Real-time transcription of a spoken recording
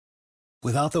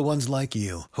Without the ones like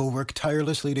you, who work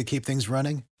tirelessly to keep things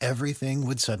running, everything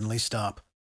would suddenly stop.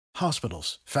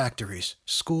 Hospitals, factories,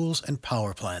 schools, and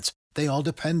power plants, they all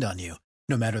depend on you.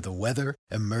 No matter the weather,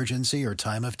 emergency, or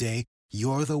time of day,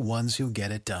 you're the ones who get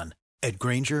it done. At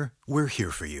Grainger, we're here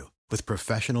for you with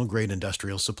professional-grade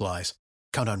industrial supplies.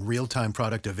 Count on real-time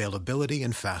product availability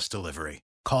and fast delivery.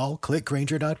 Call,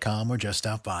 clickgrainger.com, or just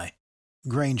stop by.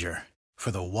 Grainger, for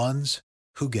the ones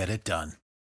who get it done.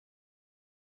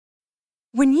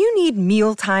 When you need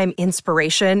mealtime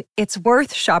inspiration, it's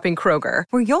worth shopping Kroger,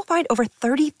 where you'll find over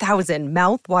 30,000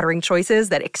 mouth-watering choices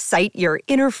that excite your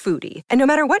inner foodie. And no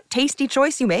matter what tasty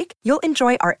choice you make, you'll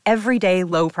enjoy our everyday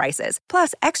low prices,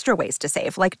 plus extra ways to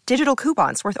save, like digital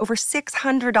coupons worth over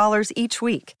 $600 each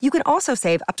week. You can also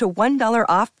save up to $1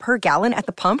 off per gallon at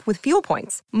the pump with fuel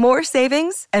points. More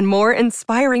savings and more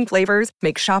inspiring flavors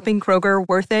make shopping Kroger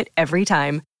worth it every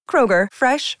time. Kroger,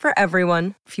 fresh for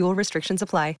everyone. Fuel restrictions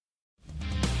apply.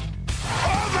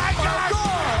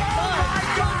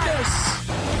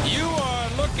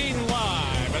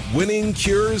 Winning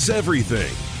cures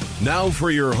everything. Now for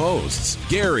your hosts,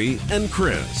 Gary and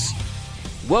Chris.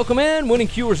 Welcome in. Winning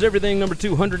Cures Everything, number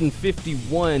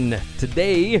 251.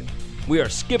 Today, we are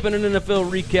skipping an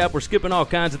NFL recap. We're skipping all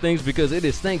kinds of things because it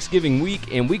is Thanksgiving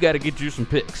week, and we got to get you some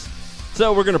picks.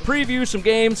 So we're going to preview some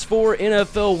games for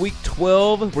NFL Week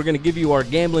 12. We're going to give you our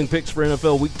gambling picks for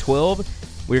NFL Week 12.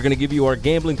 We're going to give you our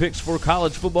gambling picks for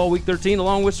college football Week 13,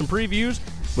 along with some previews.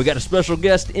 We got a special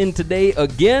guest in today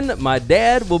again. My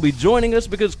dad will be joining us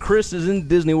because Chris is in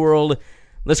Disney World.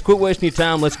 Let's quit wasting your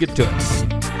time. Let's get to it.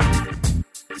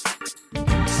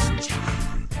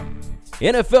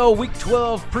 NFL Week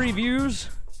 12 previews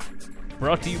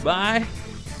brought to you by,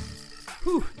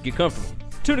 get comfortable,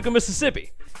 Tunica,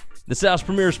 Mississippi, the South's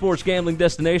premier sports gambling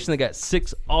destination. They got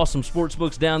 6 awesome sports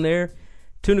books down there.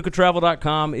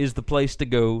 TunicaTravel.com is the place to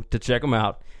go to check them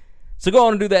out. So go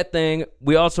on and do that thing.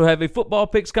 We also have a football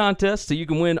picks contest, so you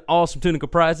can win awesome Tunica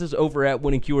prizes over at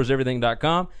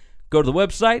winningcureseverything.com. Go to the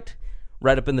website.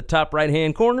 Right up in the top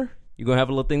right-hand corner, you're going to have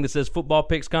a little thing that says football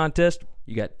picks contest.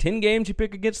 You got 10 games you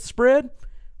pick against the spread.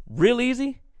 Real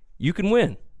easy. You can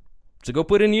win. So go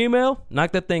put in your email.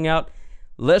 Knock that thing out.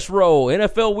 Let's roll.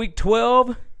 NFL Week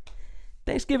 12,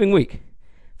 Thanksgiving week.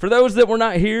 For those that were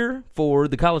not here for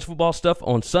the college football stuff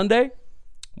on Sunday,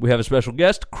 we have a special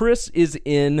guest. Chris is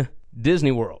in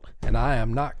Disney World. And I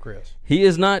am not Chris. He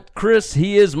is not Chris.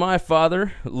 He is my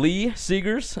father, Lee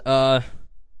Seegers.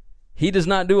 He does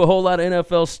not do a whole lot of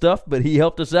NFL stuff, but he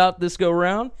helped us out this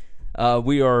go-round.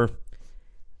 We're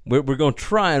going to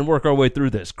try and work our way through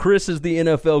this. Chris is the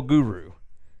NFL guru.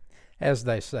 As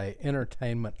they say,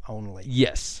 entertainment only.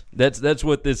 Yes, that's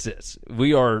what this is.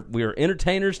 We are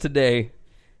entertainers today.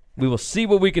 We will see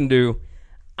what we can do.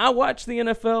 I watch the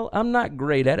NFL. I'm not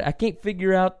great at it. I can't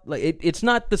figure out, it's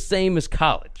not the same as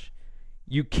college.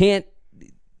 You can't,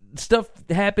 stuff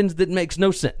happens that makes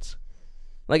no sense.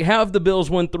 Like, how have the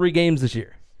Bills won 3 games this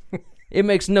year? It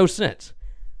makes no sense.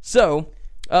 So,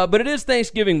 but it is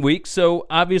Thanksgiving week, so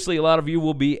obviously a lot of you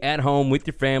will be at home with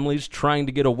your families trying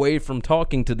to get away from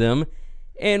talking to them.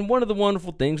 And one of the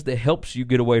wonderful things that helps you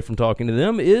get away from talking to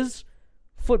them is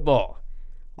football.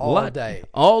 All day.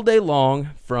 All day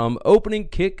long, from opening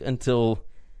kick until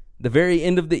the very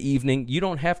end of the evening. You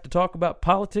don't have to talk about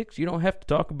politics. You don't have to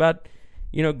talk about,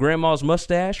 grandma's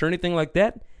mustache or anything like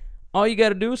that. All you got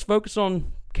to do is focus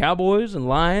on Cowboys and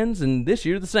Lions, and this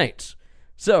year the Saints.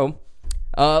 So,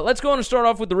 let's go on and start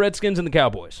off with the Redskins and the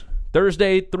Cowboys.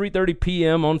 Thursday, 3:30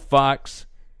 p.m. on Fox.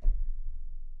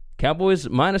 Cowboys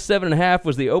minus 7.5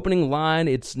 was the opening line.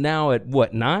 It's now at,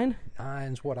 9?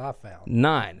 9's what I found.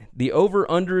 9. The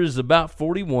over-under is about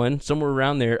 41, somewhere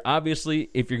around there. Obviously,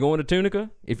 if you're going to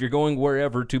Tunica, if you're going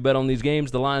wherever to bet on these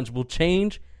games, the lines will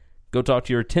change. Go talk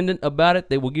to your attendant about it.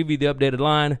 They will give you the updated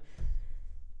line.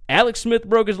 Alex Smith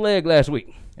broke his leg last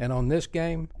week. And on this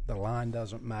game, the line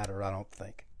doesn't matter, I don't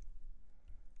think.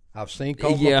 I've seen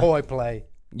Colt McCoy play.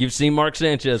 You've seen Mark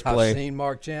Sanchez play. I've seen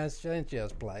Mark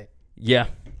Sanchez play. Yeah.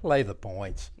 Lay the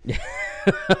points.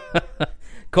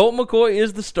 Colt McCoy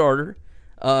is the starter.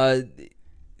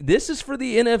 This is for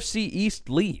the NFC East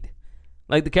lead.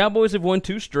 Like, the Cowboys have won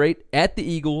 2 straight at the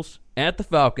Eagles, at the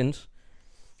Falcons.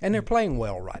 And they're playing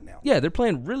well right now. Yeah, they're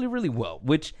playing really, really well.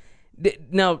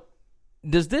 Now,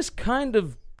 does this kind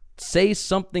of say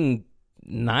something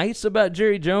nice about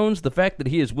Jerry Jones? The fact that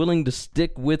he is willing to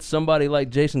stick with somebody like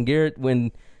Jason Garrett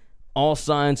when all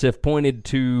signs have pointed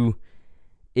to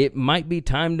it might be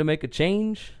time to make a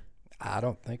change? I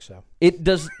don't think so.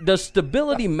 Does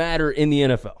stability matter in the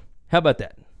NFL? How about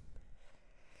that?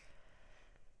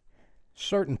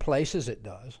 Certain places it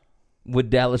does. Would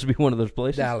Dallas be one of those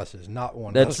places? Dallas is not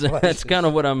one of those places. That's kind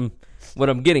of what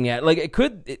I'm getting at. Like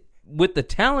with the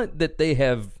talent that they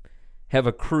have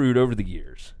accrued over the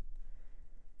years.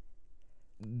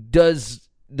 Does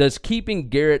keeping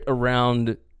Garrett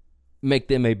around make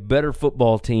them a better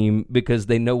football team because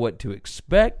they know what to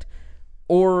expect,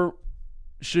 or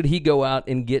should he go out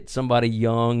and get somebody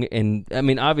young? And I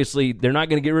mean, obviously, they're not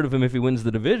going to get rid of him if he wins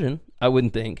the division. I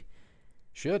wouldn't think.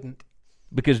 Shouldn't,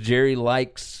 because Jerry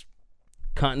likes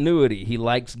continuity. He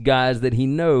likes guys that he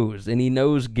knows, and he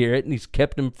knows Garrett, and he's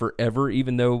kept him forever,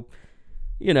 even though,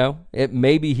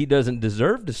 maybe he doesn't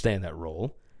deserve to stay in that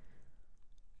role.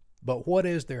 But what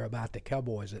is there about the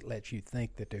Cowboys that lets you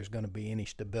think that there's going to be any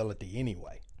stability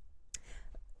anyway?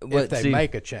 If they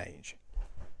make a change.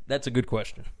 That's a good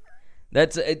question.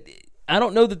 I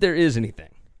don't know that there is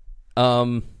anything.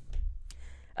 I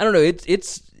don't know. It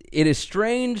is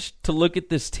strange to look at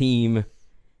this team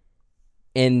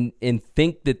and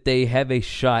think that they have a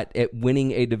shot at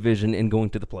winning a division and going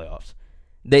to the playoffs.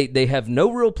 They have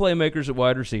no real playmakers at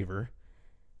wide receiver.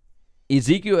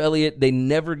 Ezekiel Elliott, they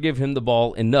never give him the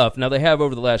ball enough. Now, they have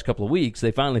over the last couple of weeks.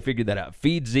 They finally figured that out.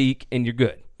 Feed Zeke, and you're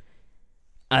good.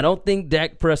 I don't think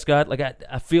Dak Prescott,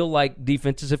 I feel like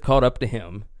defenses have caught up to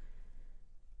him.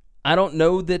 I don't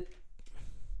know that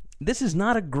this is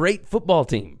not a great football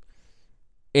team.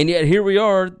 And yet here we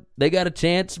are. They got a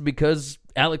chance because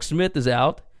Alex Smith is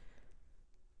out.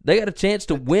 They got a chance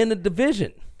to win a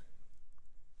division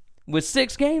with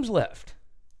 6 games left.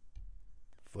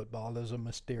 Football is a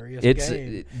mysterious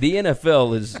game. The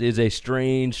NFL is a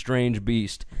strange, strange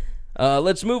beast.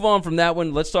 Let's move on from that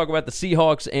one. Let's talk about the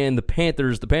Seahawks and the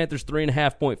Panthers. The Panthers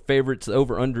 3.5-point favorites. The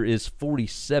over-under is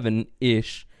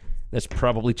 47-ish. That's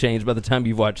probably changed by the time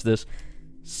you've watched this.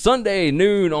 Sunday,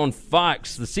 noon on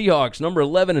Fox. The Seahawks, number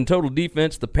 11 in total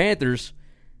defense. The Panthers,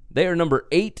 they are number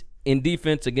 8 in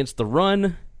defense against the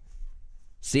run.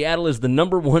 Seattle is the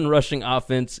number 1 rushing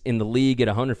offense in the league at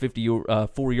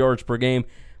 154 yards per game.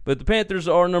 But the Panthers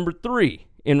are number 3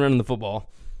 in running the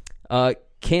football.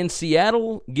 Can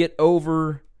Seattle get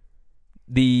over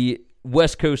the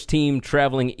West Coast team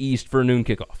traveling east for a noon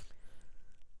kickoff?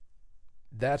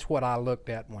 That's what I looked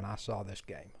at when I saw this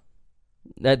game.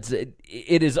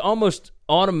 It is almost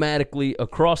automatically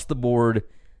across the board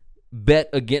bet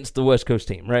against the West Coast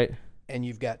team, right? And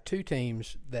you've got 2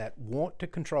 teams that want to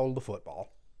control the football.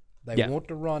 They want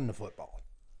to run the football.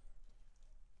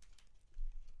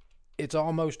 It's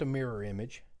almost a mirror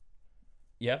image.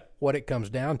 Yeah. What it comes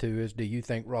down to is, do you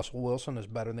think Russell Wilson is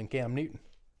better than Cam Newton?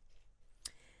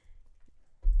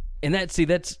 And that's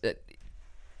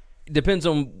depends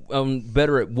on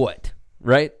better at what,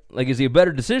 right? Like, is he a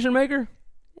better decision maker?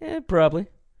 Probably.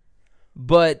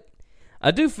 But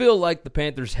I do feel like the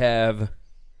Panthers have,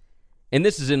 and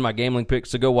this is in my gambling pick,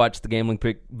 so go watch the gambling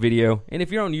pick video. And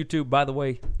if you're on YouTube, by the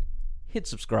way, hit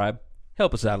subscribe.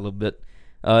 Help us out a little bit.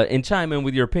 And chime in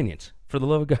with your opinions, for the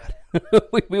love of God.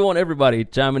 we want everybody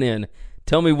chiming in.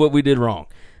 Tell me what we did wrong.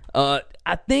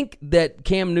 I think that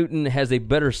Cam Newton has a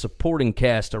better supporting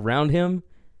cast around him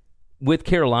with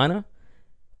Carolina.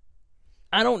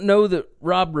 I don't know that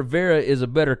Rob Rivera is a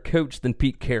better coach than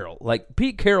Pete Carroll. Like,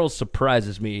 Pete Carroll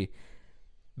surprises me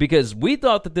because we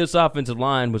thought that this offensive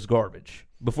line was garbage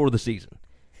before the season.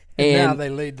 And now they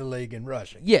lead the league in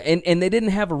rushing. Yeah, and they didn't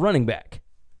have a running back.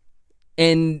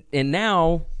 And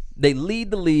now they lead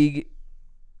the league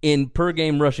in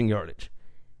per-game rushing yardage.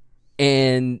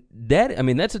 And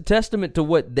that's a testament to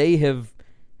what they have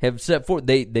set forth.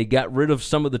 They got rid of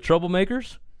some of the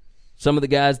troublemakers, some of the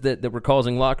guys that were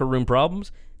causing locker room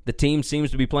problems. The team seems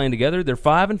to be playing together. They're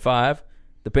 5-5.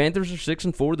 The Panthers are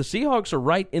 6-4. The Seahawks are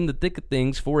right in the thick of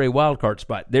things for a wild card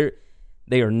spot.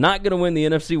 They are not going to win the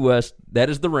NFC West. That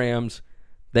is the Rams.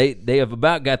 They have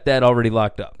about got that already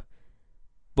locked up.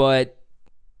 But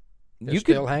they're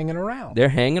still hanging around. They're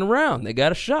hanging around. They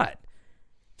got a shot.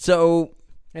 So,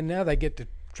 and now they get to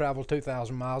travel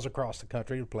 2,000 miles across the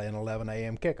country to play an 11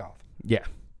 a.m. kickoff. Yeah.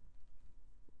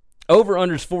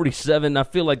 Over-under's 47. I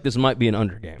feel like this might be an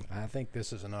under game. I think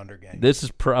this is an under game. This is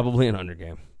probably an under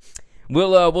game.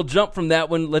 We'll jump from that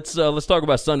one. Let's talk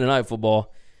about Sunday Night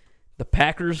Football. The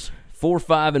Packers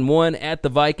 4-5-1 at the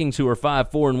Vikings, who are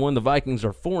 5-4-1. The Vikings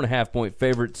are 4.5-point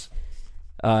favorites,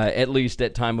 at least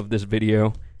at time of this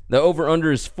video. The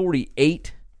over-under is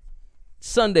 48.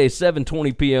 Sunday,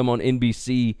 7:20 p.m. on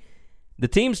NBC. The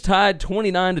team's tied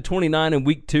 29-29 in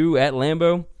Week 2 at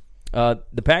Lambeau.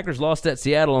 The Packers lost at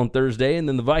Seattle on Thursday, and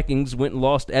then the Vikings went and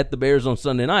lost at the Bears on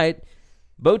Sunday night.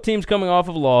 Both teams coming off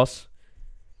of a loss.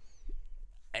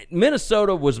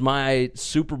 Minnesota was my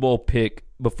Super Bowl pick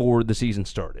before the season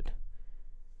started.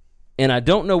 And I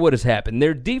don't know what has happened.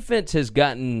 Their defense has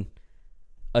gotten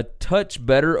a touch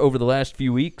better over the last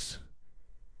few weeks.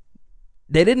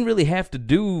 They didn't really have to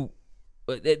do.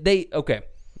 They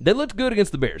looked good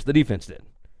against the Bears. The defense did.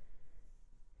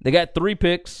 They got 3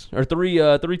 picks or three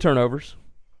turnovers.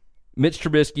 Mitch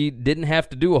Trubisky didn't have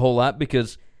to do a whole lot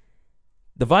because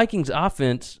the Vikings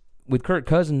offense with Kirk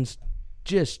Cousins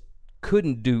just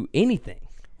couldn't do anything.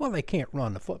 Well, they can't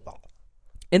run the football.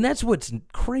 And that's what's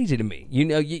crazy to me. You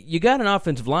know, you got an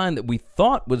offensive line that we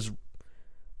thought was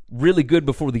really good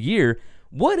before the year.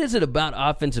 What is it about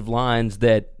offensive lines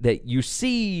that you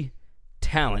see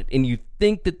talent and you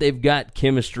think that they've got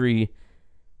chemistry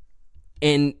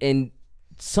and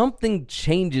something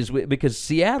changes because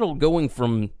Seattle going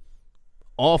from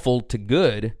awful to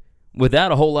good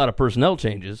without a whole lot of personnel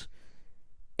changes,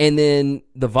 and then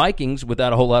the Vikings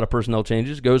without a whole lot of personnel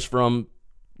changes goes from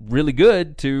really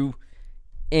good to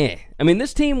I mean,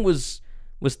 this team was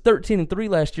 13-3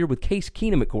 last year with Case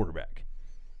Keenum at quarterback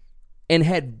and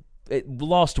had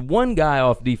lost one guy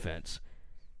off defense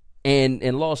and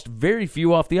lost very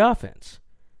few off the offense.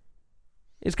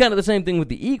 It's kind of the same thing with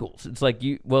the Eagles. It's like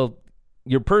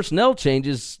your personnel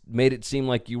changes made it seem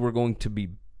like you were going to be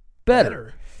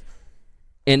better.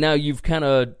 And now you've kind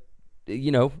of,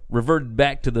 reverted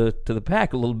back to the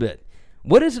pack a little bit.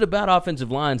 What is it about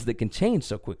offensive lines that can change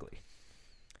so quickly?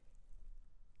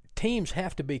 Teams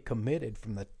have to be committed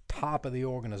from the top of the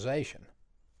organization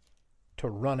to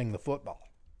running the football.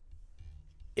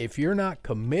 If you're not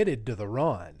committed to the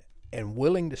run and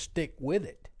willing to stick with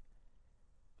it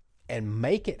and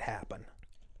make it happen,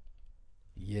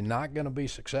 you're not going to be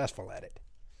successful at it.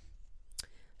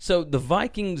 So the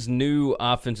Vikings' new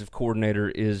offensive coordinator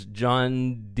is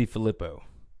John DeFilippo,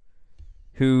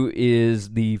 who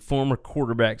is the former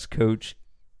quarterbacks coach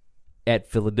at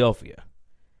Philadelphia.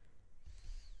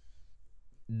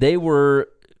 They were,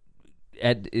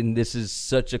 and this is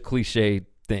such a cliche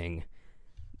thing,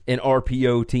 an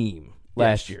RPO team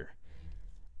last year.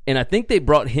 And I think they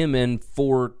brought him in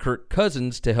for Kirk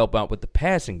Cousins to help out with the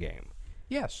passing game.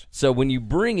 Yes. So when you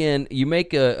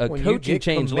make a coaching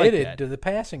change like that, committed to the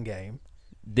passing game,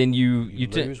 then you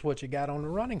lose what you got on the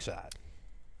running side.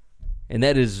 And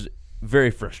that is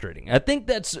very frustrating. I think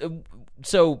that's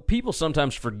so people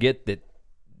sometimes forget that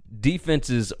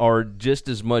defenses are just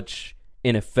as much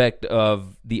an effect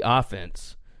of the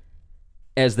offense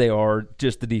as they are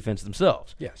just the defense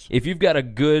themselves. Yes. If you've got a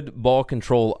good ball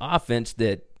control offense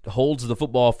that holds the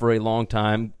football for a long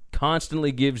time,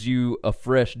 constantly gives you a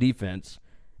fresh defense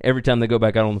every time they go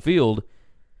back out on the field,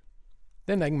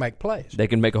 then they can make plays. They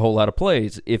can make a whole lot of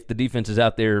plays. If the defense is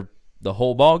out there the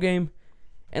whole ball game,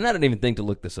 and I didn't even think to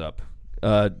look this up,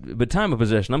 but time of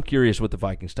possession, I'm curious what the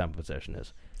Vikings' time of possession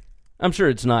is. I'm sure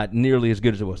it's not nearly as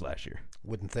good as it was last year.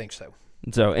 Wouldn't think so.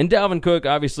 And Dalvin Cook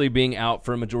obviously being out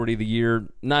for a majority of the year,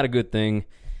 not a good thing.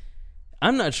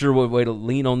 I'm not sure what way to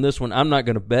lean on this one. I'm not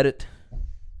going to bet it.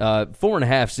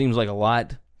 4.5 seems like a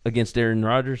lot against Aaron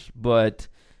Rodgers, but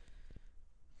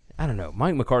I don't know.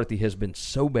 Mike McCarthy has been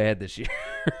so bad this year.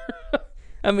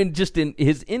 I mean, just in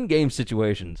his in-game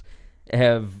situations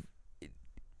I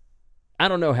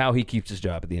don't know how he keeps his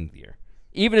job at the end of the year.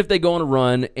 Even if they go on a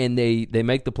run and they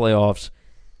make the playoffs,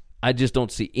 I just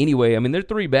don't see any way. I mean, they're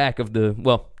 3 back of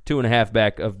 2.5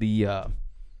 back of the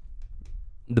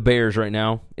Bears right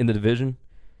now in the division,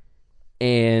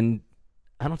 and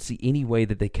I don't see any way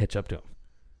that they catch up to them.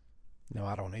 No,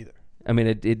 I don't either. I mean,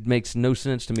 it makes no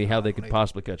sense to me how they could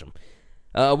possibly catch them.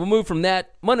 We'll move from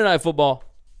that. Monday Night Football.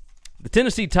 The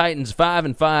Tennessee Titans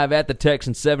 5-5 at the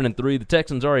Texans 7-3. The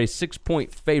Texans are a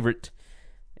 6-point favorite,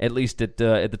 at least at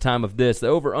the time of this. The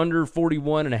over/under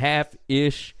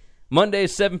 41.5-ish. Monday,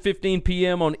 7:15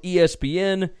 p.m. on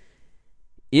ESPN.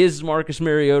 Is Marcus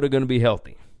Mariota going to be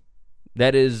healthy?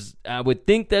 That is, I would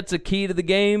think that's a key to the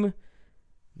game.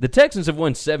 The Texans have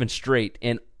won 7 straight,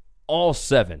 and all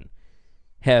 7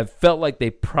 have felt like they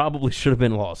probably should have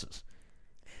been losses.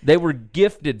 They were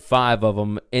gifted 5 of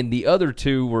them, and the other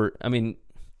 2 were,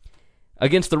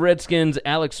 against the Redskins,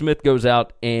 Alex Smith goes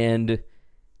out, and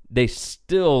they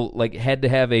still had to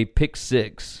have a pick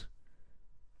 6.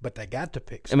 But they got to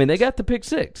pick 6. They got to pick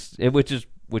 6, which is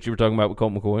what you were talking about with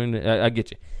Colt McCoy, and I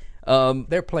get you.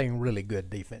 They're playing really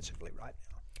good defensively right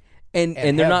now.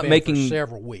 And they're not making for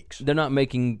several weeks. They're not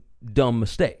making dumb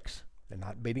mistakes. They're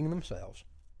not beating themselves.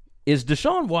 Is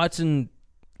Deshaun Watson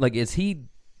is he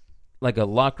like a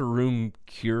locker room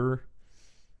cure?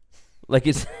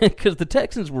 It's because the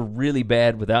Texans were really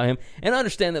bad without him. And I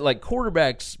understand that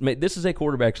quarterbacks, this is a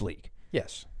quarterbacks league.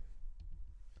 Yes.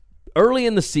 Early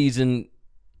in the season,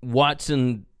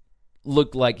 Watson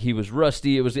looked like he was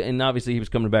rusty. And obviously he was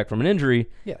coming back from an injury.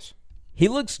 Yes. He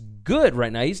looks good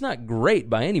right now. He's not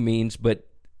great by any means, but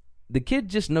the kid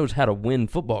just knows how to win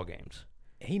football games.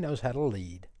 He knows how to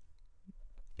lead.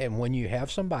 And when you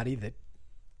have somebody that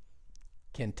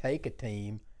can take a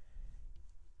team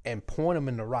and point them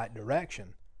in the right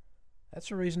direction, that's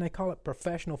the reason they call it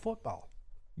professional football.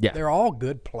 Yeah. They're all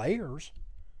good players.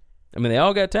 I mean, they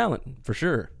all got talent, for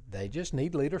sure. They just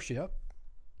need leadership.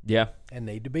 Yeah. And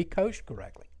need to be coached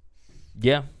correctly.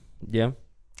 Yeah. Yeah.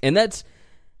 And that's –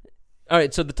 all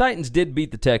right, so the Titans did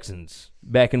beat the Texans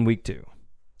back in week 2.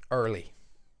 Early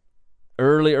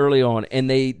on. And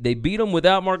they beat them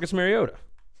without Marcus Mariota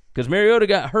because Mariota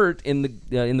got hurt in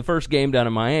the first game down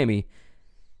in Miami.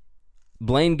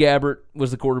 Blaine Gabbert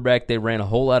was the quarterback. They ran a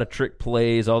whole lot of trick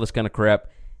plays, all this kind of crap.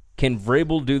 Can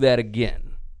Vrabel do that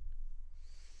again?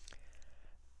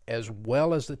 As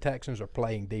well as the Texans are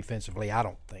playing defensively, I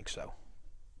don't think so.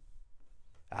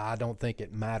 I don't think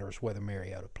it matters whether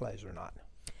Mariota plays or not.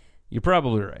 You're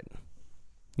probably right.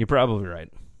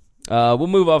 We'll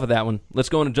move off of that one. Let's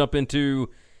go and jump into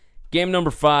game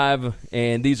number 5,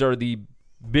 and these are the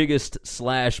biggest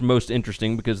 / most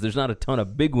interesting because there's not a ton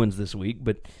of big ones this week.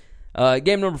 But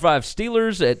game number 5,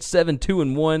 Steelers at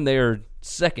 7-2-1. They are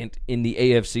second in the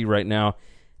AFC right now.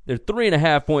 They're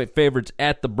 3.5-point favorites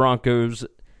at the Broncos.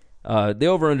 The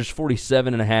over-under is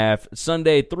 47.5.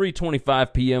 Sunday,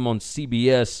 3:25 p.m. on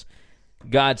CBS,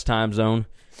 God's time zone.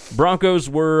 Broncos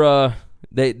were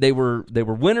they were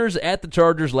winners at the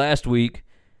Chargers last week.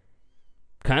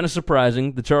 Kind of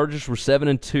surprising. The Chargers were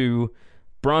 7-2.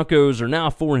 Broncos are now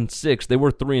 4-6. They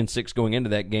were 3-6 going into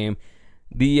that game.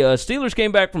 The Steelers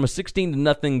came back from a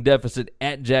 16-0 deficit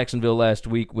at Jacksonville last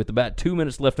week with about 2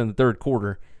 minutes left in the third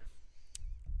quarter.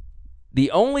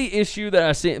 The only issue that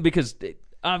I see, because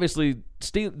obviously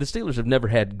the Steelers have never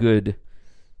had good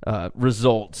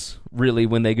results, really,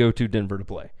 when they go to Denver to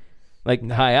play. Like,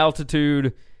 high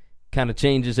altitude kind of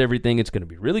changes everything. It's going to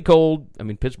be really cold. I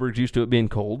mean, Pittsburgh's used to it being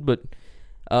cold, but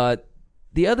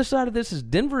the other side of this is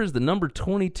Denver is the number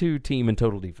 22 team in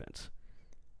total defense.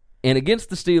 And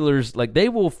against the Steelers, like, they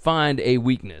will find a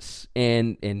weakness.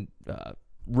 And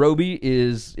Roby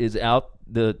is out,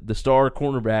 the star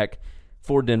cornerback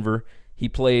for Denver. He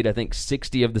played, I think,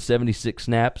 60 of the 76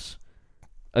 snaps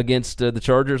against the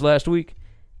Chargers last week.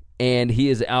 And he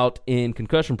is out in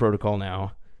concussion protocol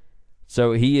now.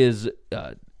 So he is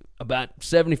about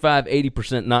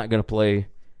 75-80% not going to play.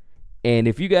 And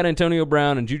if you got Antonio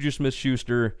Brown and Juju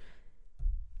Smith-Schuster,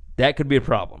 that could be a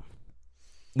problem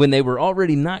when they were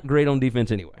already not great on defense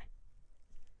anyway.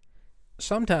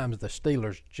 Sometimes the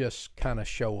Steelers just kind of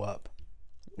show up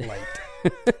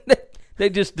late. They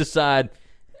just decide,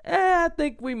 I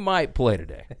think we might play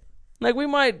today. Like, we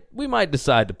might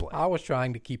decide to play. I was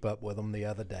trying to keep up with them the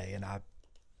other day, and I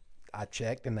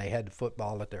checked, and they had the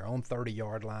football at their own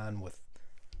 30-yard line with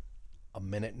 1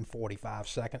 minute and 45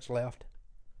 seconds left.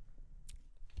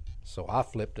 So I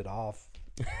flipped it off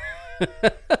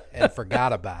and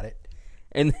forgot about it.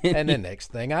 And the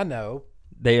next thing I know,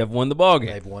 they have won the ball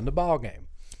game. They've won the ball game.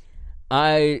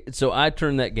 So I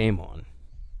turned that game on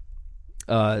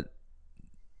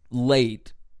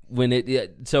late when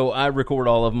so I record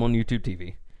all of them on YouTube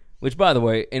TV, which, by the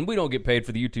way, and we don't get paid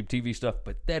for the YouTube TV stuff,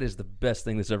 but that is the best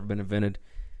thing that's ever been invented.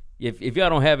 If y'all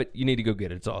don't have it, you need to go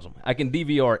get it. It's awesome. I can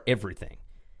DVR everything.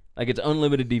 Like, it's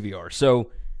unlimited DVR.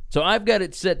 So I've got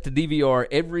it set to DVR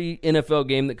every NFL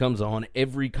game that comes on,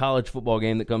 every college football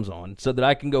game that comes on, so that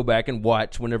I can go back and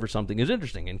watch whenever something is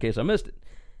interesting in case I missed it.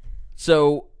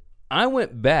 So I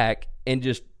went back and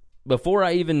just, before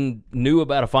I even knew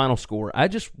about a final score, I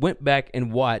just went back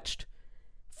and watched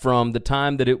from the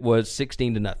time that it was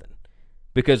 16-0.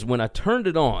 Because when I turned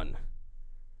it on,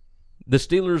 the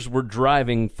Steelers were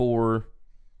driving for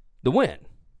the win.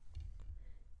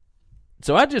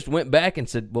 So I just went back and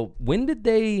said, well, when did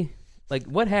they, like,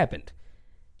 what happened?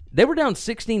 They were down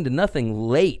 16-0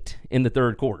 late in the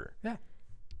third quarter. Yeah.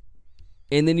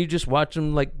 And then you just watch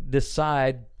them, like,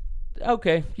 decide,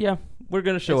 okay, yeah, we're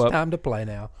going to show up. It's time to play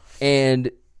now.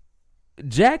 And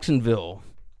Jacksonville,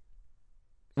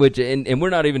 which, and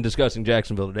we're not even discussing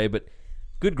Jacksonville today, but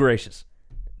good gracious.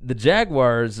 The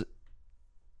Jaguars,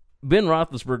 Ben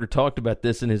Roethlisberger talked about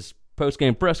this in his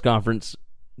post-game press conference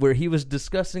where he was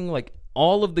discussing, like,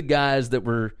 all of the guys that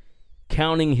were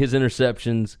counting his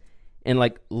interceptions and,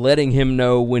 like, letting him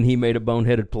know when he made a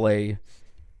boneheaded play.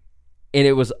 And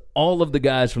it was all of the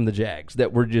guys from the Jags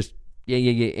that were just, yeah.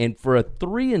 And for a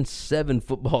 3-7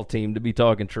 football team to be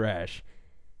talking trash,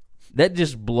 that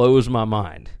just blows my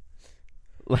mind.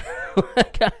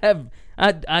 Like, I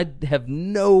have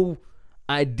no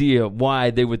idea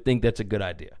why they would think that's a good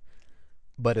idea.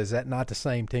 But is that not the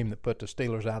same team that put the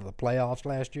Steelers out of the playoffs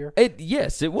last year?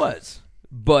 Yes, it was.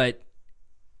 But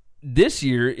this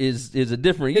year is a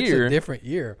different year. It's a different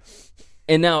year.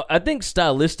 And now I think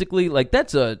stylistically, like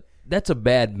that's a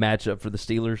bad matchup for the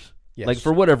Steelers. Yes. Like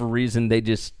for whatever reason, they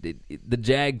just the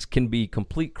Jags can be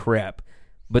complete crap,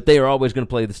 but they are always going to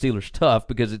play the Steelers tough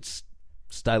because it's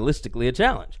stylistically a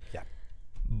challenge. Yeah.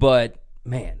 But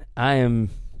man,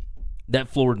 that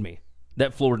floored me.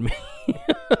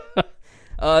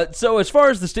 So as far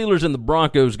as the Steelers and the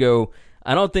Broncos go,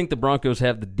 I don't think the Broncos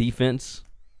have the defense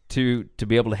to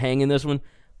be able to hang in this one,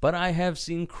 but I have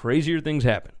seen crazier things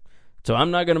happen. So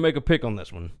I'm not going to make a pick on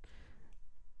this one.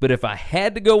 But if I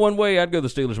had to go one way, I'd go the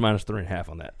Steelers minus 3.5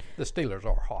 on that. The Steelers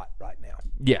are hot right now.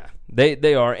 Yeah,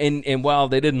 they are. And while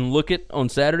they didn't look it on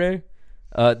Saturday,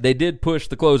 they did push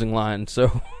the closing line.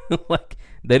 So like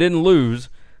they didn't lose.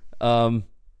 But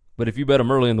if you bet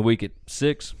them early in the week at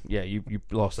 6, yeah, you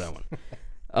lost that one.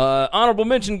 Honorable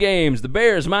mention games: the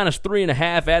Bears minus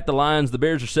 3.5 at the Lions. The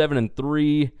Bears are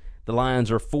 7-3. The Lions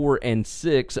are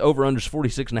 4-6. Over unders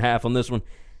 46.5 on this one.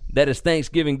 That is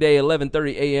Thanksgiving Day,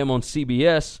 11:30 a.m. on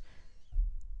CBS.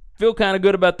 Feel kind of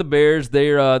good about the Bears.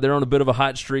 They're on a bit of a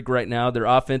hot streak right now. Their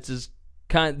offense is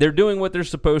they're doing what they're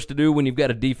supposed to do when you've got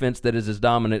a defense that is as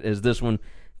dominant as this one.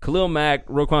 Khalil Mack,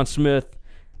 Roquan Smith,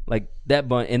 like that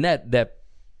bunch, and that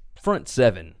front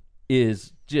seven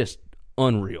is just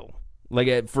unreal. Like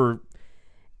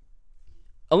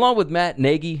along with Matt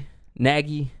Nagy,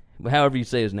 however you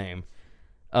say his name,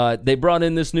 they brought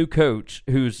in this new coach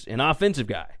who's an offensive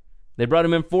guy. They brought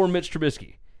him in for Mitch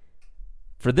Trubisky.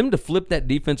 For them to flip that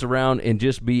defense around and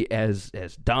just be as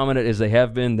dominant as they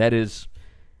have been, that is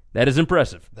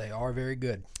impressive. They are very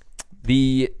good.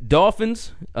 The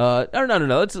Dolphins,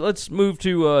 no. Let's move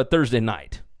to Thursday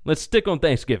night. Let's stick on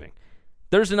Thanksgiving.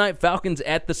 Thursday night, Falcons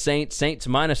at the Saints. Saints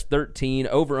minus 13,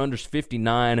 over-unders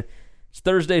 59. It's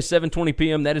Thursday, 7:20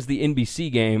 p.m. That is the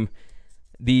NBC game.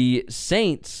 The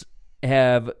Saints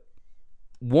have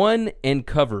won and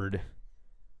covered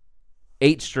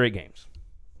 8 straight games.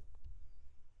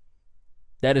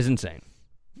 That is insane.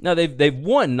 No, they've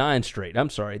won 9 straight. I'm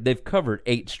sorry. They've covered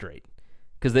 8 straight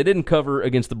because they didn't cover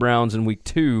against the Browns in week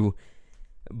 2.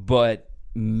 But,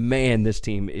 man, this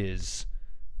team is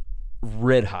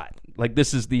red hot. Like,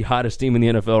 this is the hottest team in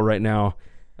the NFL right now.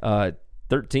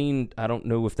 13, I don't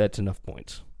know if that's enough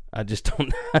points. I just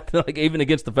don't. I feel like even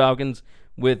against the Falcons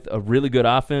with a really good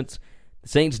offense, the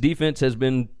Saints' defense has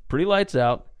been pretty lights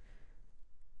out,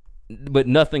 but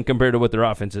nothing compared to what their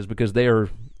offense is because they are,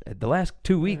 the last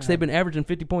 2 weeks, they've been averaging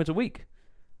 50 points a week.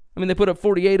 I mean, they put up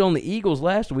 48 on the Eagles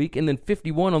last week and then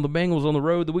 51 on the Bengals on the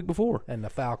road the week before. And the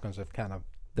Falcons have kind of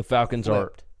The Falcons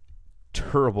flipped. are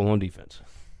terrible on defense.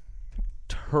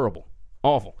 Terrible.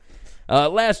 Awful.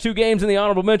 Last 2 games in the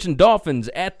honorable mention, Dolphins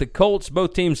at the Colts.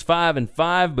 Both teams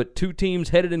 5-5, but 2 teams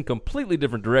headed in completely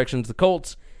different directions. The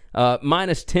Colts,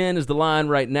 minus 10 is the line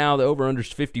right now. The over-under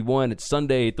is 51. It's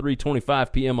Sunday,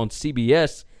 3:25 p.m. on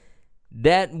CBS.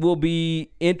 That will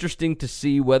be interesting to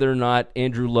see whether or not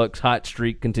Andrew Luck's hot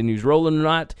streak continues rolling or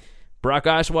not. Brock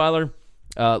Osweiler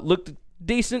looked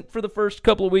decent for the first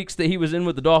couple of weeks that he was in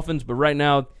with the Dolphins, but right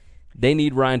now they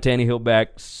need Ryan Tannehill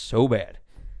back so bad.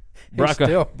 He's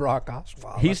still Brock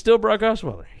Osweiler. He's still Brock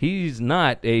Osweiler. He's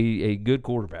not a good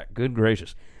quarterback. Good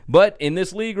gracious. But in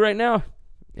this league right now,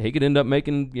 he could end up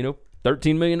making,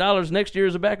 $13 million next year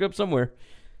as a backup somewhere.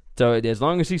 So as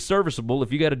long as he's serviceable,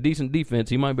 if you got a decent defense,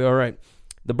 he might be all right.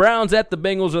 The Browns at the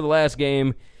Bengals are the last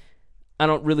game. I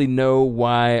don't really know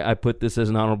why I put this as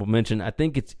an honorable mention. I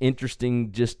think it's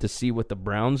interesting just to see what the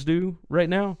Browns do right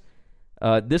now.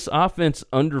 This offense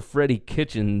under Freddie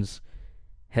Kitchens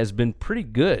has been pretty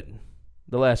good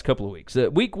the last couple of weeks.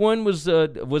 Week 1 was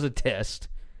a test.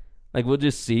 Like, we'll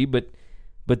just see. But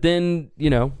then,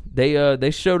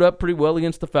 they showed up pretty well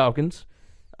against the Falcons.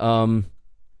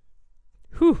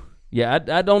 Yeah,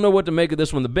 I don't know what to make of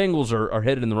this one. The Bengals are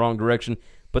headed in the wrong direction,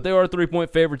 but they are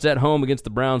 3-point favorites at home against the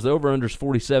Browns. The over-under is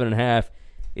 47.5.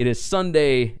 It is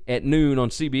Sunday at noon on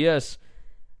CBS.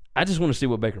 I just want to see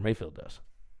what Baker Mayfield does.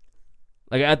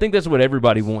 Like, I think that's what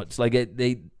everybody wants. Like,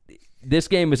 this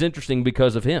game is interesting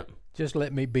because of him. Just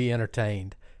let me be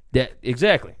entertained.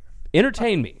 Exactly.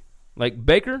 Entertain me. Like,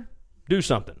 Baker, do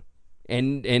something.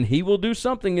 And he will do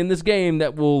something in this game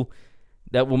that will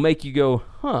make you go,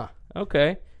 huh,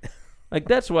 okay. Like,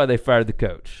 that's why they fired the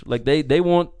coach. Like, they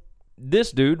want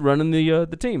this dude running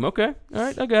the team. Okay, all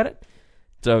right, I got it.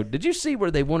 So, did you see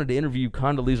where they wanted to interview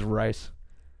Condoleezza Rice?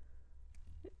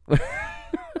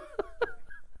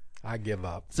 I give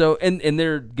up. So, and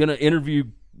they're going to interview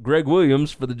Greg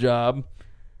Williams for the job.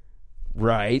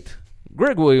 Right.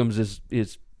 Greg Williams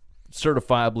is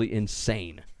certifiably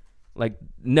insane. Like,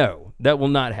 no, that will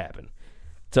not happen.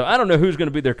 So I don't know who's going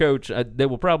to be their coach. They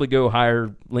will probably go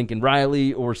hire Lincoln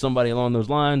Riley or somebody along those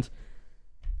lines.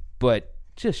 But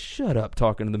just shut up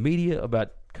talking to the media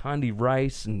about Condi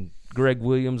Rice and Greg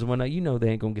Williams and whatnot. You know they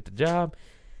ain't going to get the job.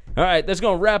 All right, that's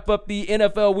going to wrap up the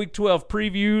NFL Week 12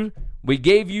 preview. We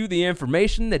gave you the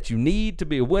information that you need to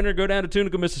be a winner. Go down to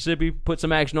Tunica, Mississippi. Put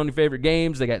some action on your favorite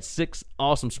games. They got 6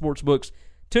 awesome sports books.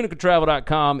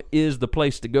 TunicaTravel.com is the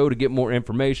place to go to get more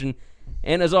information.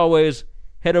 And as always,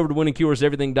 head over to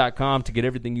winningcureseverything.com to get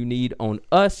everything you need on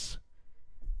us.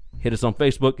 Hit us on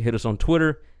Facebook. Hit us on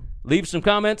Twitter. Leave some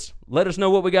comments. Let us know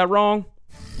what we got wrong.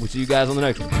 We'll see you guys on the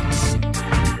next one.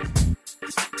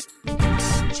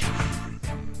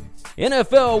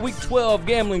 NFL Week 12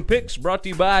 gambling picks brought to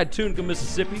you by Tunica,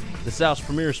 Mississippi, the South's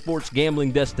premier sports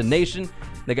gambling destination.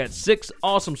 They got 6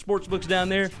 awesome sports books down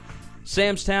there.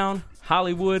 Samstown,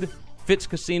 Hollywood, Fitz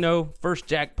Casino, First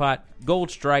Jackpot, Gold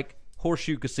Strike,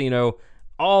 Horseshoe Casino.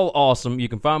 All awesome. You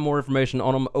can find more information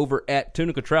on them over at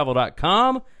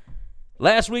tunicatravel.com.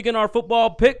 Last week in our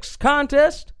football picks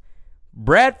contest,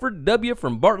 Bradford W.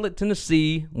 from Bartlett,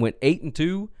 Tennessee, went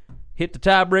 8-2, hit the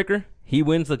tiebreaker. He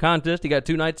wins the contest. He got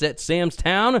 2 nights at Sam's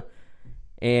Town.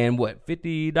 And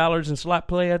 $50 in slot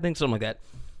play, I think, something like that.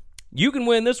 You can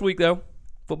win this week, though.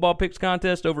 Football picks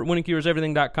contest over at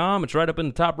winningcureseverything.com. It's right up in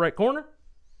the top right corner.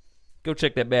 Go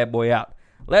check that bad boy out.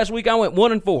 Last week I went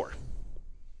 1-4.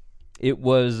 It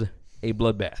was a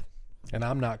bloodbath. And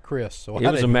I'm not Chris, so it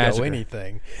I was didn't a massacre. know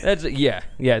anything.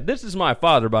 Yeah. This is my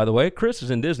father, by the way. Chris is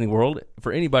in Disney World.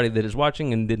 For anybody that is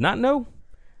watching and did not know,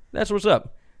 that's what's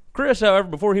up. Chris, however,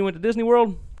 before he went to Disney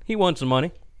World, he won some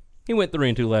money. He went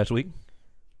 3-2 last week.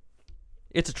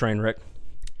 It's a train wreck.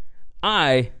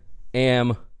 I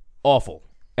am awful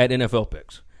at NFL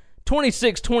picks.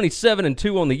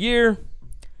 26-27-2 on the year.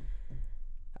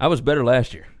 I was better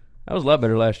last year. I was a lot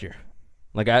better last year.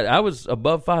 Like, I was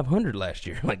above 500 last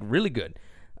year. Like, really good.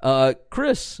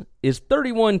 Chris is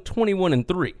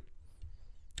 31-21-3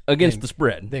 against the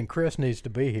spread. Then Chris needs to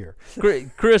be here.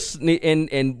 Chris,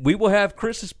 and we will have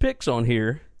Chris's picks on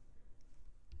here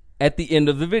at the end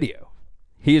of the video.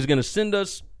 He is going to send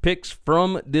us picks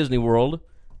from Disney World,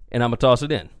 and I'm going to toss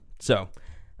it in. So,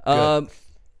 I'll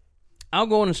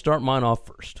go in and start mine off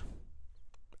first.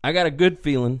 I got a good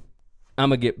feeling I'm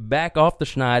going to get back off the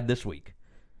schneid this week.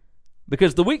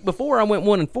 Because the week before I went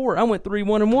 1-4, I went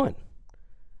 3-1-1.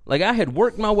 Like, I had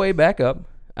worked my way back up.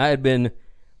 I had been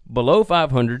below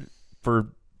 500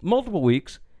 for multiple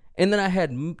weeks, and then I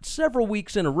had several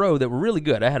weeks in a row that were really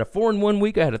good. I had a 4-1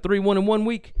 week, I had a 3-1-1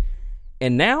 week,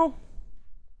 and now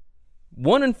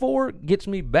 1-4 gets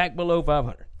me back below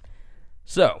 500.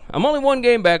 So, I'm only one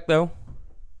game back, though.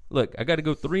 Look, I got to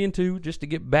go 3-2 just to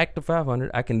get back to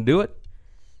 500. I can do it.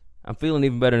 I'm feeling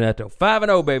even better than that, though.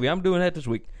 5-0, baby. I'm doing that this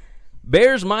week.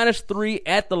 Bears -3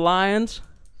 at the Lions.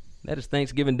 That is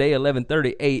Thanksgiving Day,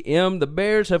 11:30 a.m. The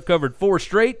Bears have covered 4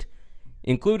 straight,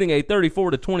 including a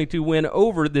 34-22 win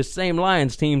over this same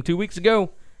Lions team 2 weeks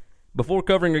ago. Before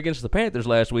covering against the Panthers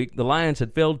last week, the Lions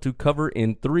had failed to cover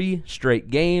in 3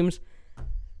 straight games.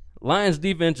 Lions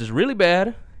defense is really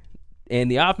bad,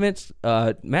 and the offense,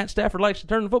 Matt Stafford likes to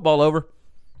turn the football over,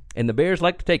 and the Bears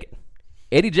like to take it.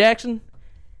 Eddie Jackson,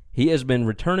 he has been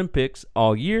returning picks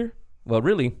all year. Well,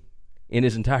 really, in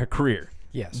his entire career.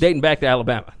 Yes. Dating back to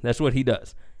Alabama. That's what he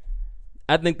does.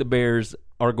 I think the Bears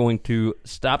are going to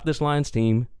stop this Lions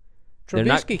team.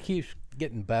 Trubisky keeps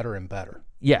getting better and better.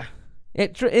 Yeah.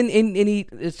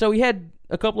 So he had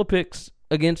a couple of picks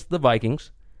against the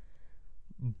Vikings.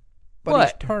 But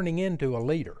he's turning into a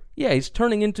leader. Yeah, he's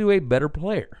turning into a better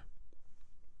player.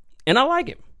 And I like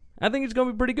him. I think he's going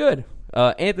to be pretty good.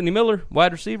 Anthony Miller,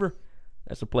 wide receiver.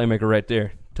 That's a playmaker right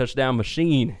there. Touchdown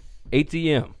machine.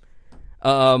 ATM.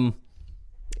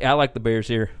 I like the Bears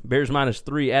here. Bears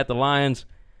 -3 at the Lions.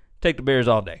 Take the Bears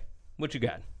all day. What you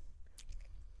got?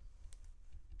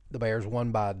 The Bears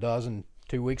won by a dozen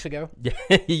 2 weeks ago.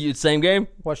 Yeah, same game?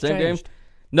 What's same changed? Game?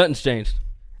 Nothing's changed.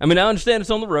 I mean, I understand it's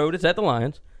on the road. It's at the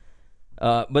Lions.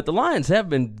 But the Lions have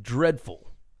been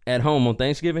dreadful at home on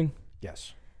Thanksgiving.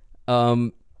 Yes.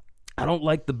 I don't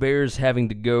like the Bears having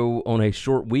to go on a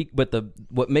short week, but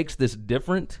what makes this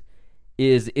different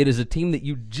is it is a team that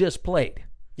you just played.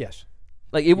 Yes.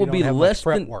 Like it will be less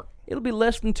prep than work. It'll be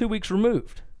less than 2 weeks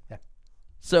removed. Yeah.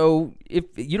 So if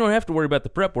you don't have to worry about the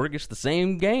prep work, it's the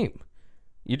same game.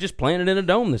 You're just playing it in a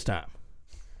dome this time,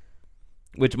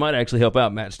 which might actually help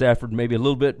out Matt Stafford maybe a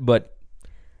little bit, but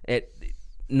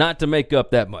not to make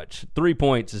up that much. 3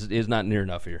 points is not near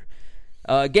enough here.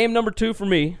 Game number 2 for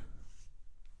me.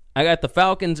 I got the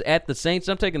Falcons at the Saints.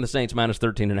 I'm taking the Saints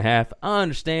 -13.5. I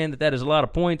understand that is a lot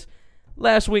of points.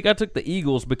 Last week I took the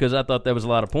Eagles because I thought that was a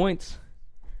lot of points.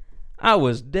 I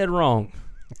was dead wrong.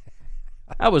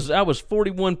 I was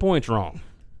 41 points wrong.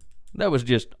 That was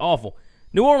just awful.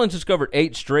 New Orleans has covered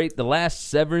 8 straight. The last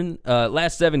seven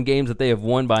games that they have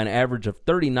won by an average of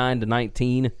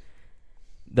 39-19.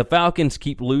 The Falcons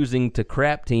keep losing to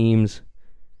crap teams.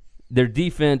 Their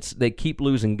defense, they keep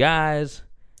losing guys.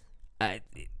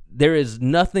 There is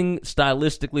nothing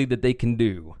stylistically that they can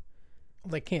do.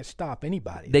 They can't stop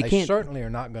anybody. They can't, certainly are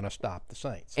not going to stop the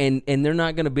Saints. And they're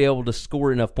not going to be able to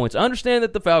score enough points. I understand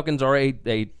that the Falcons are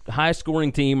a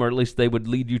high-scoring team, or at least they would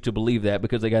lead you to believe that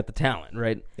because they got the talent,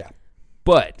 right? Yeah.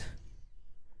 But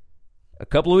a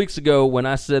couple of weeks ago when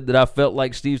I said that I felt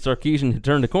like Steve Sarkisian had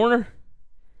turned the corner,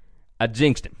 I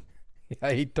jinxed him.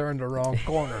 Yeah, he turned the wrong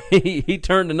corner. he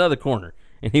turned another corner,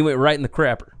 and he went right in the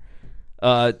crapper.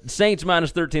 Saints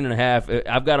minus 13.5.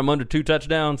 I've got them under 2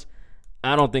 touchdowns.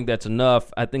 I don't think that's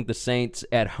enough. I think the Saints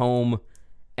at home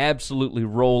absolutely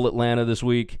roll Atlanta this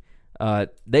week.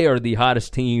 They are the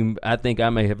hottest team I think I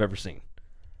may have ever seen.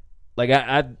 Like,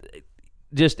 I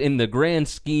just in the grand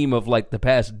scheme of like the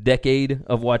past decade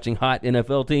of watching hot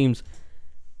NFL teams,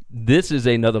 this is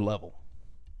another level.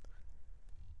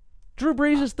 Drew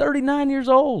Brees is 39 years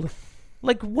old.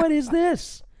 Like, what is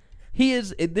this?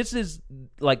 This is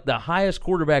like the highest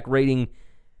quarterback rating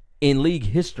in league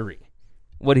history,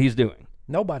 what he's doing.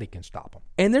 Nobody can stop him.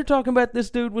 And they're talking about this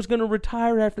dude was going to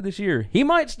retire after this year. He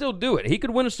might still do it. He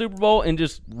could win a Super Bowl and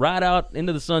just ride out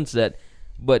into the sunset.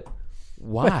 But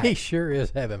why? But he sure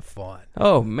is having fun.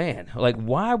 Oh, man. Like,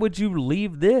 why would you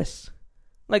leave this?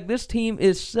 Like, this team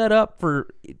is set up for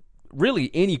really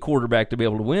any quarterback to be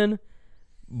able to win.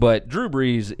 But Drew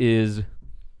Brees is,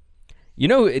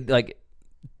 like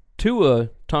Tua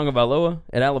Tagovailoa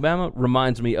at Alabama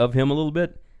reminds me of him a little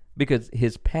bit because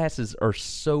his passes are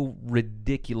so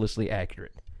ridiculously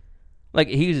accurate. Like,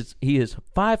 he is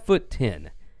 5'10".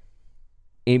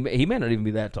 He may not even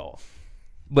be that tall,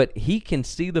 but he can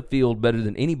see the field better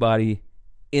than anybody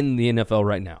in the NFL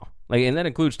right now. Like, and that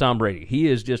includes Tom Brady. He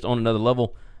is just on another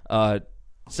level.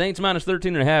 Saints minus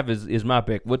 13.5 is my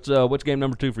pick. What's game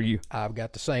number 2 for you? I've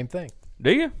got the same thing.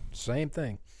 Do you? Same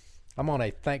thing. I'm on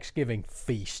a Thanksgiving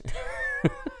feast.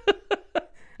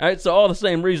 All right, so all the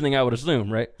same reasoning, I would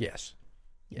assume, right? Yes.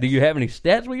 Do you have any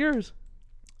stats with yours?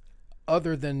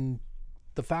 Other than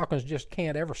the Falcons just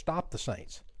can't ever stop the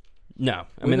Saints. No. I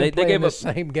We've mean, been they gave the up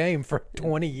same game for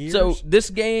 20 years. So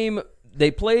this game, they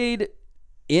played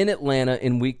in Atlanta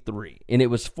in week 3, and it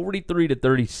was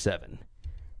 43-37.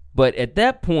 But at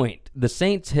that point, the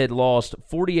Saints had lost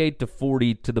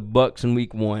 48-40 to the Bucs in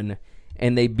week 1,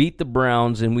 and they beat the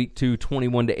Browns in week 2,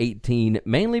 21-18,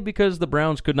 mainly because the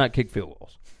Browns could not kick field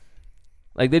goals.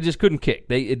 Like, they just couldn't kick.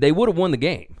 They would have won the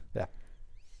game. Yeah.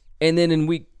 And then in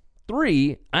week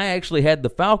 3, I actually had the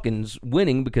Falcons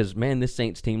winning because, man, this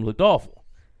Saints team looked awful.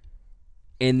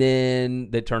 And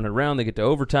then they turn it around. They get to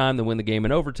overtime. They win the game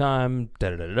in overtime.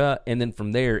 Da-da-da-da-da. And then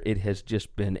from there, it has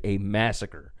just been a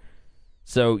massacre.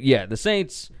 So, yeah, the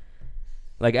Saints,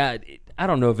 like, I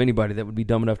don't know of anybody that would be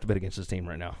dumb enough to bet against this team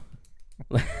right now.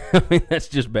 I mean, that's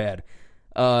just bad.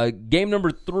 Game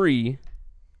number 3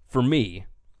 for me,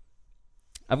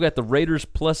 I've got the Raiders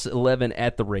plus 11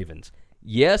 at the Ravens.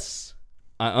 Yes,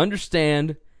 I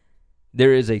understand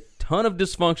there is a ton of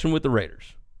dysfunction with the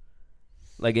Raiders.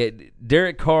 Like,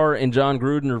 Derek Carr and John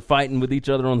Gruden are fighting with each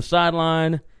other on the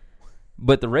sideline,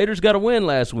 but the Raiders got a win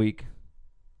last week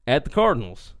at the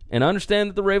Cardinals, and I understand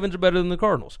that the Ravens are better than the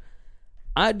Cardinals.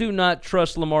 I do not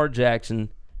trust Lamar Jackson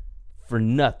for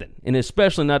nothing, and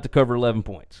especially not to cover 11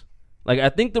 points. Like, I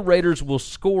think the Raiders will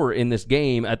score in this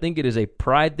game. I think it is a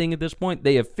pride thing at this point.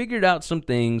 They have figured out some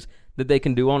things that they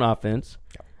can do on offense.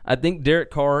 I think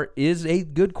Derek Carr is a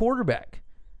good quarterback.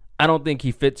 I don't think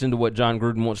he fits into what John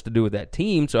Gruden wants to do with that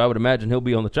team, so I would imagine he'll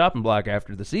be on the chopping block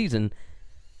after the season.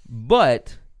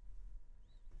 But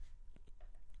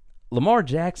Lamar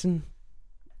Jackson,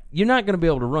 you're not going to be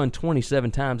able to run 27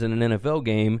 times in an NFL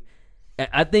game.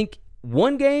 I think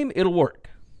one game, it'll work.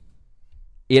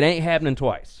 It ain't happening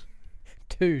twice.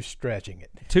 2 stretching it.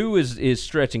 2 is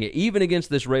stretching it, even against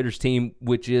this Raiders team,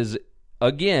 which is,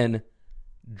 again,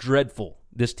 dreadful.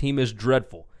 This team is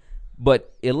dreadful.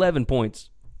 But 11 points,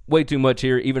 way too much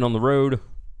here, even on the road.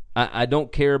 I don't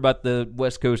care about the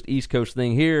West Coast, East Coast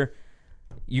thing here.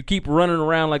 You keep running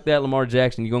around like that, Lamar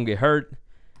Jackson, you're going to get hurt.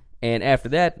 And after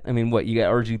that, I mean, what, you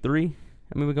got RG3?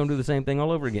 I mean, we're going to do the same thing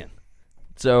all over again.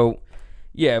 So,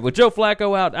 yeah, with Joe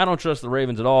Flacco out, I don't trust the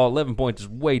Ravens at all. 11 points is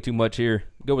way too much here.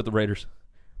 Go with the Raiders.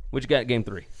 What you got game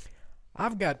 3?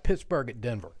 I've got Pittsburgh at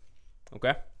Denver.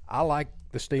 Okay. I like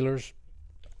the Steelers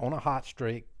on a hot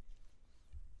streak.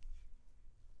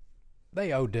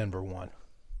 They owe Denver one.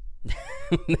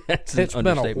 That's It's an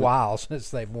been a understatement. while since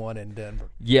they've won in Denver.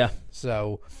 Yeah.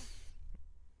 So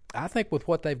I think with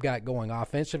what they've got going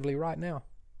offensively right now,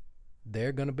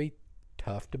 they're going to be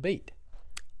tough to beat.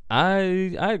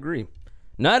 I agree.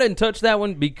 Now, I didn't touch that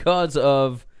one because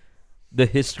of the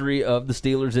history of the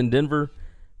Steelers in Denver,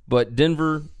 but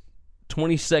Denver,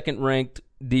 22nd ranked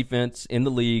defense in the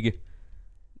league.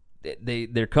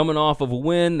 They're coming off of a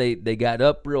win. They got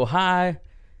up real high.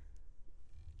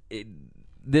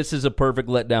 This is a perfect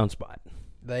letdown spot.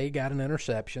 They got an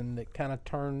interception that kind of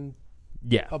turned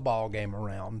Yeah. a ball game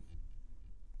around.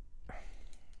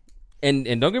 And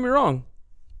don't get me wrong,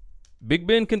 Big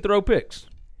Ben can throw picks.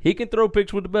 He can throw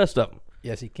picks with the best of them.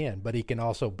 Yes, he can, but he can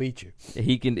also beat you.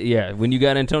 He can, yeah. When you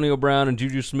got Antonio Brown and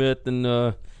Juju Smith and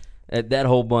that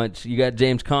whole bunch, you got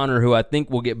James Conner, who I think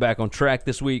will get back on track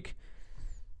this week.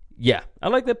 Yeah, I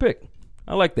like that pick.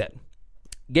 I like that.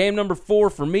 Game number 4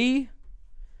 for me,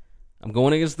 I'm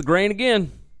going against the grain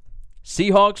again.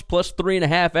 Seahawks plus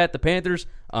 3.5 at the Panthers.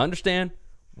 I understand.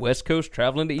 West Coast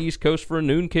traveling to East Coast for a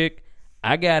noon kick.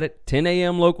 I got it. 10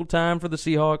 a.m. local time for the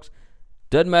Seahawks.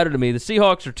 Doesn't matter to me. The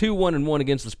Seahawks are 2-1-1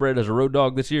 against the spread as a road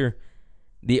dog this year.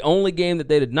 The only game that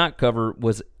they did not cover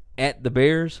was at the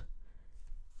Bears.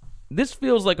 This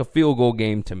feels like a field goal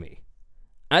game to me.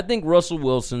 I think Russell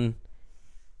Wilson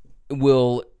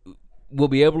will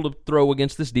be able to throw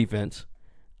against this defense.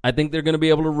 I think they're going to be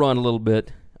able to run a little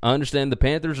bit. I understand the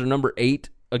Panthers are number 8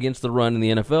 against the run in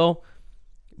the NFL,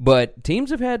 but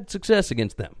teams have had success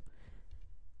against them.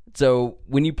 So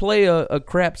when you play a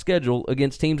crap schedule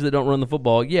against teams that don't run the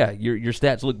football, yeah, your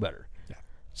stats look better. Yeah.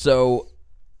 So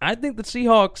I think the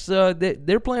Seahawks,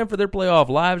 they're playing for their playoff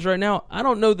lives right now. I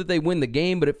don't know that they win the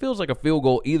game, but it feels like a field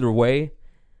goal either way.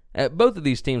 Both of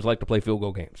these teams like to play field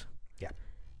goal games. Yeah.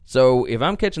 So if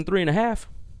I'm catching 3.5,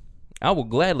 I will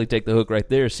gladly take the hook right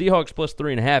there. Seahawks plus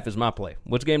 3.5 is my play.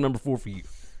 What's game number 4 for you?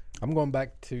 I'm going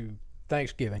back to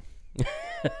Thanksgiving.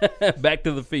 Back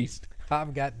to the feast.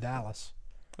 I've got Dallas.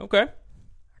 Okay.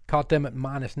 Caught them at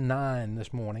 -9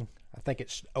 this morning. I think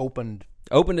it's opened.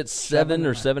 Opened at 7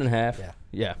 or 7.5. Yeah.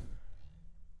 Yeah.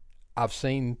 I've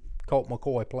seen Colt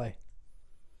McCoy play.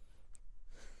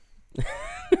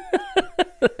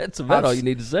 That's about all you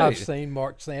need to say. I've seen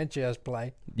Mark Sanchez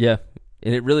play. Yeah.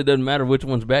 And it really doesn't matter which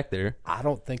one's back there. I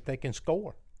don't think they can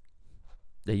score.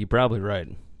 Yeah, you're probably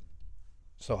right.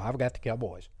 So I've got the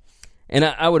Cowboys. And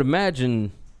I would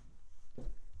imagine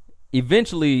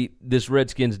eventually this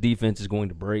Redskins defense is going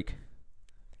to break.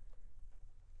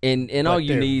 And all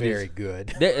you need very is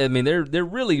good. They're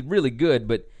really, really good,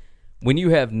 but when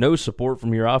you have no support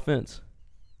from your offense,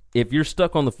 if you're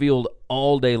stuck on the field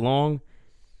all day long,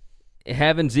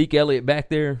 having Zeke Elliott back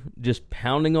there just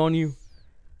pounding on you,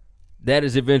 that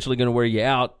is eventually going to wear you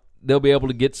out. They'll be able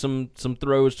to get some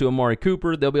throws to Amari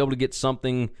Cooper. They'll be able to get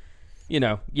something,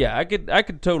 yeah, I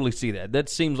could totally see that. That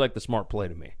seems like the smart play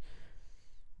to me.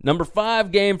 Number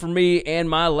 5 game for me and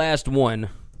my last one,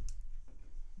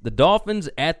 the Dolphins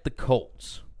at the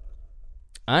Colts.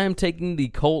 I am taking the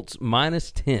Colts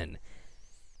 -10.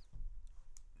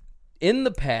 In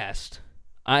the past,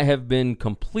 I have been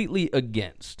completely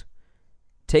against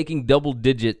taking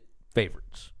double-digit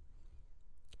favorites.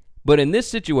 But in this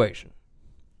situation,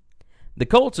 the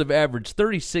Colts have averaged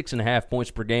 36.5 points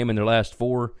per game in their last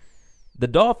 4. The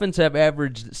Dolphins have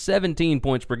averaged 17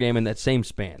 points per game in that same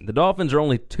span. The Dolphins are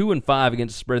only 2-5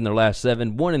 against the spread in their last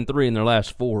 7, 1-3 in their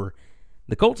last 4.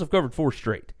 The Colts have covered 4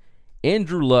 straight.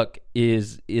 Andrew Luck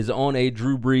is on a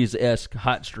Drew Brees-esque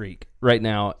hot streak right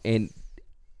now, and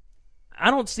I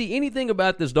don't see anything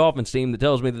about this Dolphins team that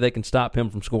tells me that they can stop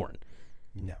him from scoring.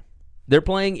 No. They're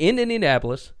playing in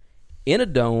Indianapolis, in a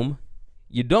dome.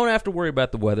 You don't have to worry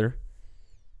about the weather.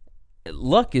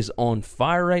 Luck is on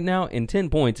fire right now, and 10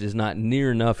 points is not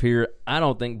near enough here. I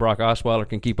don't think Brock Osweiler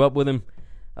can keep up with him.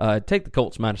 Take the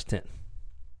Colts -10.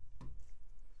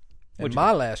 And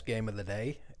my last game of the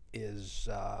day is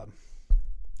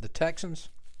the Texans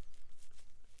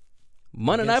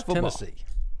Monday Night against Football. Tennessee.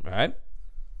 All right.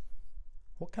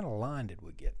 What kind of line did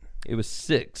we get? It was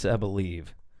 6, I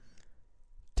believe.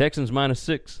 Texans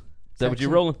 -6. Is that what you're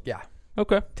rolling? Yeah.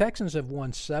 Okay. Texans have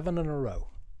won 7 in a row.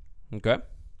 Okay.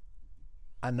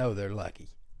 I know they're lucky.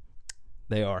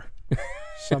 They are.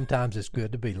 Sometimes it's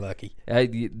good to be lucky.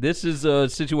 This is a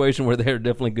situation where they're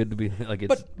definitely good to be.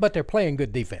 But they're playing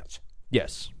good defense.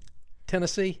 Yes.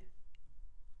 Tennessee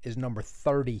is number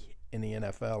 30 in the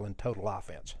NFL in total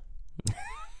offense.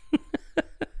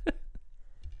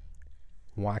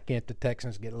 Why can't the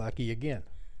Texans get lucky again?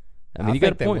 I you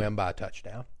got a they point. win by a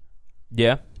touchdown.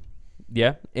 Yeah,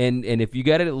 yeah, and if you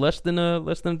got it at less than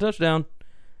a touchdown,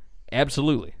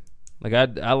 absolutely. Like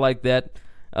I like that.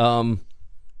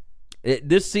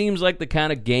 This seems like the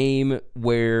kind of game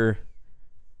where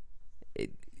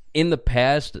in the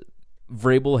past,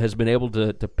 Vrabel has been able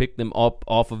to pick them up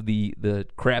off of the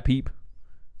crap heap,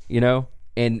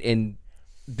 and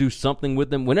do something with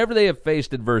them. Whenever they have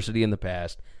faced adversity in the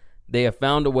past, they have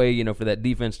found a way, for that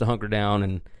defense to hunker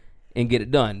down and get it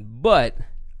done. But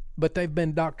they've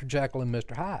been Dr. Jekyll and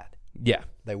Mr. Hyde. Yeah.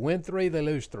 They win 3, they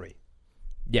lose 3.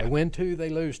 Yeah. They win 2, they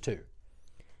lose 2.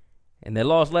 And they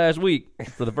lost last week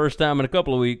for the first time in a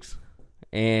couple of weeks.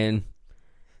 And,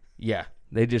 yeah,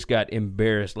 they just got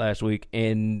embarrassed last week.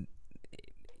 And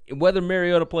whether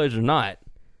Mariota plays or not,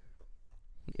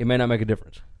 it may not make a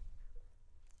difference.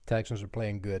 Texans are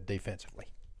playing good defensively.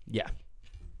 Yeah.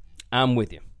 I'm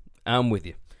with you.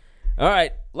 All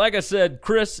right. Like I said,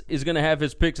 Chris is going to have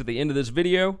his picks at the end of this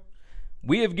video.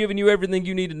 We have given you everything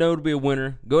you need to know to be a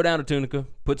winner. Go down to Tunica.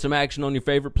 Put some action on your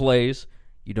favorite plays.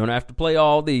 You don't have to play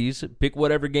all these. Pick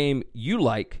whatever game you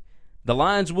like. The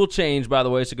lines will change, by the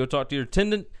way, so go talk to your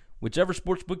attendant. Whichever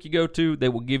sportsbook you go to, they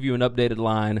will give you an updated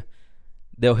line.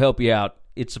 They'll help you out.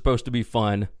 It's supposed to be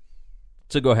fun,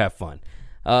 so go have fun.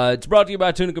 It's brought to you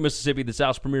by Tunica, Mississippi, the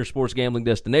South's premier sports gambling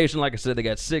destination. Like I said, they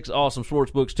got 6 awesome sports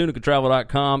books.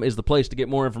 TunicaTravel.com is the place to get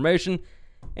more information.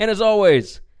 And as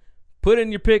always, put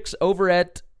in your picks over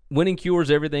at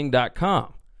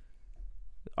winningcureseverything.com.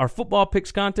 Our football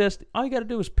picks contest, all you got to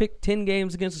do is pick 10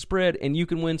 games against the spread, and you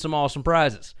can win some awesome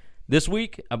prizes. This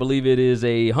week, I believe it is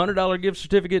a $100 gift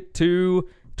certificate to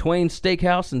Twain's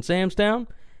Steakhouse in Samstown.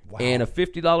 Wow. And a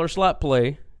 $50 slot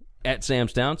play at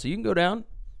Samstown. So you can go down,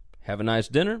 have a nice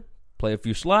dinner, play a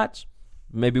few slots,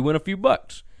 maybe win a few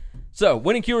bucks. So,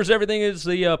 Winning Cures Everything is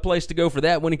the place to go for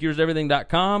that,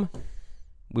 winningcureseverything.com.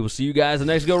 We will see you guys the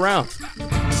next go-round.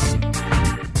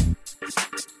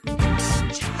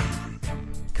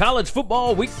 College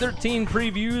football Week 13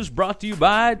 previews brought to you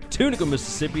by Tunica,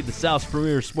 Mississippi, the South's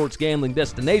premier sports gambling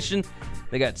destination.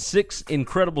 They got 6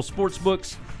 incredible sports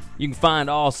books. You can find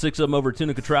all 6 of them over at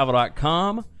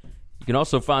tunicatravel.com. You can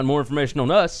also find more information on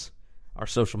us, our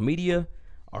social media,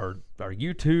 our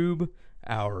YouTube,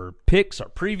 our picks, our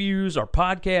previews, our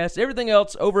podcasts, everything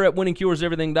else over at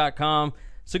winningcureseverything.com.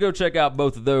 So go check out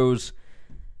both of those.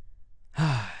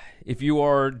 If you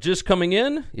are just coming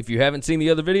in, if you haven't seen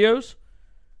the other videos,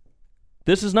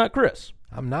 this is not Chris.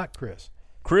 I'm not Chris.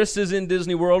 Chris is in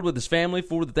Disney World with his family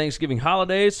for the Thanksgiving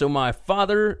holidays, so my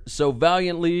father so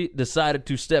valiantly decided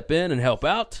to step in and help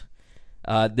out.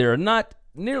 There are not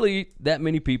nearly that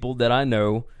many people that I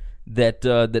know that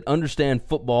understand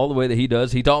football the way that he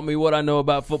does. He taught me what I know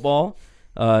about football.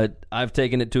 I've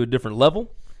taken it to a different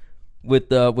level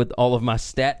with all of my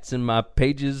stats and my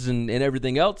pages and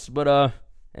everything else. But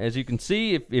as you can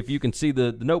see, if you can see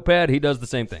the notepad, he does the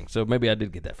same thing. So maybe I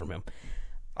did get that from him.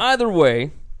 Either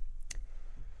way,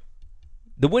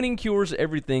 the Winning Cures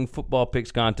Everything football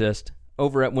picks contest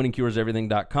over at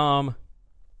winningcureseverything.com.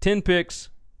 10 picks.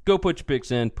 Go put your picks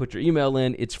in. Put your email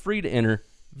in. It's free to enter.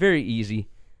 Very easy.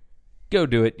 Go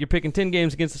do it. You're picking 10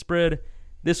 games against the spread.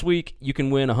 This week, you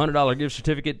can win a $100 gift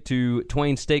certificate to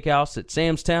Twain's Steakhouse at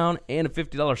Samstown and a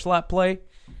 $50 slot play.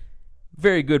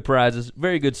 Very good prizes.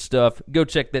 Very good stuff. Go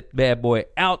check that bad boy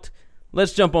out.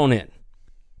 Let's jump on in.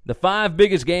 The 5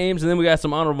 biggest games, and then we got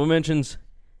some honorable mentions.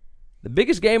 The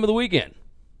biggest game of the weekend.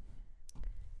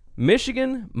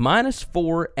 Michigan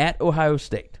 -4 at Ohio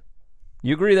State.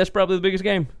 You agree that's probably the biggest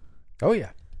game? Oh, yeah.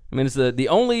 I mean, it's the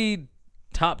only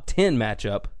top 10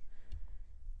 matchup.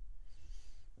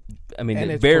 I mean,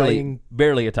 and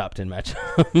barely a top 10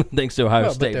 matchup thanks to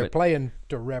Ohio State. But they're playing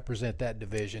to represent that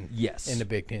division yes. in the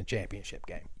Big Ten championship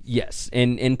game. Yes,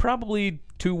 and probably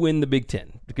to win the Big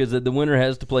Ten because the winner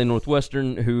has to play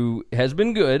Northwestern, who has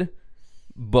been good,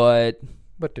 but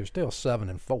they're still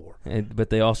 7-4. But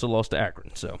they also lost to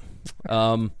Akron. So,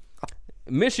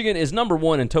 Michigan is number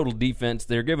 1 in total defense.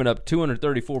 They're giving up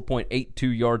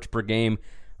 234.82 yards per game.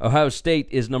 Ohio State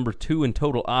is number 2 in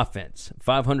total offense,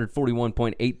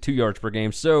 541.82 yards per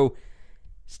game. So,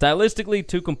 stylistically,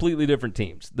 2 completely different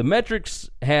teams. The metrics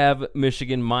have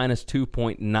Michigan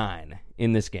 -2.9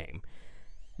 in this game.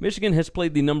 Michigan has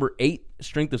played the number 8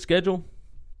 strength of schedule.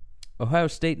 Ohio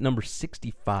State, number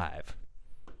 65.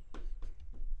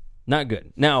 Not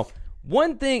good. Now,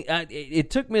 one thing,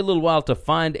 it took me a little while to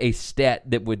find a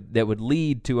stat that would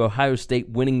lead to Ohio State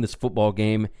winning this football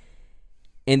game.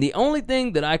 And the only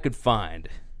thing that I could find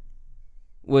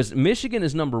was Michigan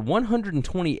is number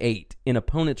 128 in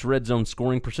opponents' red zone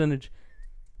scoring percentage.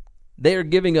 They are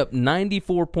giving up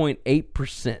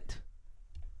 94.8%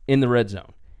 in the red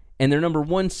zone. And they're number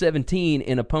 117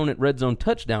 in opponent red zone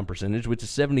touchdown percentage, which is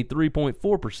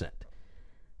 73.4%.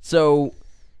 So,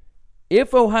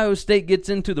 if Ohio State gets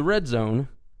into the red zone,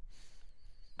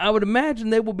 I would imagine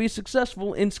they will be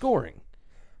successful in scoring.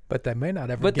 But they may not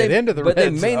ever get into the red zone.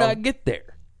 zone. But they may not get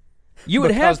there. You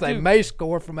would have to. Because they may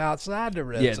score from outside the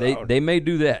red zone. Yeah, they may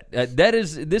do that.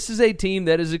 This is a team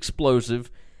that is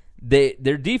explosive.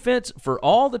 Their defense, for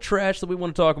all the trash that we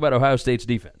want to talk about Ohio State's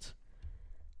defense,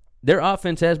 their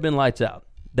offense has been lights out.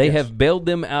 They have bailed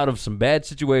them out of some bad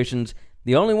situations.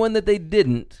 The only one that they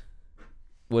didn't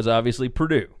was obviously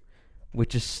Purdue,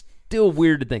 which is still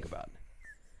weird to think about.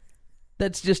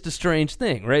 That's just a strange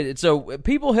thing, right? So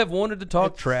people have wanted to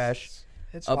talk trash.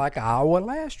 It's like Iowa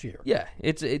last year. Yeah,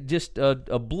 it's just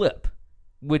a blip,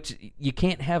 which you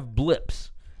can't have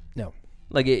blips. No.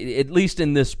 Like, at least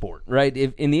in this sport, right?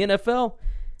 If in the NFL,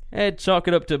 chalk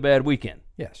it up to a bad weekend.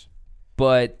 Yes.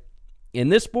 But in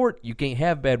this sport, you can't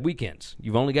have bad weekends.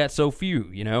 You've only got so few,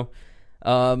 you know?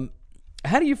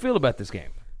 How do you feel about this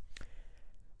game?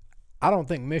 I don't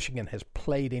think Michigan has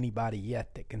played anybody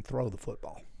yet that can throw the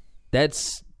football.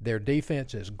 Their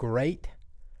defense is great,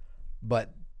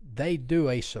 but they do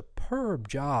a superb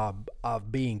job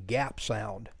of being gap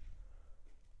sound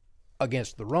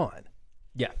against the run.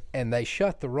 Yeah. And they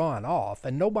shut the run off,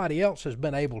 and nobody else has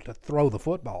been able to throw the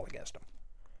football against them.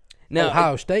 Now,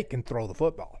 Ohio State can throw the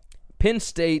football. Penn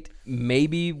State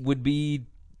maybe would be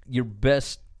your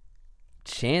best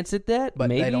chance at that, but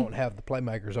maybe. They don't have the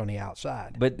playmakers on the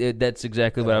outside. But that's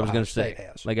exactly what I was going to say.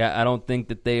 Has. Like, I don't think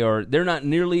that they're not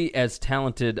nearly as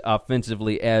talented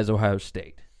offensively as Ohio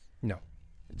State. No.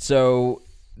 So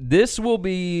this will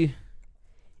be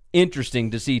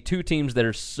interesting to see two teams that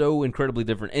are so incredibly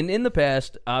different. And in the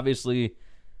past, obviously,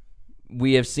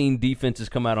 we have seen defenses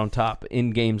come out on top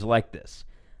in games like this.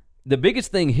 The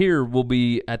biggest thing here will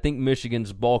be, I think,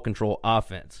 Michigan's ball control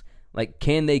offense. Like,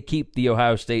 can they keep the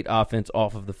Ohio State offense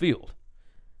off of the field?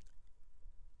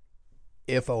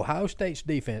 If Ohio State's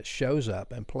defense shows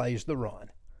up and plays the run,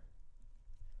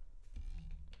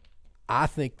 I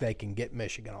think they can get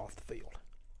Michigan off the field.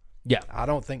 Yeah. I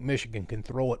don't think Michigan can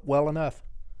throw it well enough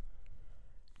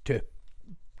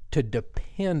to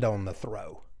depend on the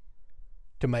throw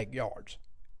to make yards.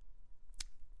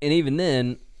 And even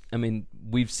then, I mean,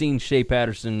 we've seen Shea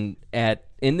Patterson and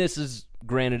this is,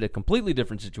 granted, a completely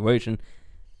different situation,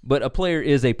 but a player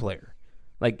is a player.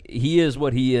 Like, he is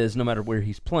what he is no matter where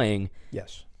he's playing.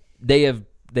 Yes. They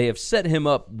have set him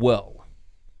up well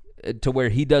to where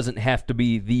he doesn't have to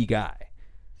be the guy.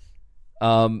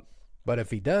 But if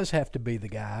he does have to be the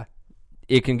guy,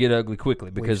 it can get ugly quickly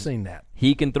because we've seen that.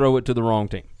 He can throw it to the wrong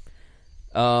team.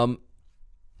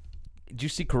 Did you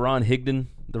see Karan Higdon,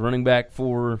 the running back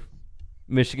for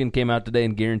Michigan, came out today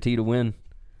and guaranteed a win?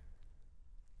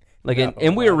 Like, no,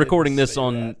 and we are recording this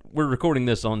on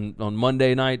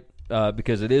Monday night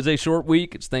because it is a short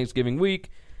week. It's Thanksgiving week.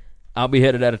 I'll be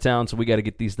headed out of town, so we got to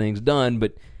get these things done.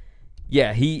 But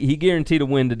yeah, he guaranteed a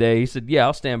win today. He said, "Yeah,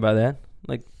 I'll stand by that."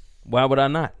 Like, why would I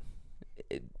not?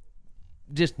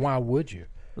 Why would you?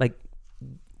 Like,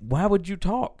 why would you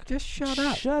talk? Just shut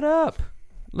up. Shut up.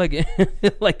 Like,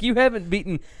 like you haven't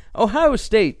beaten Ohio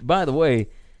State. By the way,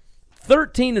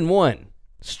 13-1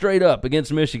 straight up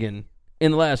against Michigan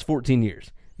in the last 14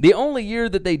 years. The only year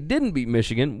that they didn't beat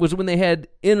Michigan was when they had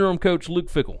interim coach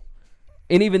Luke Fickell.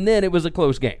 And even then, it was a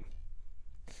close game.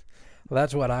 Well,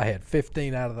 that's what I had,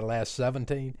 15 out of the last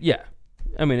 17. Yeah.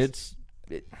 I mean, it's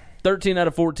 13 out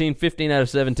of 14, 15 out of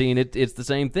 17. It's the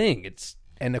same thing.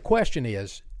 And the question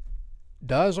is,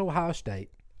 does Ohio State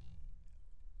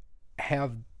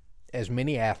have as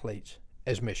many athletes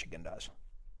as Michigan does?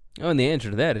 Oh, and the answer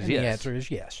to that is and yes. The answer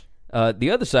is yes. The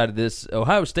other side of this,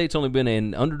 Ohio State's only been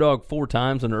an underdog 4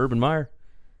 times under Urban Meyer.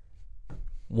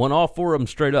 Won all 4 of them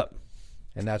straight up.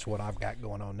 And that's what I've got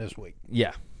going on this week.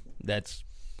 Yeah,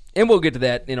 and we'll get to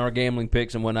that in our gambling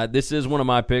picks and whatnot. This is one of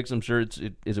my picks. I'm sure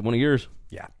is it one of yours?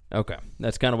 Yeah. Okay,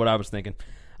 that's kind of what I was thinking.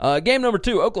 Game number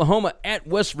 2, Oklahoma at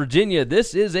West Virginia.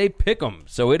 This is a pick'em,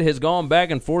 so it has gone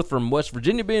back and forth from West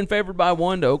Virginia being favored by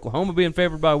 1 to Oklahoma being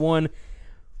favored by 1.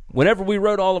 Whenever we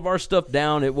wrote all of our stuff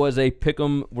down, it was a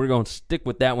pick'em. We're going to stick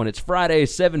with that one. It's Friday,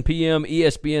 7 p.m.,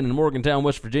 ESPN in Morgantown,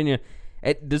 West Virginia.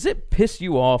 Does it piss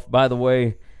you off, by the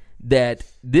way, that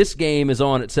this game is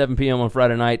on at 7 p.m. on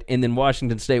Friday night, and then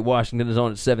Washington State, Washington is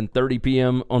on at 7:30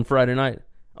 p.m. on Friday night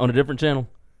on a different channel?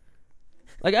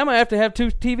 Like, I might have to have 2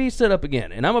 TVs set up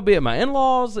again, and I'm going to be at my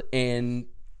in-laws, and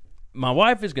my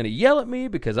wife is going to yell at me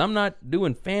because I'm not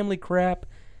doing family crap,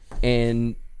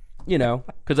 and, you know,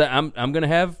 because I'm going to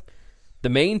have the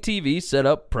main TV set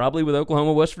up probably with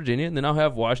Oklahoma, West Virginia, and then I'll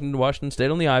have Washington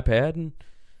State on the iPad, and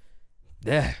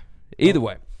yeah, either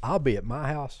way. I'll be at my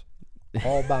house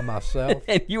all by myself.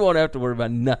 And you won't have to worry about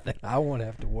nothing. I won't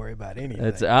have to worry about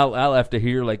anything. I'll have to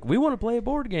hear, like, we want to play a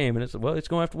board game, and it's going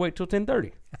to have to wait till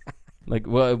 10:30. Like,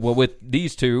 well, with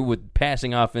these two, with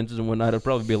passing offenses and whatnot, it'll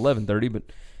probably be 11:30. But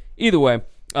either way,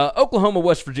 Oklahoma,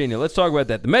 West Virginia. Let's talk about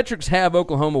that. The metrics have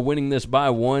Oklahoma winning this by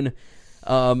 1.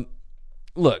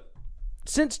 Look,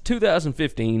 since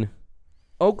 2015,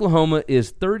 Oklahoma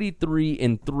is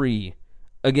 33-3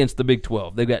 against the Big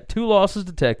 12. They've got 2 losses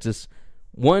to Texas,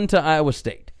 1 to Iowa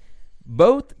State.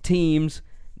 Both teams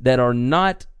that are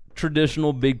not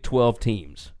traditional Big 12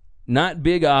 teams, not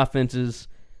big offenses.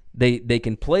 They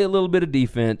can play a little bit of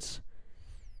defense.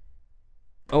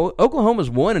 Oklahoma's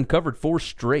won and covered 4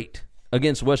 straight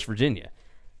against West Virginia.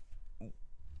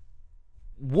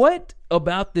 What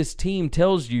about this team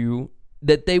tells you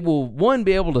that they will, 1,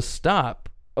 be able to stop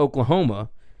Oklahoma,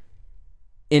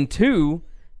 and 2,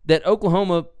 that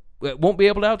Oklahoma won't be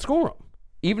able to outscore them,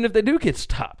 even if they do get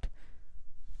stopped?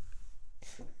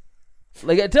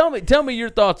 Like, tell me your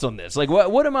thoughts on this. Like,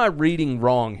 what am I reading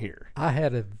wrong here? I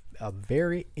had a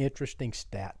very interesting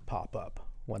stat pop up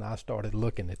when I started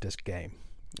looking at this game.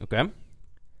 Okay.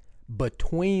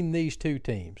 Between these two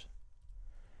teams,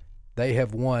 they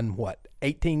have won,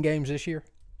 18 games this year?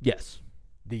 Yes.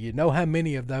 Do you know how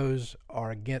many of those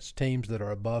are against teams that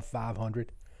are above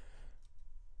 500?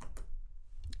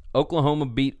 Oklahoma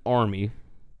beat Army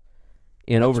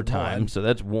in overtime, 1. so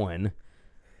that's 1.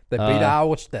 They beat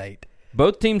Iowa State.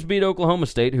 Both teams beat Oklahoma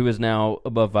State, who is now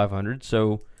above 500.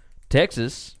 So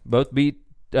Texas both beat.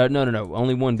 No.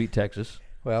 Only 1 beat Texas.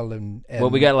 Well,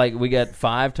 we got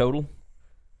 5 total.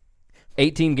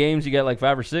 18 games. You got like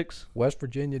 5 or 6. West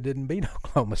Virginia didn't beat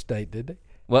Oklahoma State, did they?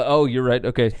 Well, you're right.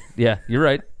 Okay, yeah, you're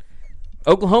right.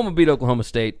 Oklahoma beat Oklahoma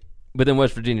State, but then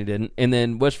West Virginia didn't, and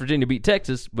then West Virginia beat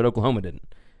Texas, but Oklahoma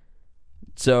didn't.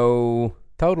 So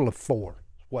total of 4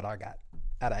 is what I got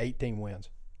out of 18 wins.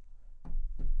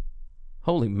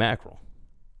 Holy mackerel!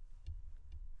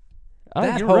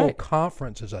 That you're whole right.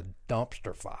 conference is a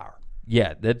dumpster fire.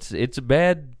 Yeah, it's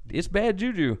bad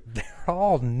juju. They're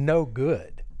all no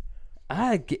good.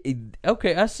 I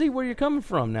see where you're coming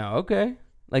from now. Okay,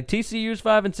 like TCU's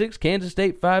 5-6, Kansas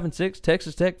State 5-6,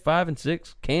 Texas Tech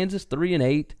 5-6, Kansas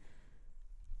 3-8,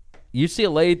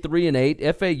 UCLA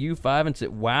 3-8, FAU 5-6.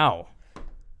 Wow,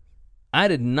 I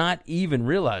did not even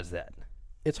realize that.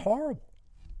 It's horrible.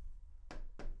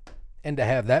 And to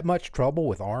have that much trouble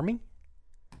with Army?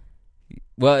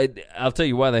 Well, I'll tell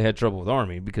you why they had trouble with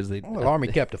Army, because Army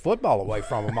kept the football away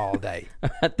from them all day.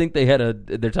 I think they had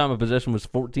their time of possession was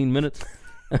 14 minutes.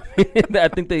 I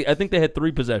think they had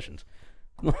 3 possessions.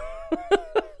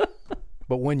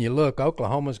 But when you look,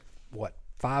 Oklahoma's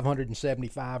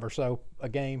 575 or so a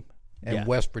game, and Yeah.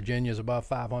 West Virginia's above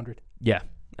 500. Yeah,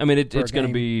 I mean it's going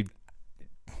to be.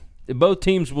 Both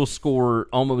teams will score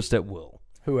almost at will.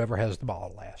 Whoever has the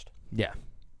ball last. Yeah,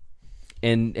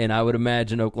 and I would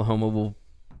imagine Oklahoma will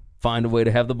find a way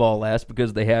to have the ball last,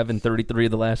 because they have in 33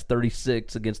 of the last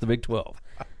 36 against the Big 12.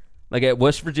 Like,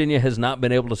 West Virginia has not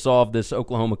been able to solve this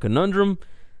Oklahoma conundrum.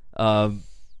 But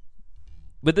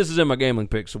this is in my gambling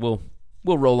pick, so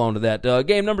we'll roll on to that.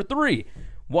 Game number 3,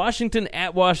 Washington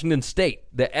at Washington State.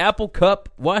 The Apple Cup,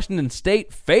 Washington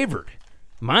State favored,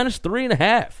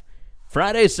 -3.5.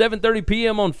 Friday, 7:30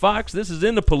 p.m. on Fox. This is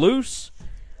in the Palouse.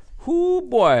 Whoo,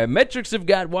 boy. Metrics have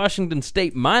got Washington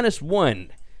State -1.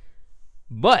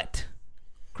 But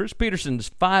Chris Peterson's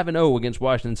 5-0 against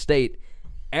Washington State.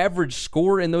 Average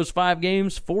score in those 5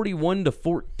 games,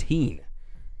 41-14.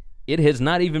 It has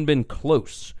not even been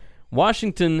close.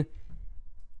 Washington,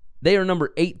 they are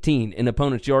number 18 in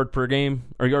opponents' yards per game,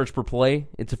 or yards per play.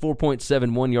 It's a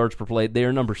 4.71 yards per play. They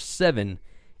are number 7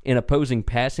 in opposing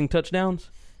passing touchdowns.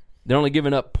 They're only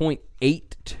giving up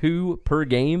 0.82 per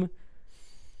game.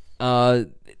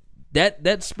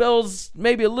 That spells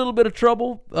maybe a little bit of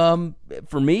trouble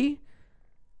for me.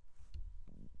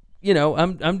 You know,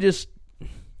 I'm just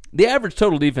the average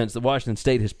total defense that Washington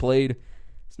State has played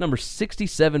is number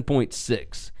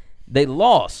 67.6. They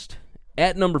lost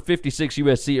at number 56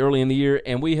 USC early in the year,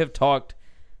 and we have talked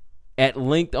at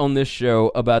length on this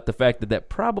show about the fact that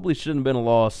probably shouldn't have been a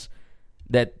loss.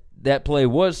 That play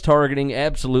was targeting,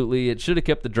 absolutely. It should have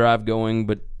kept the drive going,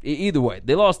 but either way,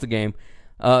 they lost the game.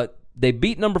 They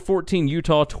beat number 14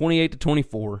 Utah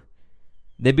 28-24.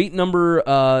 They beat number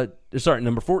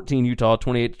 14 Utah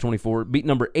 28-24. Beat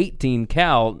number 18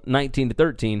 Cal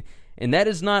 19-13, and that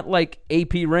is not like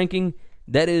AP ranking.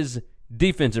 That is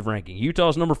defensive ranking.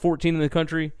 Utah's number 14 in the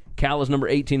country. Cal is number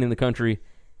 18 in the country.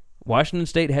 Washington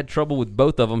State had trouble with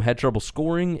both of them. Had trouble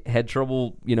scoring. Had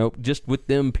trouble, just with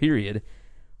them. Period.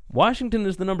 Washington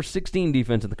is the number 16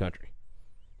 defense in the country.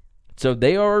 So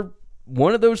they are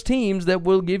one of those teams that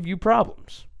will give you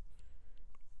problems.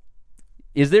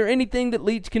 Is there anything that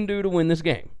Leach can do to win this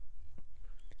game?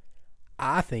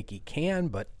 I think he can,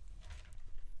 but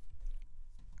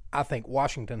I think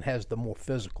Washington has the more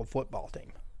physical football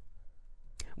team.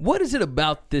 What is it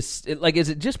about this? Like, is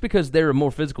it just because they're a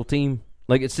more physical team?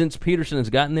 Like, it's since Peterson has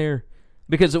gotten there?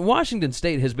 Because Washington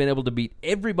State has been able to beat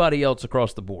everybody else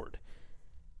across the board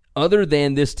other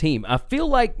than this team. I feel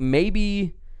like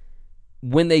maybe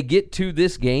when they get to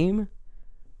this game,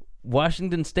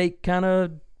 Washington State kind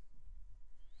of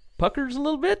puckers a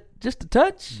little bit, just a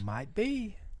touch. Might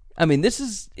be. I mean,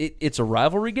 it's a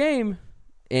rivalry game,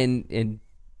 and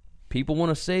people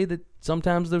want to say that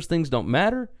sometimes those things don't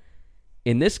matter.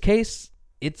 In this case,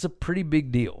 it's a pretty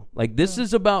big deal. Like, this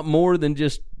is about more than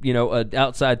just, an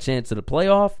outside chance at a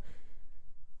playoff.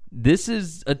 This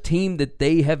is a team that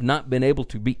they have not been able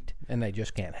to beat. And they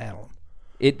just can't handle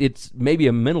them. It's maybe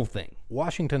a mental thing.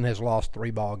 Washington has lost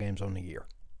 3 ball games on the year.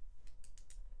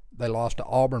 They lost to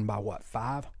Auburn by,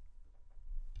 5?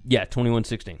 Yeah,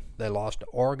 21-16. They lost to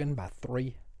Oregon by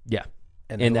 3. Yeah.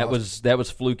 And that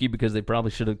was fluky because they probably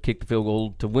should have kicked the field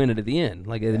goal to win it at the end.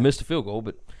 Like, they missed a field goal,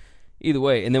 but either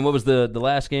way. And then what was the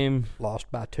last game?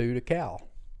 Lost by 2 to Cal.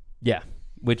 Yeah,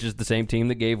 which is the same team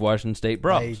that gave Washington State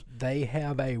problems. They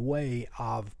have a way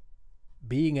of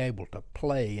being able to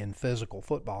play in physical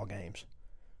football games.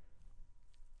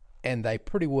 And they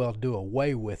pretty well do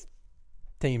away with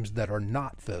teams that are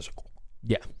not physical.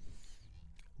 Yeah.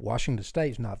 Washington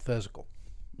State's not physical.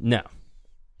 No.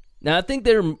 Now, I think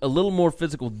they're a little more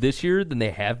physical this year than they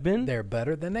have been. They're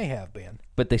better than they have been.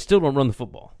 But they still don't run the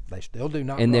football. They still do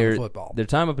not run the football. Their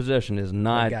time of possession is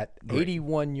not They got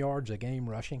 81 yards a game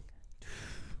rushing.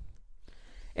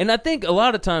 And I think a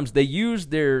lot of times they use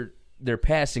their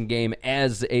passing game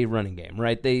as a running game,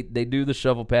 right? They do the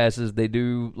shovel passes. They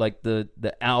do, like,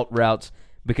 the out routes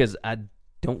because I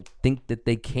don't think that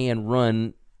they can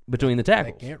run between the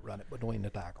tackles. They can't run it between the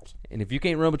tackles. And if you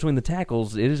can't run between the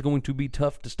tackles, it is going to be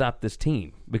tough to stop this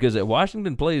team because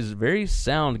Washington plays very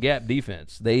sound gap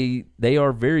defense. They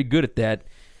are very good at that.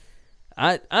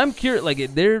 I'm curious.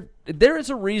 Like, there is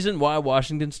a reason why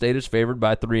Washington State is favored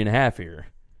by 3.5 here,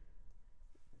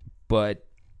 but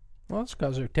it's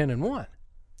because they're 10-1.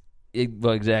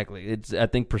 Well, exactly. I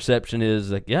think perception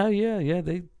is like, yeah.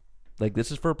 They like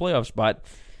this is for a playoff spot.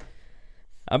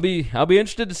 I'll be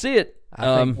interested to see it.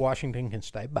 I think Washington can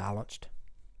stay balanced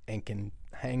and can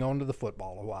hang on to the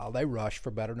football a while. They rush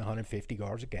for better than 150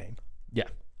 yards a game. Yeah.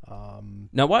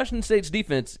 Now, Washington State's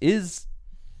defense is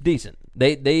decent.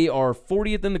 They are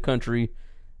 40th in the country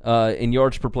in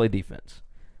yards per play defense.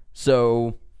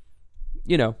 So,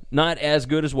 not as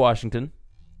good as Washington,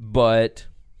 but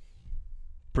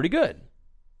pretty good.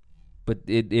 But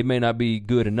it may not be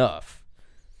good enough.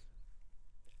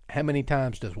 How many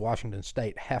times does Washington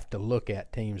State have to look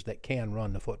at teams that can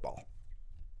run the football?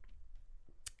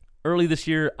 Early this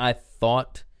year, I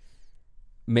thought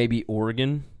maybe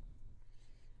Oregon,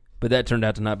 but that turned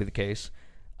out to not be the case.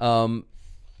 And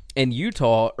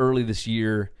Utah, early this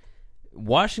year,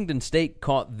 Washington State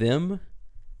caught them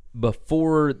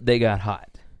before they got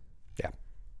hot. Yeah.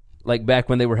 Like back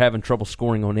when they were having trouble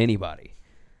scoring on anybody.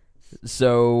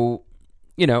 So,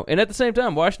 and at the same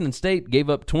time, Washington State gave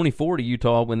up 24 to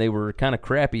Utah when they were kind of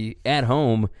crappy at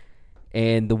home.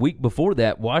 And the week before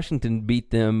that, Washington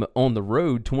beat them on the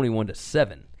road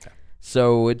 21-7.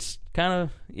 So it's kind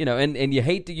of, and you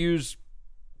hate to use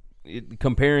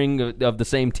comparing of the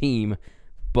same team,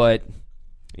 but,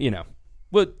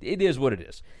 well, it is what it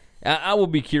is. I will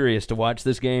be curious to watch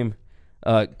this game.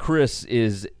 Chris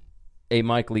is a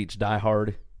Mike Leach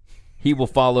diehard. He will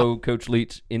follow Coach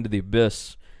Leach into the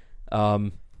abyss.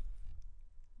 And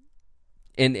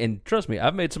trust me,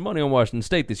 I've made some money on Washington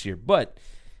State this year, but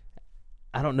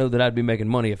I don't know that I'd be making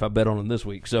money if I bet on them this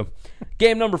week. So,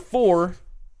 game number 4,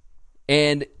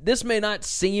 and this may not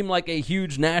seem like a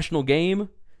huge national game,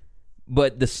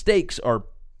 but the stakes are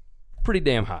pretty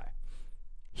damn high.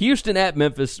 Houston at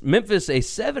Memphis. Memphis, a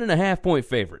 7.5-point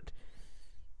favorite.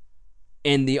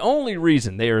 And the only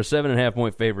reason they are a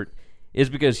 7.5-point favorite is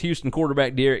because Houston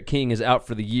quarterback D'Eriq King is out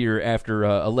for the year after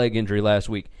a leg injury last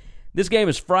week. This game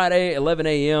is Friday, 11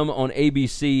 a.m. on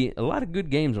ABC. A lot of good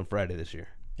games on Friday this year.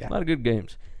 Yeah. A lot of good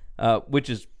games, which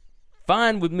is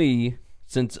fine with me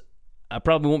since I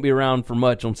probably won't be around for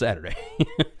much on Saturday.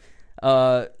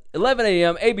 11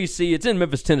 a.m., ABC. It's in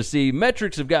Memphis, Tennessee.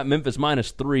 Metrics have got Memphis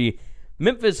 -3.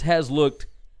 Memphis has looked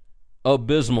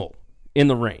abysmal in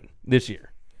the rain this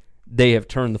year. They have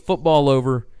turned the football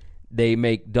over. They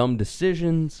make dumb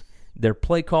decisions. Their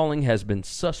play calling has been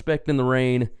suspect in the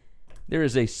rain. There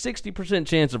is a 60%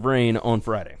 chance of rain on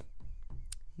Friday.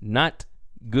 Not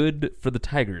good for the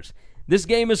Tigers. This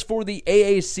game is for the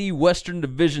AAC Western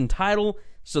Division title,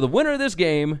 so the winner of this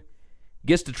game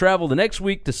gets to travel the next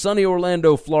week to sunny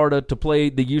Orlando, Florida to play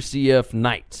the UCF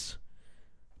Knights.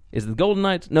 Is it the Golden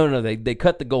Knights? No, they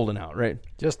cut the Golden out, right?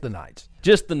 Just the Knights.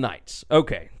 Just the Knights.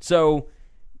 Okay, so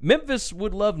Memphis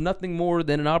would love nothing more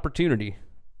than an opportunity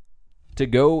to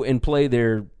go and play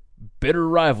their bitter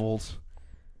rivals,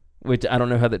 which I don't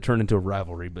know how that turned into a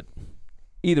rivalry, but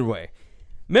either way.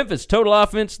 Memphis, total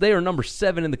offense, they are number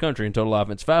 7 in the country in total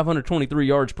offense, 523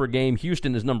 yards per game.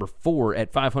 Houston is number 4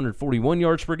 at 541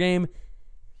 yards per game.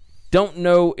 Don't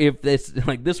know if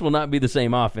this will not be the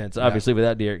same offense, obviously,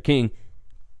 without D'Eriq King.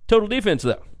 Total defense,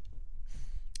 though.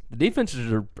 The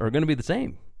defenses are going to be the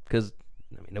same because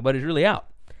nobody's really out.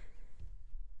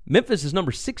 Memphis is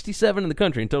number 67 in the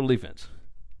country in total defense,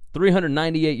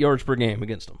 398 yards per game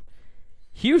against them.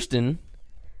 Houston,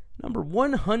 number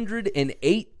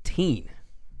 118,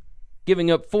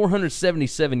 giving up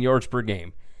 477 yards per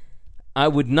game. I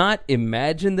would not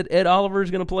imagine that Ed Oliver is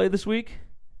going to play this week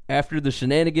after the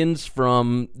shenanigans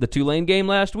from the Tulane game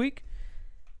last week.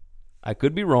 I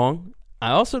could be wrong.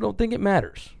 I also don't think it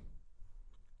matters.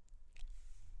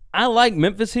 I like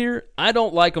Memphis here. I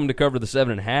don't like them to cover the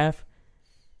 7.5,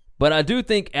 but I do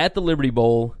think at the Liberty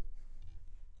Bowl,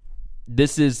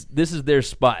 this is their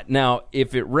spot. Now,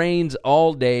 if it rains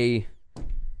all day,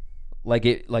 like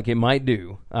it might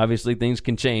do, obviously things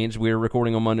can change. We're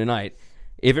recording on Monday night.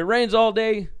 If it rains all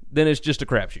day, then it's just a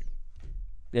crapshoot.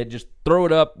 Yeah, just throw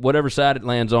it up, whatever side it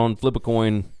lands on, flip a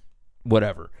coin,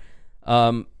 whatever.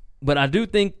 But I do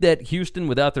think that Houston,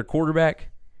 without their quarterback,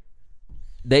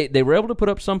 they were able to put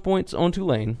up some points on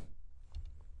Tulane.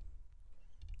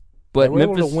 But they were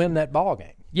Memphis, able to win that ball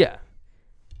game. Yeah.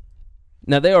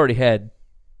 Now they already had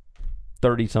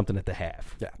 30-something at the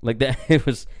half. Yeah. Like that it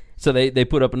was so they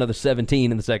put up another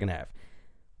 17 in the second half.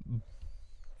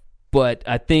 But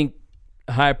I think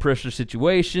high pressure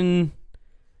situation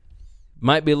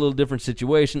might be a little different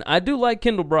situation. I do like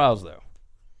Kendall Briles though.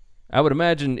 I would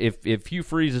imagine if Hugh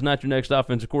Freeze is not your next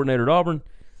offensive coordinator at Auburn,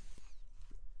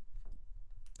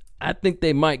 I think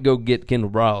they might go get Kendall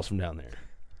Briles from down there.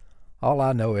 All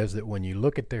I know is that when you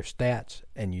look at their stats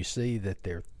and you see that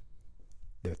they're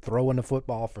throwing the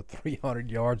football for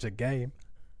 300 yards a game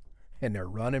and they're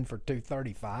running for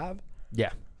 235.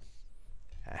 Yeah.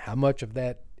 How much of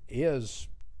that is?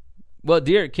 Well,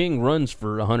 D'Eriq King runs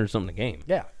for 100-something a game.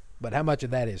 Yeah, but how much of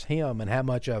that is him and how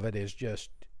much of it is just?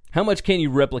 How much can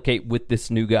you replicate with this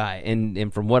new guy?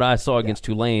 And from what I saw against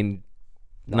Tulane,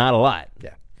 not a lot.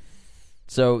 Yeah.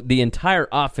 So the entire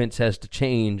offense has to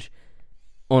change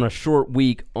on a short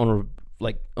week on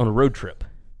a road trip.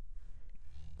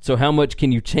 So how much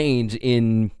can you change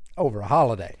in over a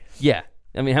holiday? Yeah.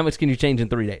 I mean, how much can you change in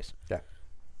 3 days? Yeah.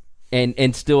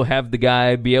 And still have the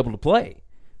guy be able to play.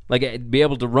 Like be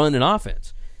able to run an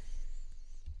offense.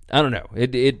 I don't know.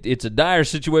 It's a dire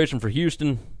situation for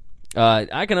Houston.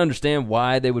 I can understand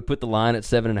why they would put the line at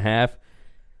 7.5.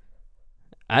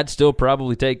 I'd still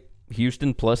probably take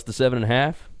Houston plus the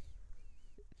 7.5.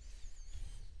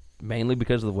 Mainly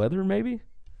because of the weather, maybe?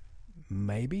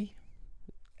 Maybe.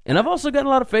 And I've also got a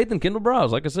lot of faith in Kendall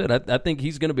Briles. Like I said, I think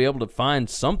he's going to be able to find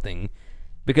something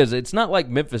because it's not like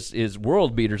Memphis is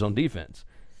world beaters on defense.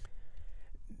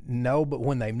 No, but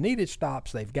when they've needed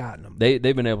stops, they've gotten them. They've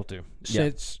been able to.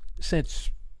 Since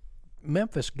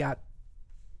Memphis got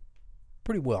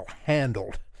pretty well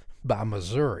handled by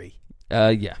Missouri.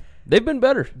 Yeah. They've been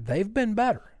better. They've been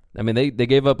better. I mean, they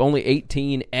gave up only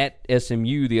 18 at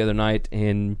SMU the other night,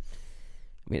 and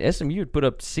I mean, SMU had put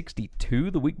up 62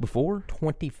 the week before.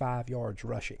 25 yards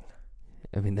rushing.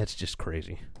 I mean, that's just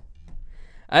crazy.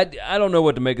 I don't know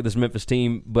what to make of this Memphis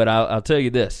team, but I'll tell you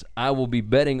this. I will be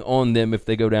betting on them if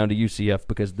they go down to UCF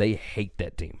because they hate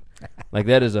that team. Like,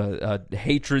 that is a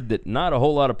hatred that not a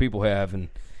whole lot of people have, and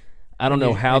I don't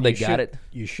know how they got it.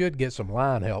 You should get some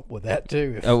line help with that,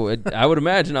 too. Oh, I would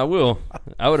imagine I will.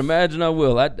 I would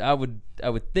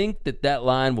think that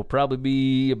line will probably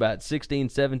be about 16,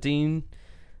 17.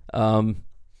 I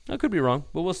could be wrong,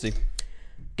 but we'll see.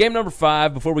 Game number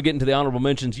 5, before we get into the honorable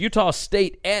mentions, Utah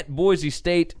State at Boise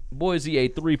State. Boise, a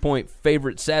 3-point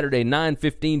favorite, Saturday,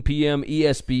 9:15 p.m.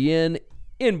 ESPN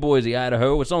in Boise,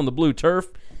 Idaho. It's on the blue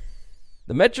turf.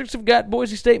 The metrics have got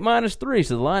Boise State -3,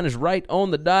 so the line is right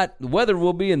on the dot. The weather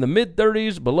will be in the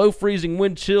mid-30s, below freezing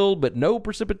wind chill, but no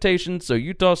precipitation, so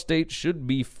Utah State should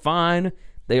be fine.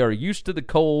 They are used to the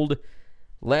cold.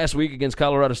 Last week against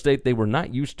Colorado State, they were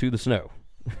not used to the snow,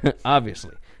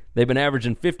 obviously. They've been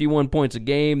averaging 51 points a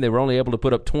game. They were only able to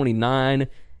put up 29,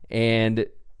 and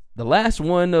the last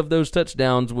one of those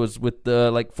touchdowns was with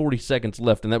 40 seconds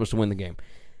left, and that was to win the game.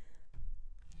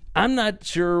 I'm not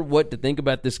sure what to think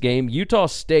about this game. Utah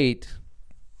State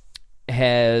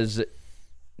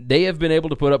they have been able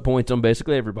to put up points on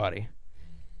basically everybody.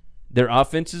 Their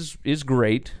offense is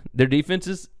great. Their defense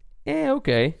is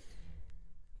okay.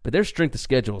 But their strength of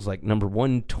schedule is like number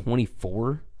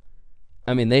 124.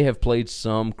 I mean, they have played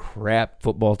some crap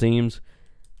football teams.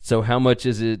 So how much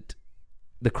is it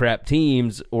the crap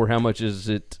teams, or how much is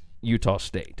it Utah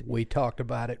State? We talked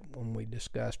about it when we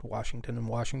discussed Washington and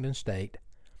Washington State.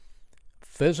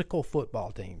 Physical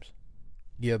football teams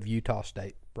give Utah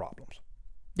State problems.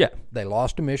 Yeah. They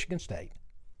lost to Michigan State.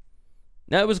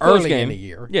 Now, it was a close early game. in the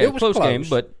year. Yeah, it was close game,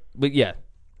 close. but yeah,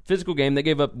 physical game. They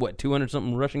gave up,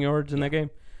 200-something rushing yards in that game?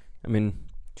 I mean,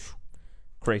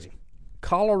 crazy.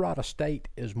 Colorado State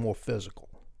is more physical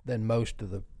than most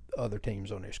of the other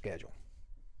teams on their schedule.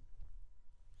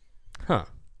 Huh.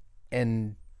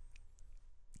 And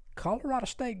Colorado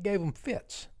State gave them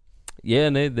fits. Yeah,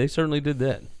 and they certainly did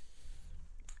that.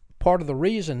 Part of the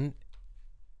reason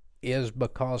is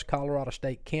because Colorado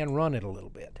State can run it a little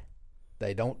bit.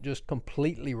 They don't just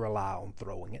completely rely on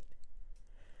throwing it.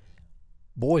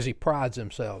 Boise prides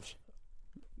themselves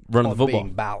Running on the football.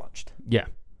 being balanced. Yeah.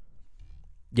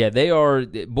 Yeah, they are.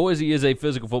 Boise is a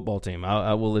physical football team.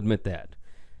 I will admit that.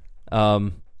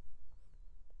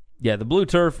 Yeah, the blue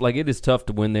turf, like, it is tough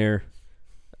to win there.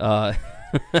 I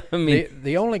mean,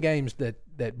 The only games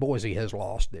that Boise has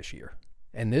lost this year,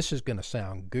 and this is going to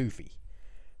sound goofy,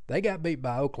 they got beat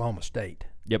by Oklahoma State.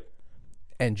 Yep.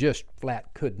 And just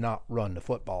flat could not run the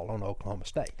football on Oklahoma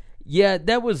State. Yeah,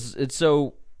 that was –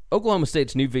 so Oklahoma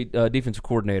State's new defensive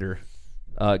coordinator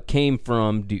came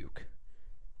from Duke,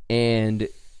 and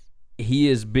he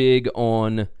is big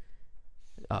on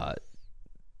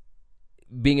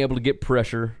being able to get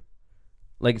pressure.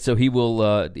 Like, so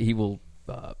he'll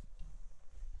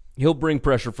bring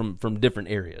pressure from different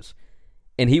areas,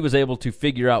 and he was able to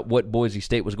figure out what Boise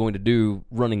State was going to do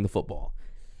running the football.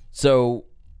 So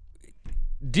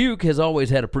Duke has always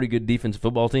had a pretty good defensive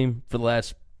football team for the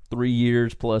last 3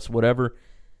 years plus whatever,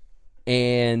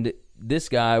 and this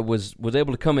guy was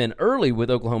able to come in early with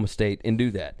Oklahoma State and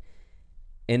do that.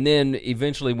 And then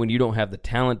eventually, when you don't have the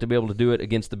talent to be able to do it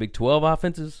against the Big 12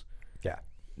 offenses, Yeah.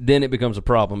 then it becomes a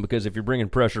problem, because if you're bringing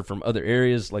pressure from other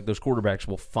areas, like, those quarterbacks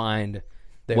will find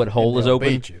what hole is they'll open,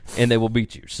 beat you. and they will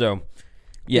beat you. So,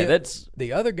 yeah, that's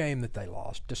the other game that they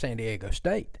lost to San Diego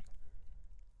State.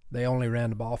 They only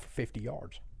ran the ball for 50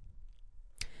 yards.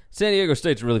 San Diego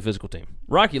State's a really physical team.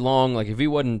 Rocky Long, like, if he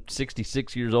wasn't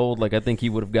 66 years old, like, I think he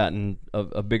would have gotten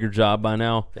a bigger job by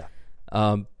now. Yeah.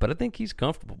 But I think he's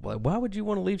comfortable. Like, why would you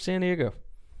want to leave San Diego?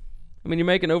 I mean, you're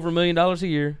making over $1 million a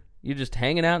year. You're just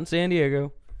hanging out in San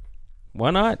Diego.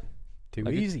 Why not? Too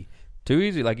Like, easy. Too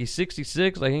easy. Like, he's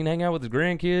 66. Like, he can hang out with his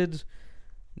grandkids.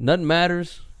 Nothing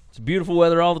matters. It's beautiful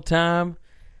weather all the time.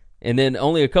 And then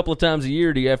only a couple of times a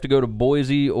year do you have to go to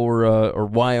Boise or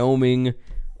Wyoming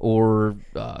or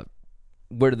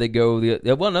where did they go?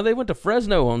 Well, no, they went to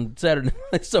Fresno on Saturday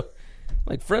night. So,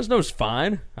 like, Fresno's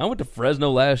fine. I went to Fresno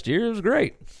last year. It was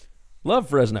great. Love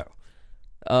Fresno.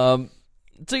 So,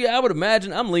 yeah, I would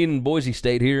imagine I'm leaning Boise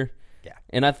State here. Yeah.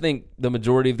 And I think the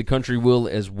majority of the country will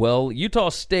as well. Utah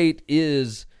State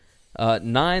is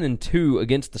 9-2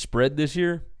 against the spread this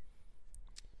year.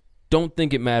 Don't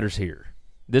think it matters here.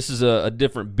 This is a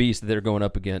different beast that they're going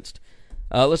up against.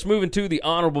 Let's move into the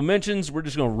honorable mentions. We're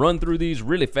just going to run through these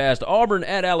really fast. Auburn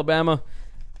at Alabama.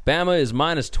 Bama is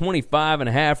minus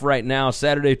 25.5 right now,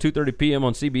 Saturday, 2:30 p.m.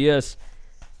 on CBS.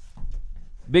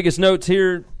 Biggest notes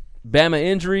here, Bama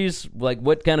injuries, like,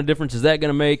 what kind of difference is that going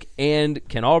to make, and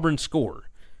can Auburn score?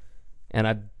 And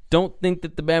I don't think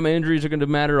that the Bama injuries are going to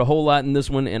matter a whole lot in this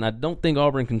one, and I don't think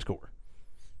Auburn can score.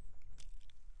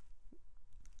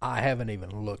 I haven't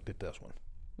even looked at this one.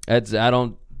 I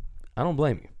don't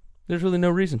blame you. There's really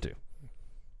no reason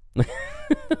to.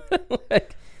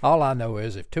 All I know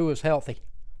is if Tua's healthy,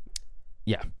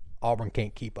 Yeah, Auburn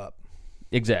can't keep up.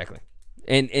 exactly.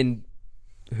 And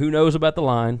who knows about the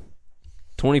line?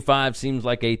 25 seems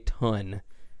like a ton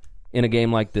in a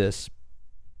game like this.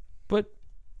 But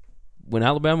when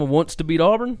Alabama wants to beat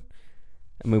Auburn,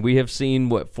 I mean, we have seen,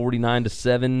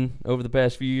 49-7 over the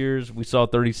past few years. We saw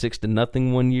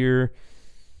 36-0 one year.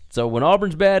 So when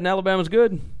Auburn's bad and Alabama's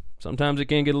good, sometimes it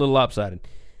can get a little lopsided.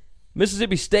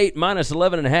 Mississippi State minus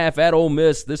 11.5 at Ole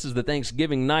Miss. This is the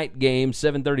Thanksgiving night game,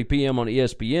 7:30 p.m. on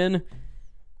ESPN.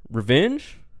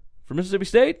 Revenge for Mississippi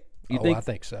State? I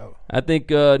think so. I think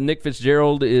Nick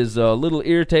Fitzgerald is a little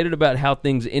irritated about how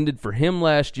things ended for him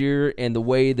last year and the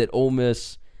way that Ole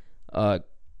Miss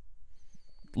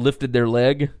lifted their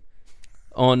leg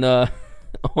on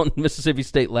Mississippi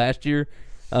State last year.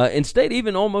 And State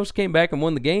even almost came back and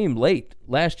won the game late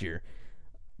last year.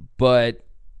 But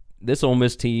this Ole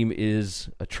Miss team is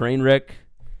a train wreck.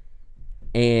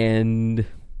 And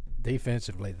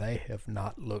Defensively, they have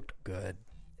not looked good.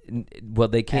 well,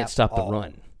 they can't At stop the all.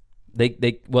 run. They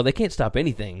can't stop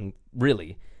anything,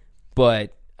 really.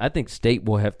 But I think State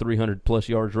will have 300-plus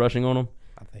yards rushing on them.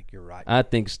 I think you're right. I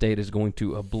think State is going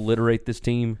to obliterate this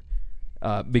team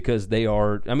because they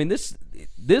are – I mean,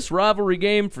 this rivalry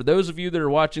game, for those of you that are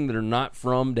watching that are not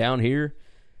from down here,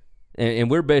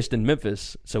 and we're based in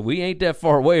Memphis, so we ain't that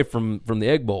far away from the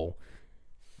Egg Bowl.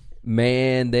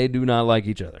 Man, they do not like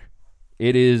each other.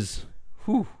 It is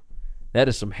 – that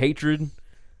is some hatred.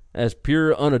 That's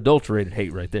pure, unadulterated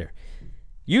hate right there.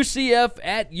 UCF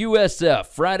at USF,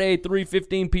 Friday,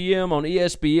 3:15 p.m. on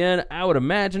ESPN. I would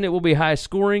imagine it will be high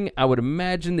scoring. I would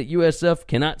imagine that USF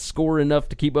cannot score enough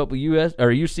to keep up with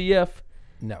UCF.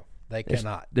 No, they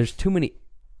cannot. There's too many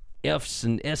F's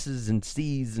and S's and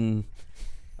C's and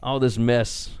all this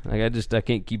mess. I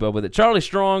can't keep up with it. Charlie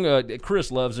Strong, Chris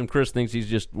loves him. Chris thinks he's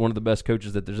just one of the best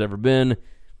coaches that there's ever been.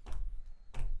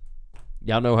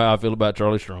 Y'all know how I feel about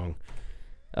Charlie Strong.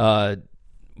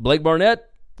 Blake Barnett,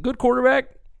 good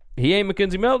quarterback. He ain't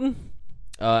Mackenzie Melton.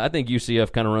 I think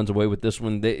UCF kind of runs away with this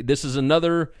one. This is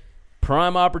another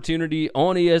prime opportunity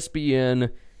on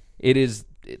ESPN. It is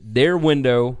their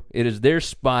window. It is their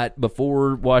spot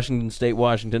before Washington State,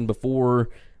 Washington, before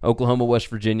Oklahoma, West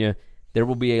Virginia. There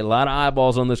will be a lot of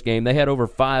eyeballs on this game. They had over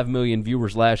 5 million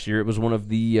viewers last year. It was one of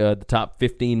the top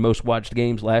 15 most watched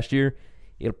games last year.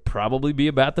 It'll probably be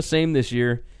about the same this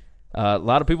year. A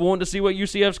lot of people want to see what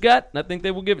UCF's got, and I think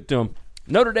they will give it to them.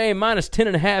 Notre Dame minus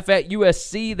 10.5 at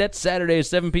USC. That's Saturday at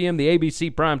 7 p.m., the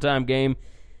ABC primetime game.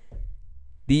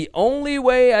 The only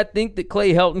way I think that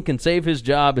Clay Helton can save his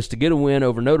job is to get a win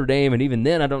over Notre Dame, and even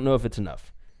then I don't know if it's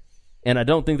enough. And I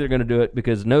don't think they're going to do it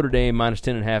because Notre Dame minus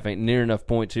 10.5 ain't near enough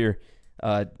points here.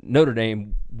 Notre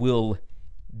Dame will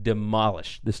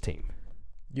demolish this team.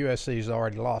 USC's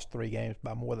already lost 3 games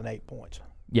by more than 8 points.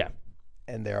 Yeah.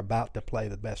 And they're about to play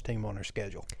the best team on their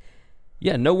schedule.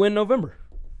 Yeah, no win November.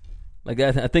 Like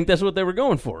I think that's what they were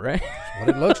going for, right? That's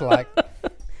what it looks like.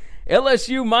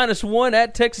 LSU minus 1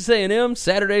 at Texas A&M,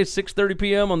 Saturday, 6:30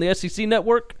 p.m. on the SEC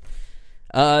Network.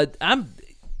 I'm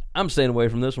staying away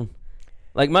from this one.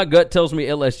 Like, my gut tells me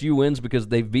LSU wins because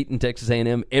they've beaten Texas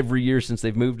A&M every year since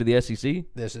they've moved to the SEC.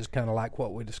 This is kind of like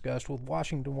what we discussed with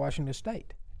Washington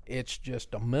State. It's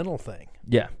just a mental thing.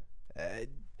 Yeah.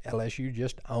 LSU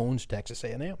just owns Texas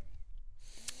A&M.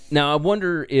 Now, I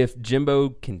wonder if Jimbo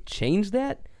can change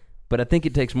that, but I think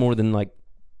it takes more than, like,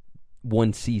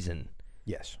 one season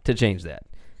to change that.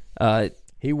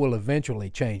 He will eventually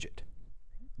change it.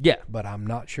 Yeah. But I'm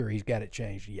not sure he's got it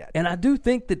changed yet. And I do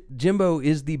think that Jimbo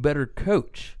is the better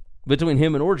coach between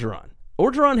him and Orgeron.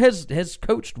 Orgeron has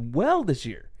coached well this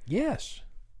year. Yes.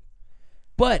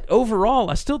 But overall,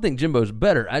 I still think Jimbo's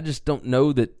better. I just don't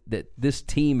know that this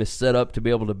team is set up to be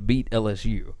able to beat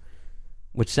LSU,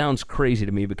 which sounds crazy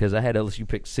to me because I had LSU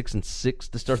picked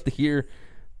 6-6 to start the year.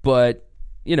 But,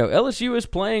 you know, LSU is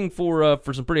playing for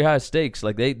some pretty high stakes.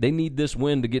 Like, they need this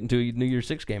win to get into a New Year's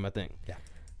Six game, I think. Yeah.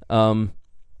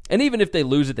 And even if they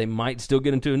lose it, they might still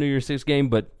get into a New Year's Six game.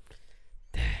 But,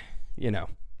 you know,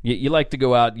 you like to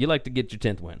go out. You like to get your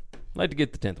 10th win. You like to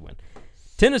get the 10th win.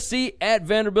 Tennessee at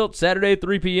Vanderbilt, Saturday,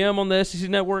 3 p.m. on the SEC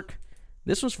Network.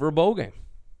 This was for a bowl game.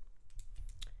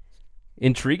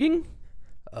 Intriguing?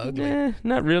 Ugly.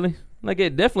 Not really. Like,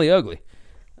 it definitely ugly.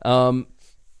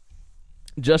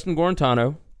 Justin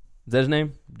Guarantano. Is that his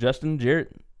name? Justin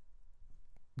Guarantano.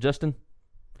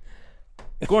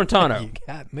 You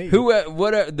got me.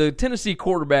 The Tennessee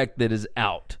quarterback that is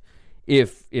out.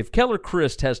 If Keller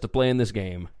Christ has to play in this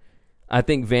game, I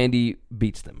think Vandy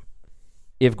beats them.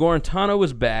 If Guarantano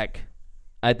is back,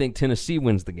 I think Tennessee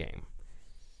wins the game.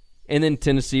 And then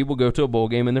Tennessee will go to a bowl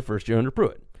game in their first year under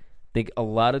Pruitt. I think a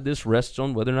lot of this rests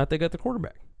on whether or not they got the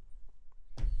quarterback.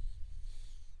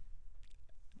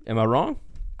 Am I wrong?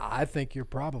 I think you're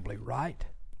probably right.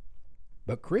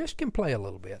 But Chris can play a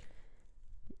little bit.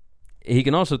 He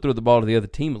can also throw the ball to the other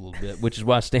team a little bit, which is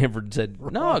why Stanford said,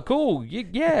 no, cool,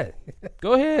 yeah,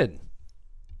 go ahead.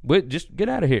 Just get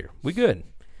out of here. We good.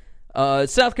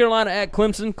 South Carolina at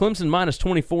Clemson. Clemson minus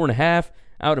 24.5.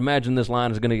 I would imagine this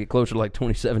line is going to get closer to like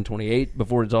 27, 28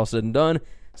 before it's all said and done.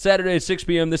 Saturday at 6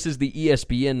 p.m., this is the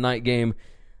ESPN night game,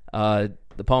 the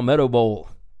Palmetto Bowl.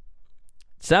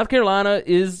 South Carolina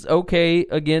is okay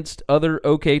against other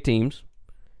okay teams.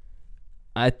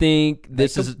 I think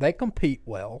they compete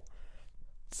well.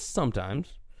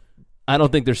 Sometimes. I don't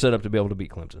think they're set up to be able to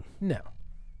beat Clemson. No.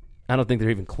 I don't think they're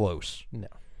even close. No.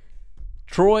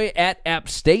 Troy at App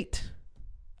State.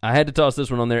 I had to toss this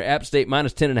one on there. App State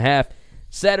minus 10.5.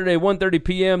 Saturday, 1:30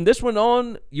 p.m. This one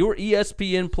on your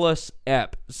ESPN Plus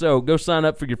app. So go sign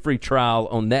up for your free trial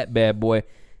on that bad boy.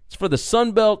 It's for the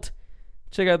Sun Belt.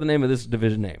 Check out the name of this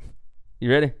division name.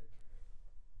 You ready?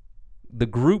 the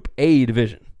Group A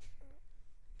division.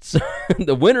 So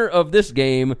the winner of this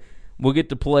game will get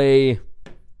to play,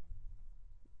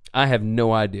 I have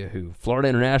no idea who. Florida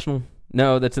International?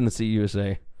 No, that's in the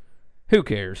CUSA. Who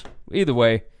cares? Either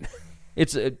way,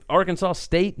 it's Arkansas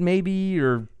State maybe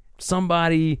or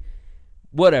somebody,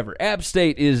 whatever. App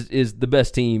State is the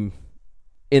best team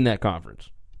in that conference.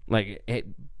 Like,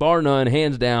 bar none,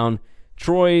 hands down.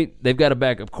 Troy, they've got a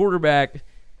backup quarterback,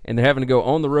 and they're having to go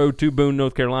on the road to Boone,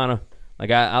 North Carolina.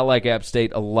 Like, I like App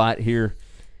State a lot here.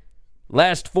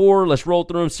 Last four, let's roll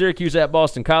through them. Syracuse at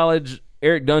Boston College.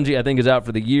 Eric Dungy, I think, is out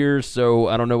for the year, so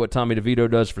I don't know what Tommy DeVito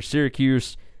does for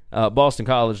Syracuse. Boston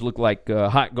College looked like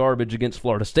hot garbage against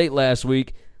Florida State last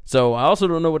week, so I also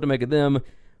don't know what to make of them.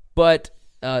 But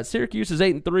Syracuse is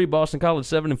 8-3, Boston College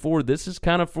 7-4. This is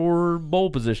kind of for bowl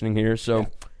positioning here, so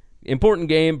important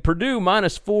game. Purdue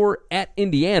 -4 at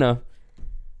Indiana.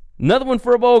 Another one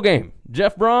for a bowl game.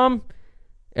 Jeff Brom,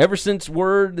 ever since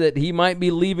word that he might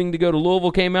be leaving to go to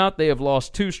Louisville came out, they have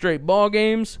lost 2 straight ball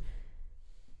games.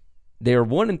 They are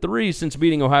 1-3 since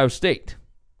beating Ohio State.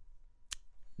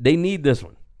 They need this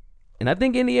one. And I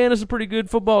think Indiana's a pretty good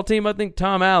football team. I think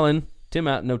Tom Allen.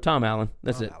 That's Tom it. Allen.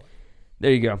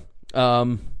 There you go.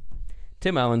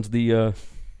 Tim Allen's the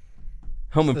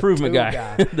home improvement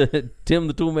guy. Tim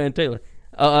the Toolman Taylor.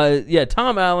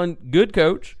 Tom Allen, good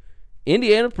coach.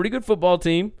 Indiana, pretty good football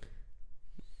team.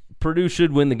 Purdue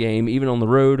should win the game, even on the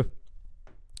road.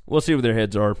 We'll see where their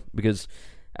heads are, because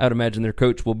I would imagine their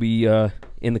coach will be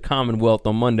in the Commonwealth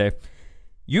on Monday.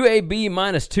 UAB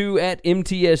 -2 at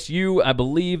MTSU. I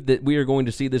believe that we are going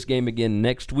to see this game again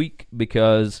next week,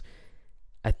 because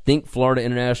I think Florida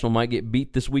International might get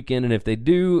beat this weekend, and if they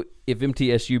do, if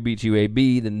MTSU beats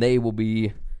UAB, then they will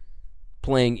be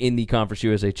playing in the Conference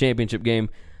USA Championship game.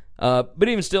 But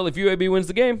even still, if UAB wins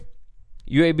the game,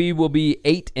 UAB will be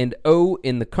 8-0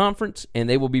 in the conference, and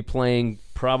they will be playing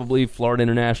probably Florida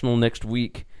International next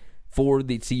week for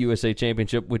the CUSA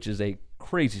Championship, which is a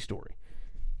crazy story.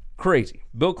 Crazy.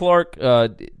 Bill Clark,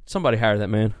 somebody hire that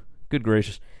man. Good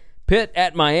gracious. Pitt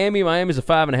at Miami. Miami's a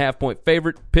 5.5-point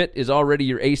favorite. Pitt is already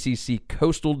your ACC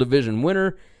Coastal Division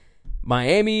winner.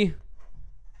 Miami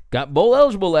got bowl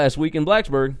eligible last week in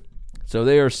Blacksburg, so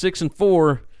they are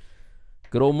 6-4.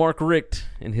 Good old Mark Richt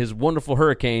and his wonderful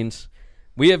Hurricanes.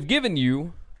 We have given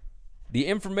you the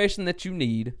information that you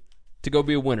need to go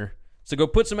be a winner. So go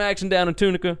put some action down in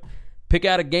Tunica. Pick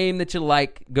out a game that you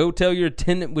like. Go tell your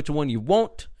attendant which one you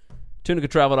want.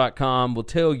 TunicaTravel.com will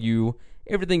tell you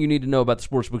everything you need to know about the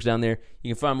sportsbooks down there.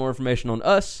 You can find more information on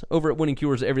us over at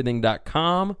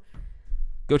winningcureseverything.com.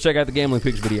 Go check out the Gambling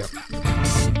Picks video.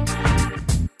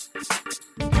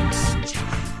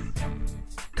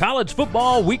 College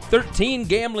football Week 13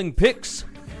 Gambling Picks.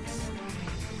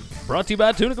 Brought to you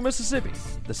by Tunica, Mississippi,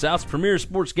 the South's premier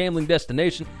sports gambling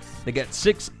destination. They got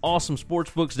 6 awesome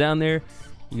sports books down there.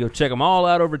 You go check them all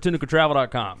out over at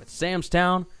TunicaTravel.com. It's Sam's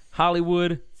Town,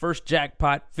 Hollywood, First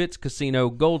Jackpot, Fitz Casino,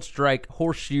 Gold Strike,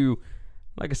 Horseshoe.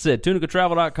 Like I said,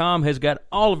 TunicaTravel.com has got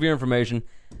all of your information.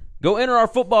 Go enter our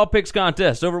football picks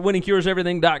contest over at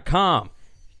winningcureseverything.com.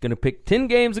 Going to pick 10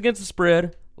 games against the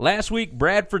spread. Last week,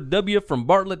 Bradford W. from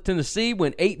Bartlett, Tennessee,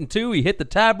 went 8-2. He hit the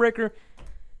tiebreaker.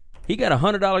 He got a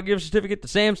 $100 gift certificate to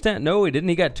Sam's Town. No, he didn't.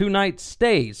 He got 2 nights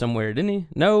stay somewhere, didn't he?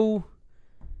 No.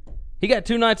 He got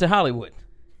 2 nights at Hollywood.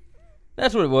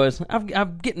 That's what it was.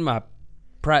 I'm getting my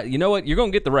prize. You know what? You're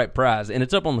going to get the right prize, and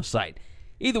it's up on the site.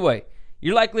 Either way,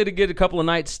 you're likely to get a couple of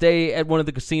nights stay at one of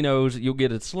the casinos. You'll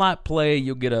get a slot play.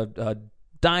 You'll get a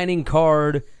dining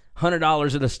card,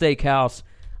 $100 at a steakhouse,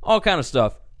 all kind of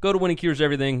stuff. Go to Winning Cures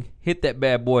Everything. Hit that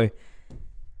bad boy.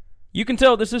 You can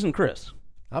tell this isn't Chris.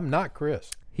 I'm not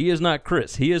Chris. He is not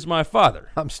Chris. He is my father.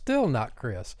 I'm still not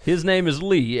Chris. His name is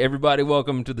Lee. Everybody,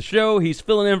 welcome to the show. He's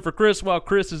filling in for Chris while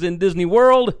Chris is in Disney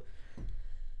World.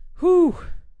 Whew.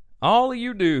 All of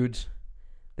you dudes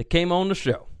that came on the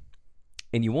show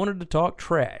and you wanted to talk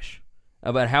trash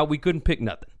about how we couldn't pick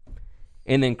nothing.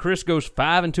 And then Chris goes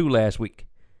 5-2 last week.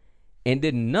 And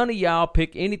did none of y'all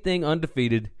pick anything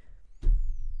undefeated?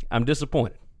 I'm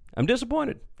disappointed.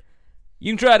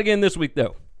 You can try it again this week,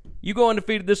 though. You go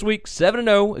undefeated this week,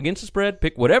 7-0 against the spread.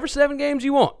 Pick whatever 7 games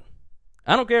you want.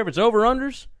 I don't care if it's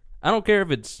over-unders. I don't care if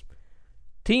it's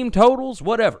team totals,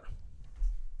 whatever.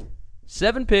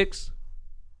 7 picks.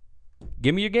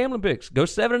 Give me your gambling picks. Go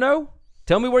 7-0.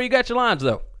 Tell me where you got your lines,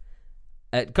 though.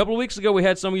 A couple of weeks ago, we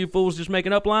had some of you fools just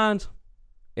making up lines.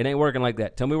 It ain't working like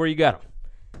that. Tell me where you got them.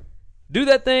 Do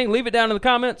that thing. Leave it down in the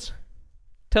comments.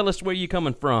 Tell us where you're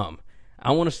coming from.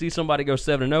 I want to see somebody go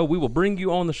 7-0. We will bring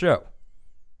you on the show.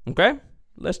 Okay?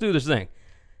 Let's do this thing.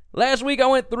 Last week, I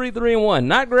went 3-3-1.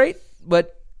 Not great,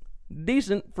 but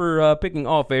decent for picking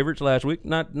all favorites last week.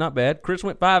 Not bad. Chris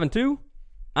went 5-2.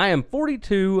 I am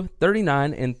 42,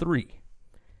 39, and 3.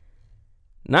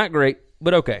 Not great,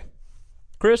 but okay.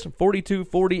 Chris, 42,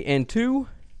 40, and 2.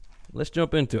 Let's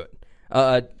jump into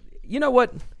it. You know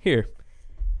what? Here.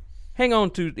 Hang on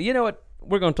to, you know what?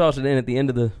 We're going to toss it in at the end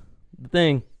of the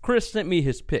thing. Chris sent me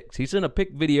his picks. He sent a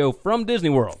pick video from Disney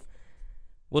World.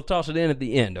 We'll toss it in at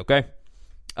the end, okay?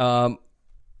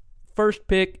 First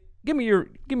pick, give me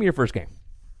your first game.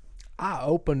 I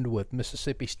opened with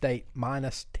Mississippi State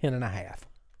minus 10.5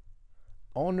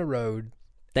 on the road.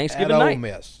 Thanksgiving at night. Ole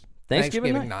Miss.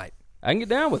 Thanksgiving night. I can get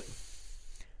down with it.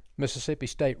 Mississippi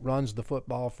State runs the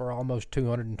football for almost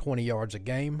 220 yards a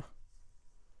game.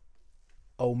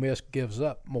 Ole Miss gives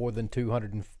up more than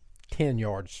 210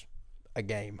 yards a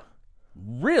game.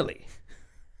 Really?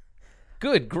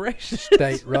 Good gracious.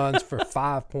 State runs for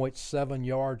 5.7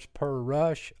 yards per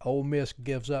rush. Ole Miss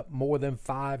gives up more than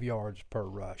 5 yards per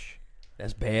rush.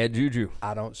 That's bad juju.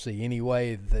 I don't see any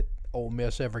way that Ole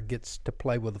Miss ever gets to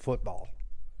play with the football.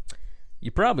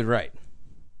 You're probably right.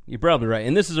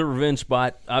 And this is a revenge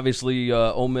spot. Obviously,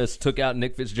 Ole Miss took out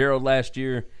Nick Fitzgerald last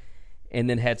year and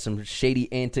then had some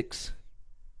shady antics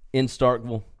in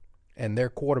Starkville. And their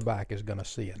quarterback is going to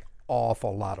see an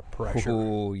awful lot of pressure.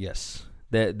 Oh, yes.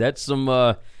 That's some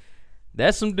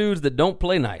dudes that don't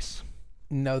play nice.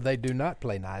 No, they do not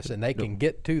play nice, and they can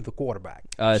get to the quarterback.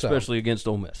 Especially against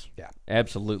Ole Miss. Yeah.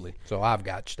 Absolutely. So I've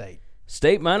got State.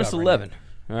 State minus 11.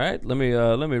 All right, let me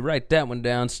write that one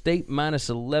down. State minus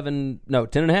 11. No,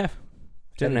 10.5.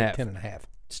 10.5. 10.5.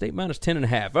 State minus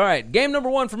 10.5. All right, game number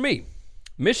 1 for me.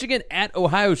 Michigan at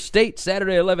Ohio State,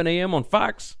 Saturday, 11 a.m. on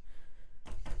Fox.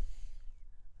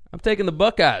 I'm taking the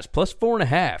Buckeyes, plus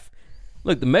 4.5.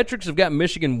 Look, the metrics have got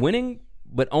Michigan winning,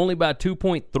 but only by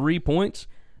 2.3 points.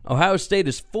 Ohio State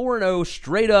is 4-0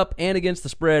 straight up and against the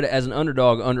spread as an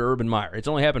underdog under Urban Meyer. It's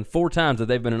only happened 4 times that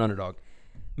they've been an underdog.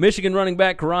 Michigan running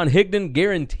back Karan Higdon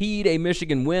guaranteed a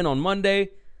Michigan win on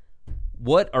Monday.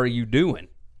 What are you doing?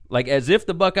 Like as if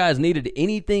the Buckeyes needed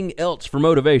anything else for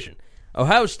motivation.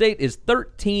 Ohio State is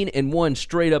 13-1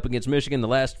 straight up against Michigan the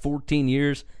last 14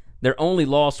 years. Their only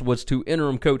loss was to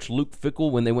interim coach Luke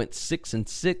Fickell when they went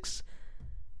 6-6.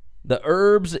 The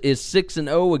Herbs is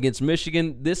 6-0 against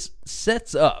Michigan. This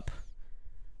sets up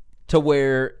to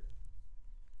where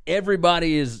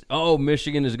everybody is,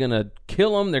 Michigan is going to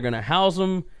kill them. They're going to house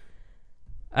them.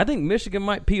 I think Michigan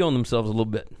might pee on themselves a little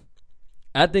bit.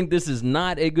 I think this is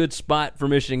not a good spot for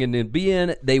Michigan to be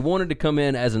in. They wanted to come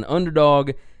in as an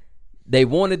underdog. They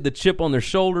wanted the chip on their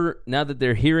shoulder. Now that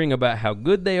they're hearing about how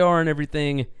good they are and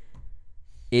everything,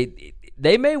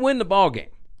 they may win the ball game.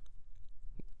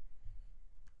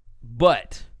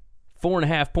 But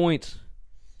 4.5 points,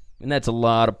 and that's a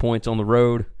lot of points on the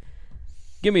road.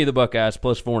 Give me the Buckeyes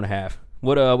plus 4.5.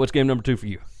 What's game number 2 for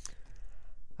you?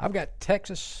 I've got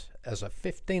Texas as a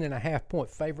 15.5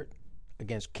 point favorite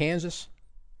against Kansas.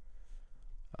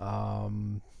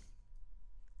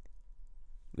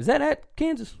 Is that at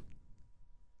Kansas?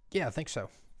 Yeah, I think so.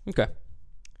 Okay.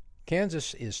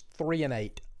 Kansas is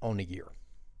 3-8 on the year.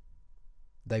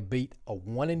 They beat a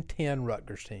 1-10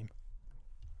 Rutgers team.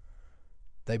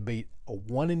 They beat a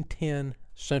 1-10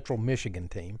 Central Michigan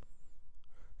team.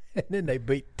 And then they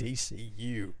beat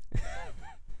TCU.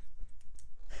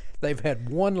 They've had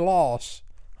one loss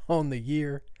on the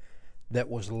year that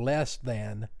was less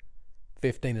than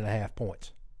 15.5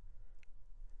 points.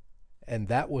 And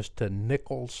that was to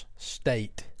Nicholls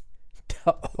State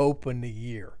to open the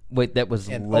year. Wait, that was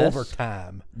in less?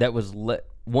 Overtime. That was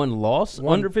one loss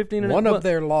under 15.5? One of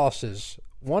their losses,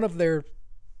 one of their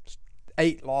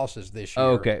 8 losses this year.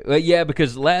 Okay. Well, yeah,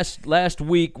 because last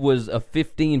week was a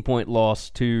 15-point loss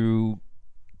to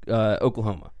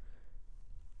Oklahoma,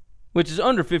 which is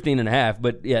under 15.5.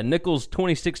 But, yeah, Nicholls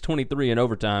 26-23 in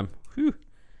overtime. Whew.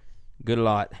 Good a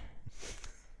lot.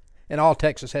 And all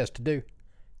Texas has to do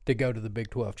to go to the Big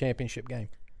 12 championship game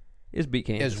is beat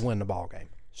Kansas. Is win the ball game.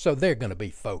 So they're going to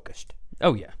be focused.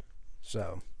 Oh, yeah.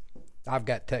 So I've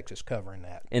got Texas covering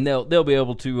that. And they'll be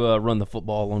able to run the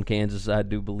football on Kansas, I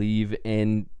do believe.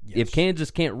 And if Kansas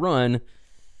can't run,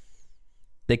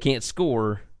 they can't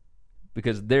score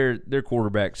because their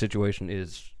quarterback situation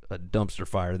is a dumpster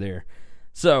fire there.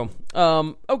 So,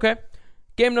 okay.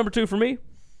 Game number 2 for me,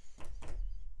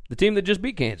 the team that just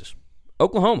beat Kansas,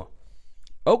 Oklahoma.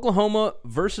 Oklahoma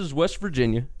versus West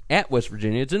Virginia at West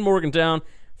Virginia. It's in Morgantown,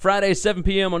 Friday, 7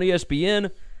 p.m. on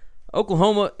ESPN.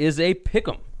 Oklahoma is a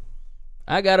pick'em.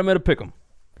 I got them at a pick'em.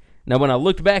 Now, when I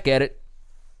looked back at it,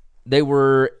 they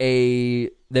were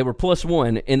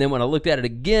 +1, and then when I looked at it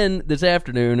again this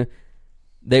afternoon,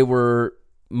 they were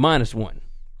 -1.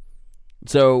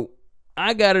 So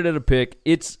I got it at a pick.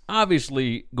 It's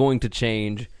obviously going to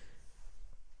change.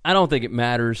 I don't think it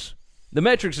matters. The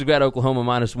metrics have got Oklahoma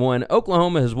 -1.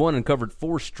 Oklahoma has won and covered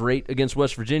 4 straight against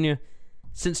West Virginia.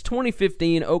 Since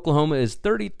 2015, Oklahoma is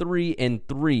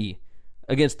 33-3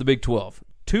 against the Big 12.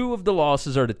 2 of the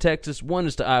losses are to Texas. 1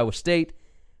 is to Iowa State.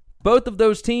 Both of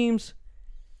those teams,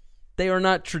 they are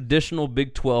not traditional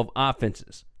Big 12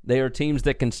 offenses. They are teams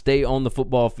that can stay on the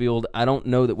football field. I don't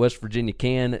know that West Virginia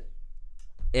can.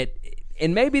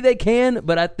 And maybe they can,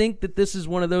 but I think that this is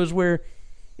one of those where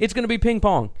it's going to be ping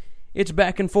pong. It's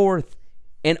back and forth.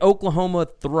 And Oklahoma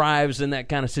thrives in that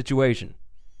kind of situation.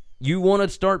 You want to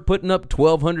start putting up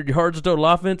 1,200 yards of total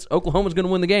offense, Oklahoma's going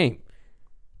to win the game.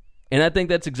 And I think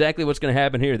that's exactly what's going to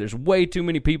happen here. There's way too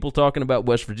many people talking about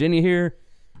West Virginia here.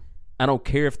 I don't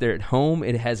care if they're at home.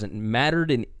 It hasn't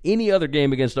mattered in any other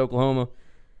game against Oklahoma.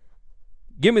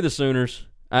 Give me the Sooners.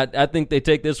 I think they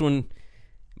take this one.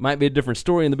 Might be a different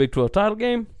story in the Big 12 title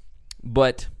game,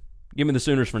 but give me the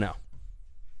Sooners for now.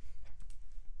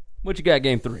 What you got,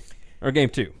 game 3? Or game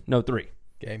 2? No, 3.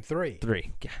 Game 3.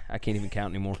 3. I can't even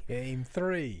count anymore. Game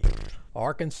 3.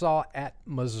 Arkansas at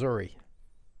Missouri.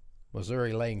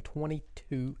 Missouri laying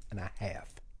 22.5.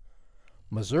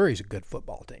 Missouri's a good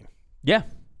football team. Yeah.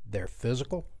 They're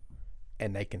physical,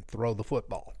 and they can throw the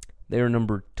football. They are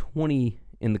number 20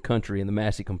 in the country in the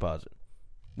Massey Composite,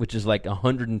 which is like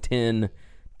 110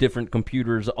 different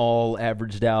computers all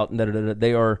averaged out. And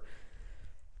they're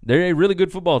a really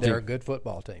good football team. They're a good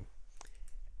football team.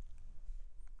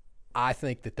 I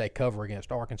think that they cover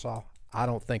against Arkansas. I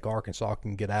don't think Arkansas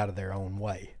can get out of their own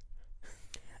way.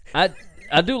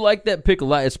 I do like that pick a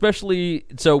lot, especially,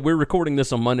 so we're recording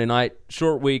this on Monday night,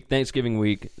 short week, Thanksgiving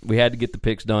week. We had to get the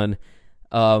picks done.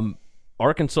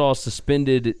 Arkansas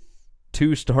suspended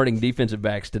 2 starting defensive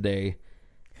backs today.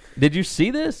 Did you see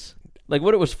this? Like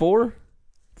what it was for?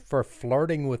 For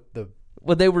flirting with the...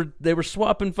 Well, they were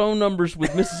swapping phone numbers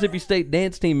with Mississippi State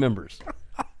dance team members.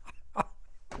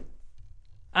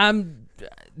 I'm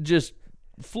just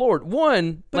floored.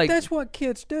 One, but that's what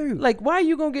kids do. Like, why are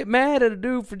you going to get mad at a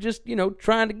dude for just,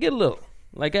 trying to get a little?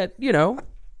 Like,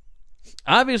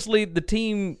 obviously the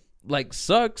team,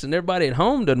 sucks and everybody at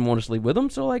home doesn't want to sleep with them.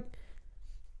 So,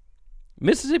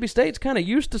 Mississippi State's kind of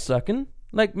used to sucking.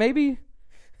 Like, maybe,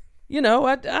 I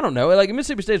don't know. Like,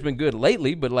 Mississippi State's been good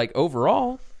lately, but,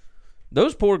 overall,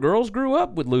 those poor girls grew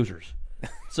up with losers.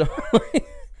 So,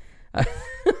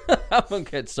 I'm going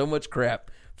to get so much crap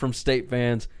from State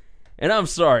fans. And I'm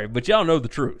sorry, but y'all know the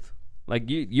truth. Like,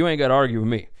 you ain't got to argue with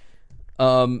me.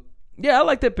 Yeah, I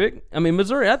like that pick. I mean,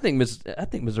 Missouri, I think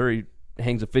Missouri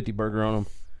hangs a 50 burger on them.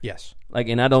 Yes.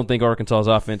 And I don't think Arkansas's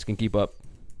offense can keep up.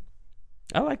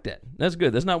 I like that. That's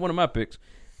good. That's not one of my picks.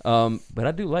 But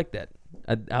I do like that.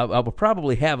 I will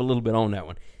probably have a little bit on that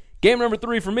one. Game number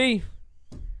 3 for me,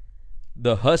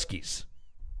 the Huskies.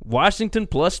 Washington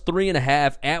plus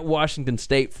 3.5 at Washington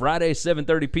State, Friday,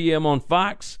 7:30 p.m. on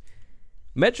Fox.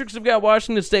 Metrics have got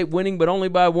Washington State winning, but only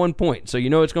by 1 point, so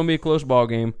it's going to be a close ball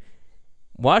game.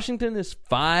 Washington is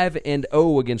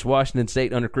 5-0 against Washington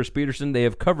State under Chris Petersen. They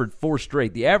have covered 4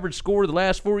 straight. The average score of the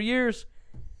last 4 years,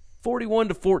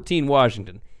 41-14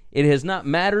 Washington. It has not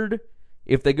mattered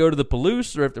if they go to the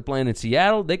Palouse or if they're playing in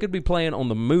Seattle. They could be playing on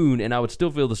the moon, and I would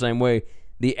still feel the same way.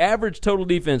 The average total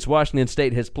defense Washington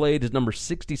State has played is number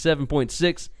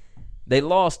 67.6. They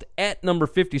lost at number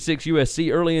 56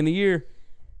 USC early in the year.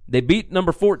 They beat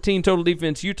number 14 total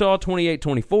defense Utah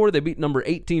 28-24. They beat number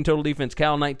 18 total defense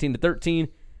Cal 19-13.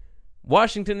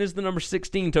 Washington is the number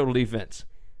 16 total defense.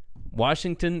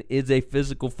 Washington is a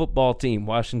physical football team.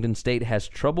 Washington State has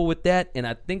trouble with that, and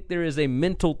I think there is a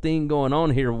mental thing going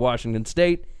on here with Washington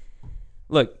State.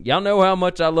 Look, y'all know how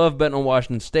much I love betting on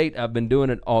Washington State. I've been doing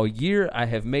it all year. I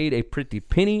have made a pretty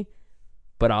penny,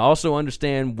 but I also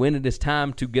understand when it is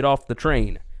time to get off the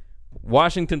train.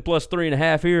 Washington plus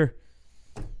 3.5 here.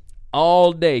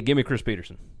 All day. Give me Chris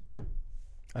Petersen.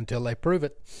 Until they prove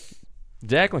it.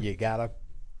 Exactly. You gotta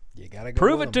go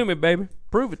prove it to me, baby.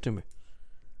 Prove it to me.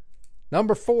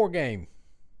 Number 4 game.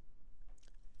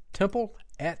 Temple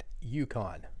at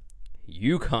UConn.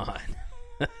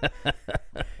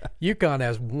 UConn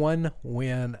has 1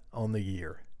 win on the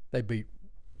year. They beat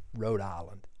Rhode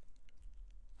Island.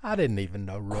 I didn't even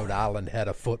know Rhode Island had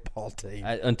a football team.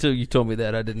 Until you told me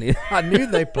that, I didn't either. I knew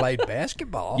they played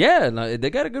basketball. Yeah, no,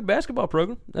 they got a good basketball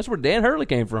program. That's where Dan Hurley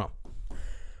came from.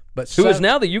 But who is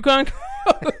now the UConn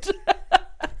coach.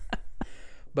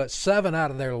 But 7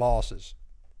 out of their losses,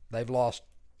 they've lost,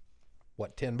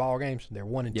 10 ball games? They're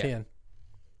 1-10.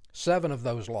 7 of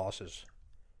those losses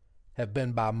have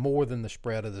been by more than the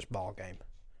spread of this ball game.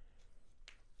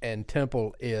 And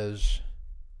Temple is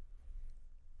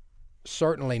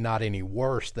certainly not any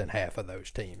worse than half of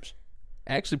those teams.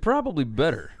 Actually, probably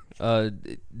better.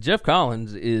 Jeff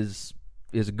Collins is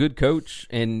a good coach,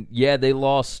 and yeah, they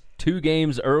lost 2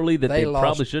 games early that they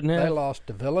probably shouldn't have. They lost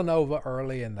to Villanova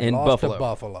early, and they And lost Buffalo. to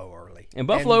Buffalo early. And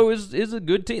Buffalo is a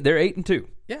good team. They're 8-2.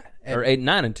 Yeah, Or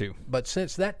 9-2. But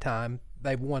since that time,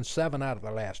 they've won 7 out of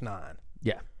their last 9.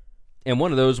 Yeah. And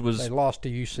one of those was They lost to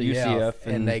UCF, UCF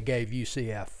and they gave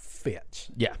UCF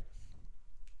fits. Yeah.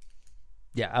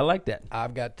 Yeah, I like that.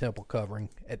 I've got Temple covering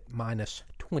at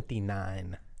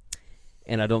 -29.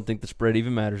 And I don't think the spread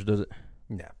even matters, does it?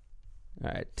 No.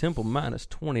 All right, Temple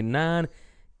 -29.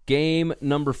 Game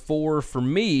number 4 for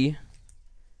me,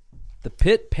 the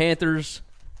Pitt Panthers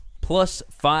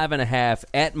 +5.5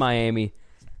 at Miami.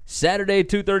 Saturday,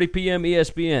 2:30 p.m.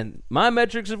 ESPN. My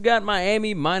metrics have got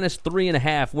Miami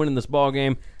 -3.5 winning this ball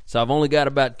game, so I've only got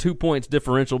about 2 points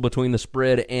differential between the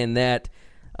spread and that.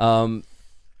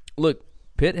 Look,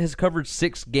 Pitt has covered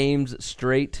 6 games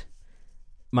straight.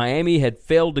 Miami had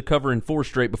failed to cover in 4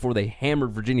 straight before they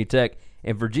hammered Virginia Tech,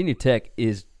 and Virginia Tech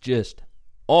is just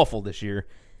awful this year.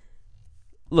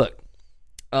 Look,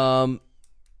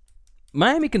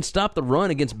 Miami can stop the run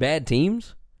against bad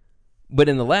teams, but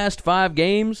in the last 5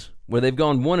 games where they've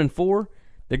gone 1-4,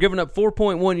 they're giving up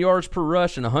 4.1 yards per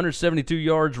rush and 172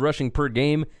 yards rushing per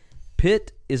game.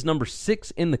 Pitt is number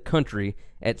 6 in the country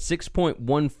at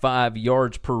 6.15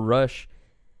 yards per rush.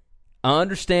 I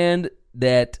understand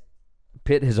that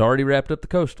Pitt has already wrapped up the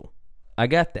Coastal. I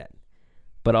got that.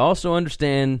 But I also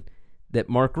understand that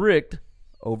Mark Richt,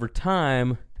 over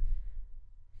time,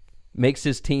 makes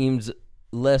his teams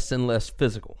less and less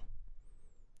physical.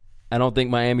 I don't think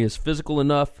Miami is physical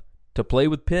enough to play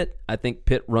with Pitt. I think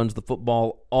Pitt runs the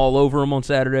football all over them on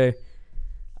Saturday.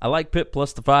 I like Pitt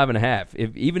plus the 5.5.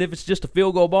 Even if it's just a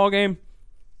field goal ball game,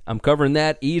 I'm covering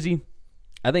that easy.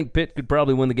 I think Pitt could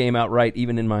probably win the game outright,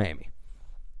 even in Miami.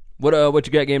 What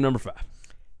you got? Game number 5.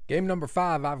 Game number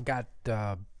 5, I've got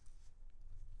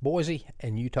Boise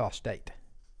and Utah State.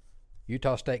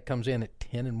 Utah State comes in at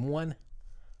 10-1.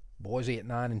 Boise at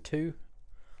 9-2.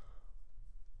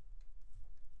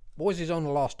 Boise's only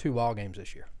lost 2 ball games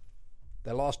this year.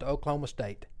 They lost to Oklahoma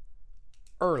State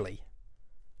early.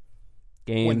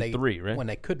 Game 3, right? When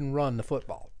they couldn't run the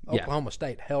football. Yeah. Oklahoma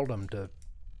State held them to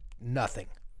nothing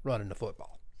running the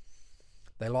football.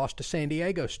 They lost to San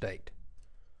Diego State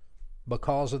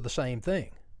because of the same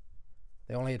thing.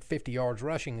 They only had 50 yards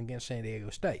rushing against San Diego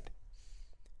State.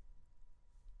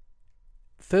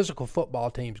 Physical football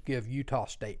teams give Utah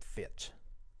State fits.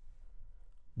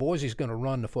 Boise's going to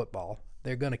run the football.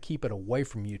 They're going to keep it away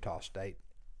from Utah State,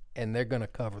 and they're going to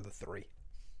cover the 3.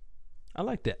 I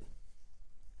like that.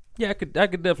 Yeah, I could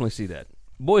definitely see that.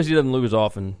 Boise doesn't lose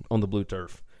often on the blue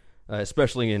turf,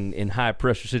 especially in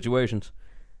high-pressure situations.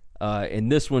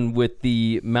 And this one with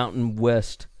the Mountain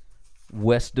West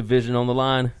Division on the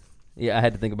line, yeah, I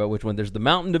had to think about which one. There's the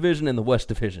Mountain Division and the West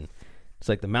Division. It's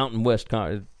like the Mountain West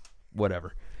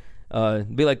whatever.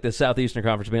 It'd be like the Southeastern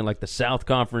Conference being like the South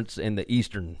Conference and the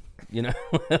Eastern,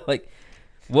 like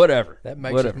whatever. That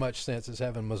makes as much sense as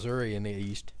having Missouri in the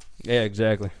East. Yeah,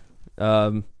 exactly.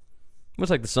 It's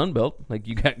like the Sun Belt. Like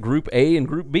you got Group A and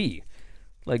Group B.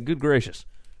 Like, good gracious.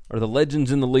 Or the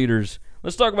legends and the leaders.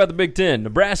 Let's talk about the Big Ten.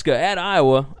 Nebraska at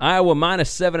Iowa. Iowa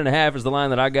 -7.5 is the line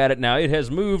that I got it. Now, it has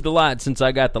moved a lot since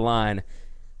I got the line.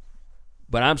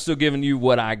 But I'm still giving you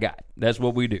what I got. That's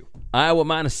what we do. Iowa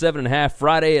 -7.5,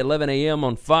 Friday at 11 a.m.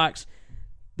 on Fox.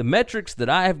 The metrics that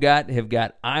I have got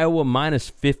Iowa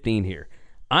 -15 here.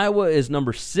 Iowa is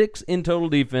number 6 in total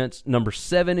defense, number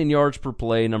 7 in yards per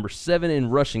play, number 7 in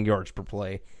rushing yards per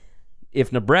play.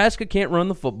 If Nebraska can't run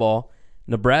the football,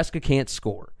 Nebraska can't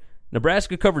score.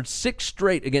 Nebraska covered 6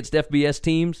 straight against FBS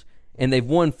teams, and they've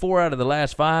won 4 out of the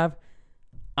last 5.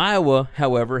 Iowa,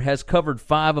 however, has covered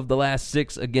 5 of the last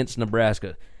 6 against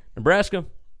Nebraska. Nebraska,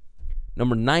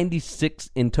 number 96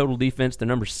 in total defense. They're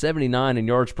number 79 in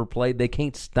yards per play. They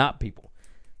can't stop people.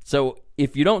 So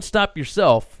if you don't stop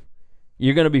yourself,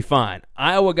 you're going to be fine.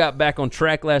 Iowa got back on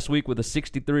track last week with a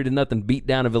 63-0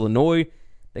 beatdown of Illinois.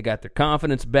 They got their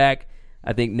confidence back.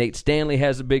 I think Nate Stanley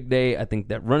has a big day. I think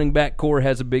that running back core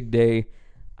has a big day.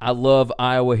 I love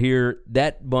Iowa here.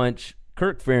 That bunch,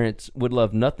 Kirk Ferentz would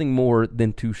love nothing more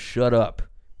than to shut up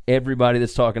everybody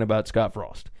that's talking about Scott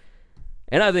Frost.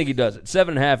 And I think he does it.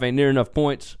 7.5 ain't near enough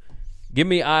points. Give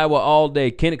me Iowa all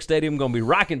day. Kinnick Stadium going to be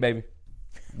rocking, baby.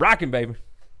 Rocking, baby.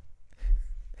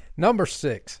 Number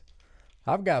 6.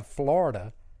 I've got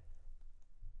Florida,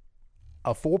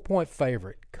 a 4-point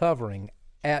favorite, covering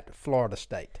at Florida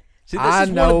State. See, this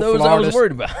is one of those I was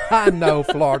worried about. I know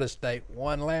Florida State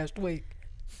won last week.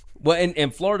 Well,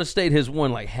 and Florida State has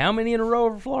won like how many in a row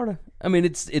over Florida? I mean,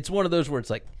 it's one of those where it's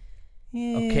like,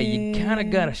 okay, you kind of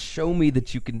got to show me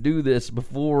that you can do this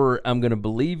before I'm going to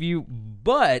believe you.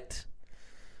 But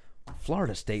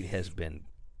Florida State has been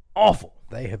awful.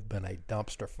 They have been a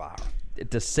dumpster fire,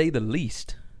 to say the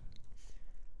least.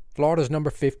 Florida's number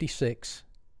 56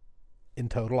 in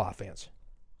total offense.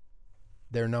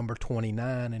 They're number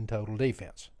 29 in total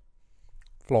defense.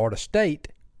 Florida State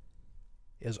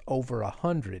is over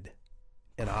 100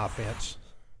 in offense,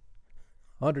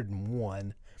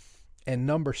 101, and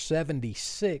number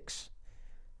 76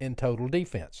 in total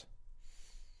defense.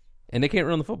 And they can't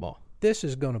run the football. This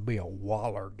is going to be a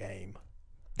Waller game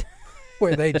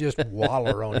where they just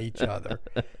Waller on each other.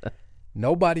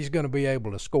 Nobody's going to be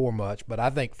able to score much, but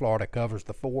I think Florida covers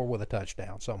the 4 with a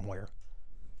touchdown somewhere.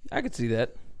 I could see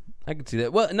that.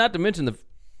 Well, not to mention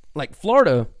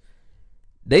Florida,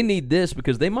 they need this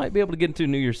because they might be able to get into a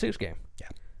New Year's Six game. Yeah.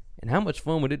 And how much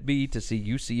fun would it be to see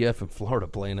UCF and Florida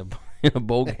play in a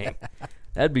bowl game?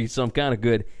 That'd be some kind of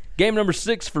good. Game number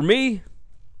 6 for me,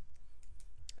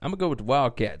 I'm going to go with the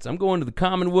Wildcats. I'm going to the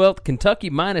Commonwealth. Kentucky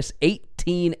minus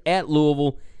 18 at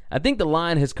Louisville. I think the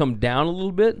line has come down a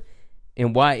little bit.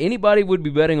 And why anybody would be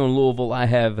betting on Louisville, I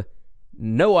have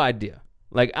no idea.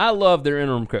 Like, I love their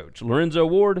interim coach, Lorenzo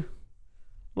Ward.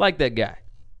 Like that guy.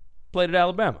 Played at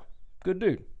Alabama. Good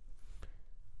dude.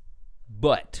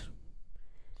 But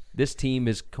this team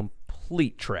is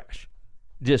complete trash.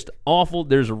 Just awful.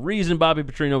 There's a reason Bobby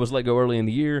Petrino was let go early in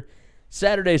the year.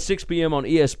 Saturday, 6 p.m. on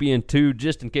ESPN2,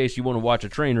 just in case you want to watch a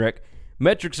train wreck.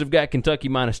 Metrics have got Kentucky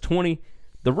minus 20.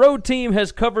 The road team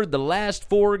has covered the last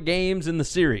 4 games in the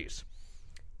series.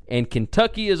 And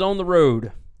Kentucky is on the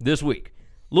road this week.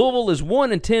 Louisville is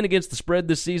 1-10 against the spread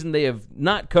this season. They have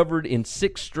not covered in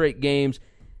 6 straight games.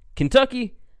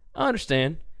 Kentucky, I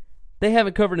understand. They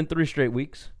haven't covered in 3 straight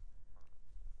weeks.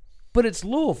 But it's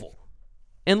Louisville.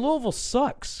 And Louisville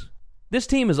sucks. This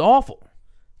team is awful.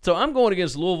 So I'm going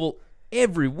against Louisville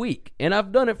every week. And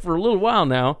I've done it for a little while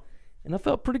now. And I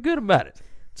felt pretty good about it.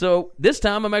 So this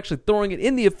time I'm actually throwing it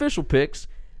in the official picks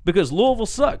because Louisville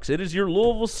sucks. It is your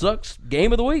Louisville sucks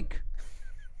game of the week.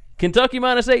 Kentucky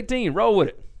minus 18. Roll with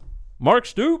it. Mark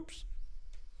Stoops.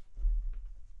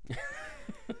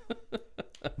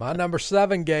 My number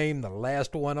 7 game, the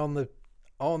last one on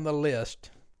the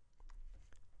list.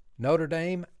 Notre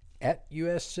Dame at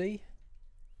USC.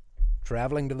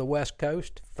 Traveling to the West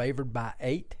Coast, favored by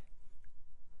 8.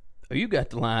 Oh, you got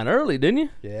the line early, didn't you?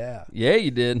 Yeah. Yeah, you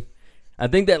did. I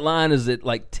think that line is at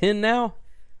like 10 now.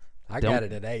 I got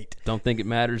it at 8. Don't think it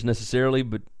matters necessarily,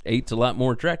 but 8's a lot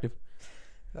more attractive.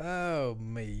 Oh,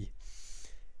 me.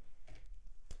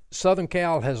 Southern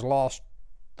Cal has lost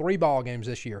 3 ball games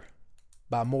this year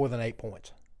by more than 8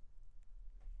 points.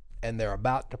 And they're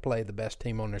about to play the best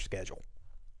team on their schedule.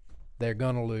 They're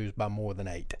going to lose by more than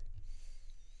 8.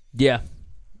 Yeah.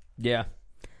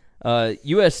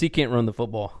 USC can't run the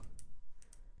football.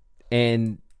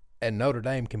 And Notre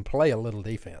Dame can play a little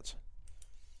defense.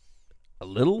 A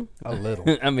little? A little.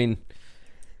 I mean,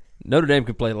 Notre Dame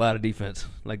can play a lot of defense.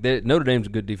 Like Notre Dame's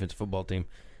a good defensive football team.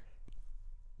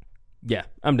 Yeah,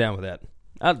 I'm down with that.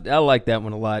 I like that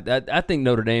one a lot. I think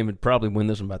Notre Dame would probably win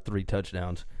this one by 3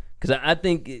 touchdowns. Because I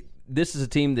think this is a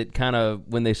team that kind of,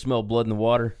 when they smell blood in the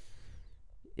water,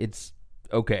 it's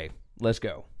okay, let's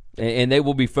go. And they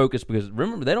will be focused because,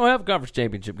 remember, they don't have a conference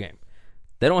championship game.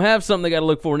 They don't have something they got to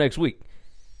look for next week.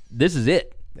 This is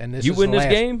it. And this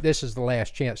game? This is the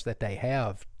last chance that they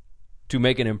have to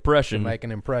make an impression.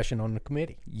 On the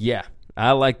committee. Yeah,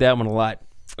 I like that one a lot.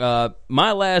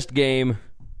 My last game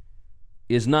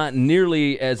is not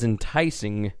nearly as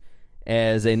enticing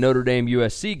as a Notre Dame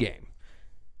USC game.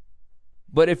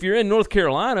 But if you're in North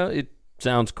Carolina, it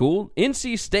sounds cool.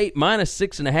 NC State minus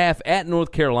 6.5 at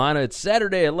North Carolina. It's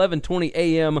Saturday, 11:20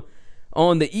 a.m.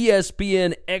 on the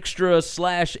ESPN Extra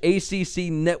 / ACC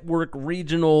Network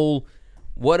regional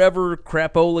whatever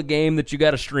crapola game that you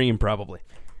got to stream probably.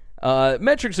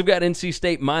 Metrics have got NC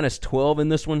State minus 12 in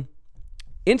this one.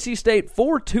 NC State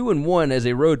 4-2-1 as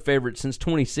a road favorite since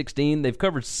 2016. They've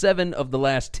covered 7 of the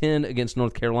last 10 against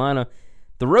North Carolina.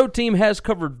 The road team has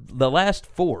covered the last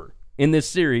 4 in this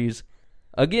series.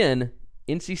 Again,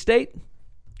 NC State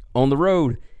on the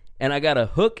road. And I got a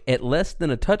hook at less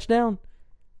than a touchdown.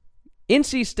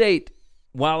 NC State,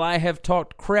 while I have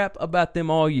talked crap about them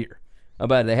all year,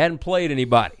 about they hadn't played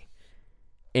anybody,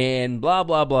 and blah,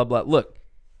 blah, blah, blah. Look,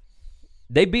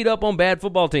 they beat up on bad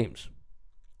football teams.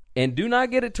 And do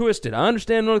not get it twisted. I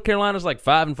understand North Carolina's like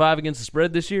 5-5 against the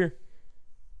spread this year.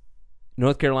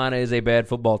 North Carolina is a bad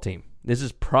football team. This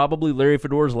is probably Larry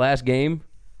Fedora's last game.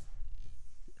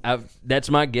 That's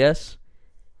my guess.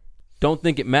 Don't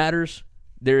think it matters.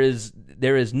 There is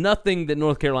nothing that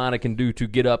North Carolina can do to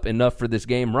get up enough for this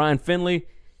game. Ryan Finley,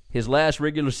 his last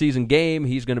regular season game,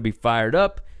 he's going to be fired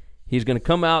up. He's going to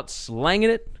come out slanging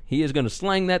it. He is going to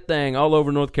slang that thing all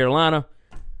over North Carolina.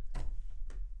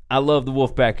 I love the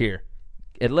Wolfpack here.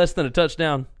 At less than a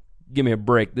touchdown, give me a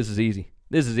break. This is easy.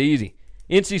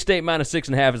 NC State minus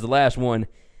 6.5 is the last one.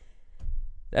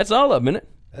 That's all of them, isn't it?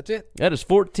 That's it. That is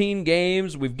 14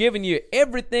 games. We've given you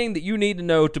everything that you need to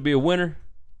know to be a winner.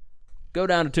 Go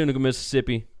down to Tunica,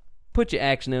 Mississippi. Put your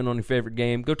action in on your favorite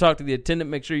game. Go talk to the attendant.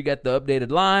 Make sure you got the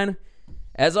updated line.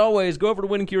 As always, go over to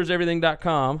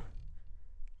winningcureseverything.com.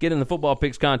 Get in the football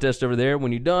picks contest over there.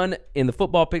 When you're done in the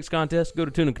football picks contest, go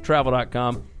to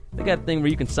tunicatravel.com. They got a thing where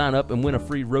you can sign up and win a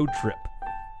free road trip.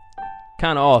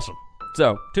 Kind of awesome.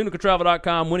 So,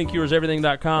 tunicatravel.com,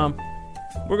 winningcureseverything.com.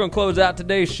 We're going to close out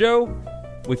today's show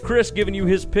with Chris giving you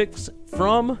his picks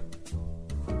from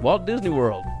Walt Disney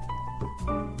World.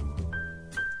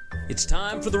 It's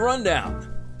time for the rundown.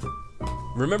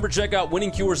 Remember, check out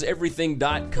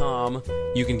winningcureseverything.com.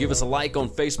 You can give us a like on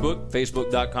Facebook,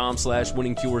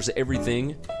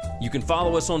 facebook.com/winningcureseverything. You can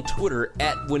follow us on Twitter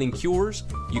 @winningcures.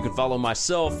 You can follow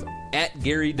myself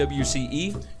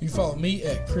 @GaryWCE. You follow me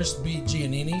at Chris B.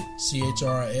 Giannini,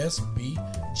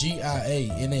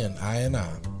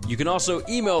 ChrisBGiannini. You can also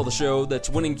email the show. That's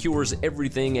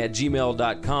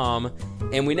winningcureseverything@gmail.com.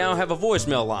 And we now have a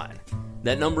voicemail line.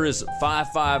 That number is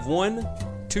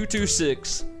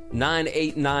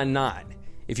 551-226-9899.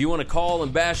 If you want to call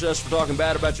and bash us for talking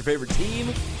bad about your favorite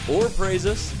team, or praise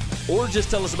us, or just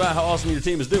tell us about how awesome your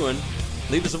team is doing,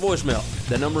 leave us a voicemail.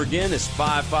 That number again is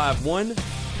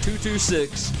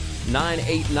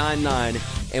 551-226-9899,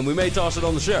 and we may toss it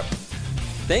on the show.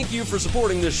 Thank you for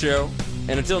supporting this show,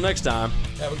 and until next time,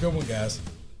 have a good one, guys.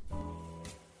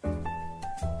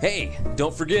 Hey,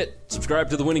 don't forget, subscribe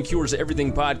to the Winning Cures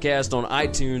Everything podcast on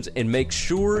iTunes and make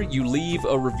sure you leave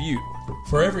a review.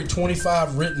 For every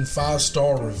 25 written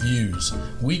 5-star reviews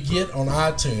we get on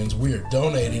iTunes, we are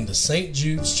donating to St.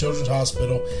 Jude's Children's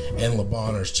Hospital and Le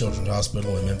Bonheur Children's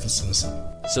Hospital in Memphis, Tennessee.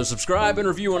 So subscribe and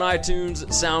review on iTunes,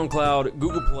 SoundCloud,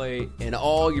 Google Play, and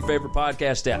all your favorite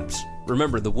podcast apps.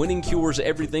 Remember, the Winning Cures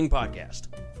Everything podcast.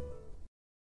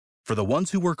 For the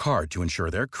ones who work hard to ensure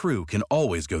their crew can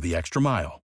always go the extra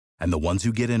mile, and the ones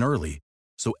who get in early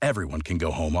so everyone can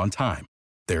go home on time,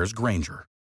 there's Grainger,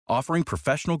 offering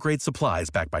professional-grade supplies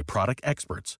backed by product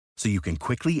experts so you can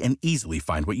quickly and easily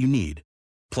find what you need.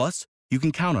 Plus, you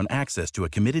can count on access to a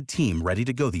committed team ready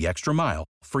to go the extra mile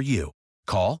for you.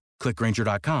 Call, click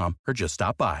Grainger.com, or just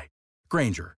stop by.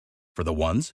 Grainger, for the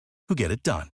ones who get it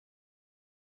done.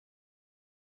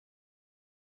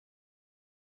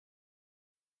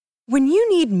 When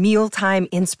you need mealtime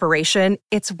inspiration,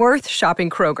 it's worth shopping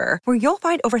Kroger, where you'll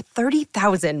find over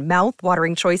 30,000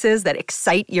 mouth-watering choices that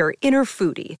excite your inner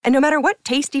foodie. And no matter what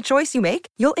tasty choice you make,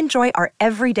 you'll enjoy our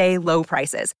everyday low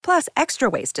prices, plus extra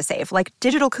ways to save, like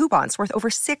digital coupons worth over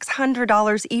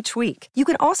 $600 each week. You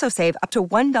can also save up to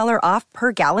 $1 off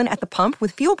per gallon at the pump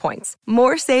with fuel points.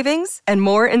 More savings and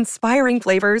more inspiring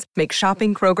flavors make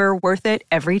shopping Kroger worth it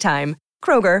every time.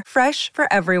 Kroger, fresh for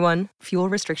everyone. Fuel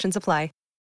restrictions apply.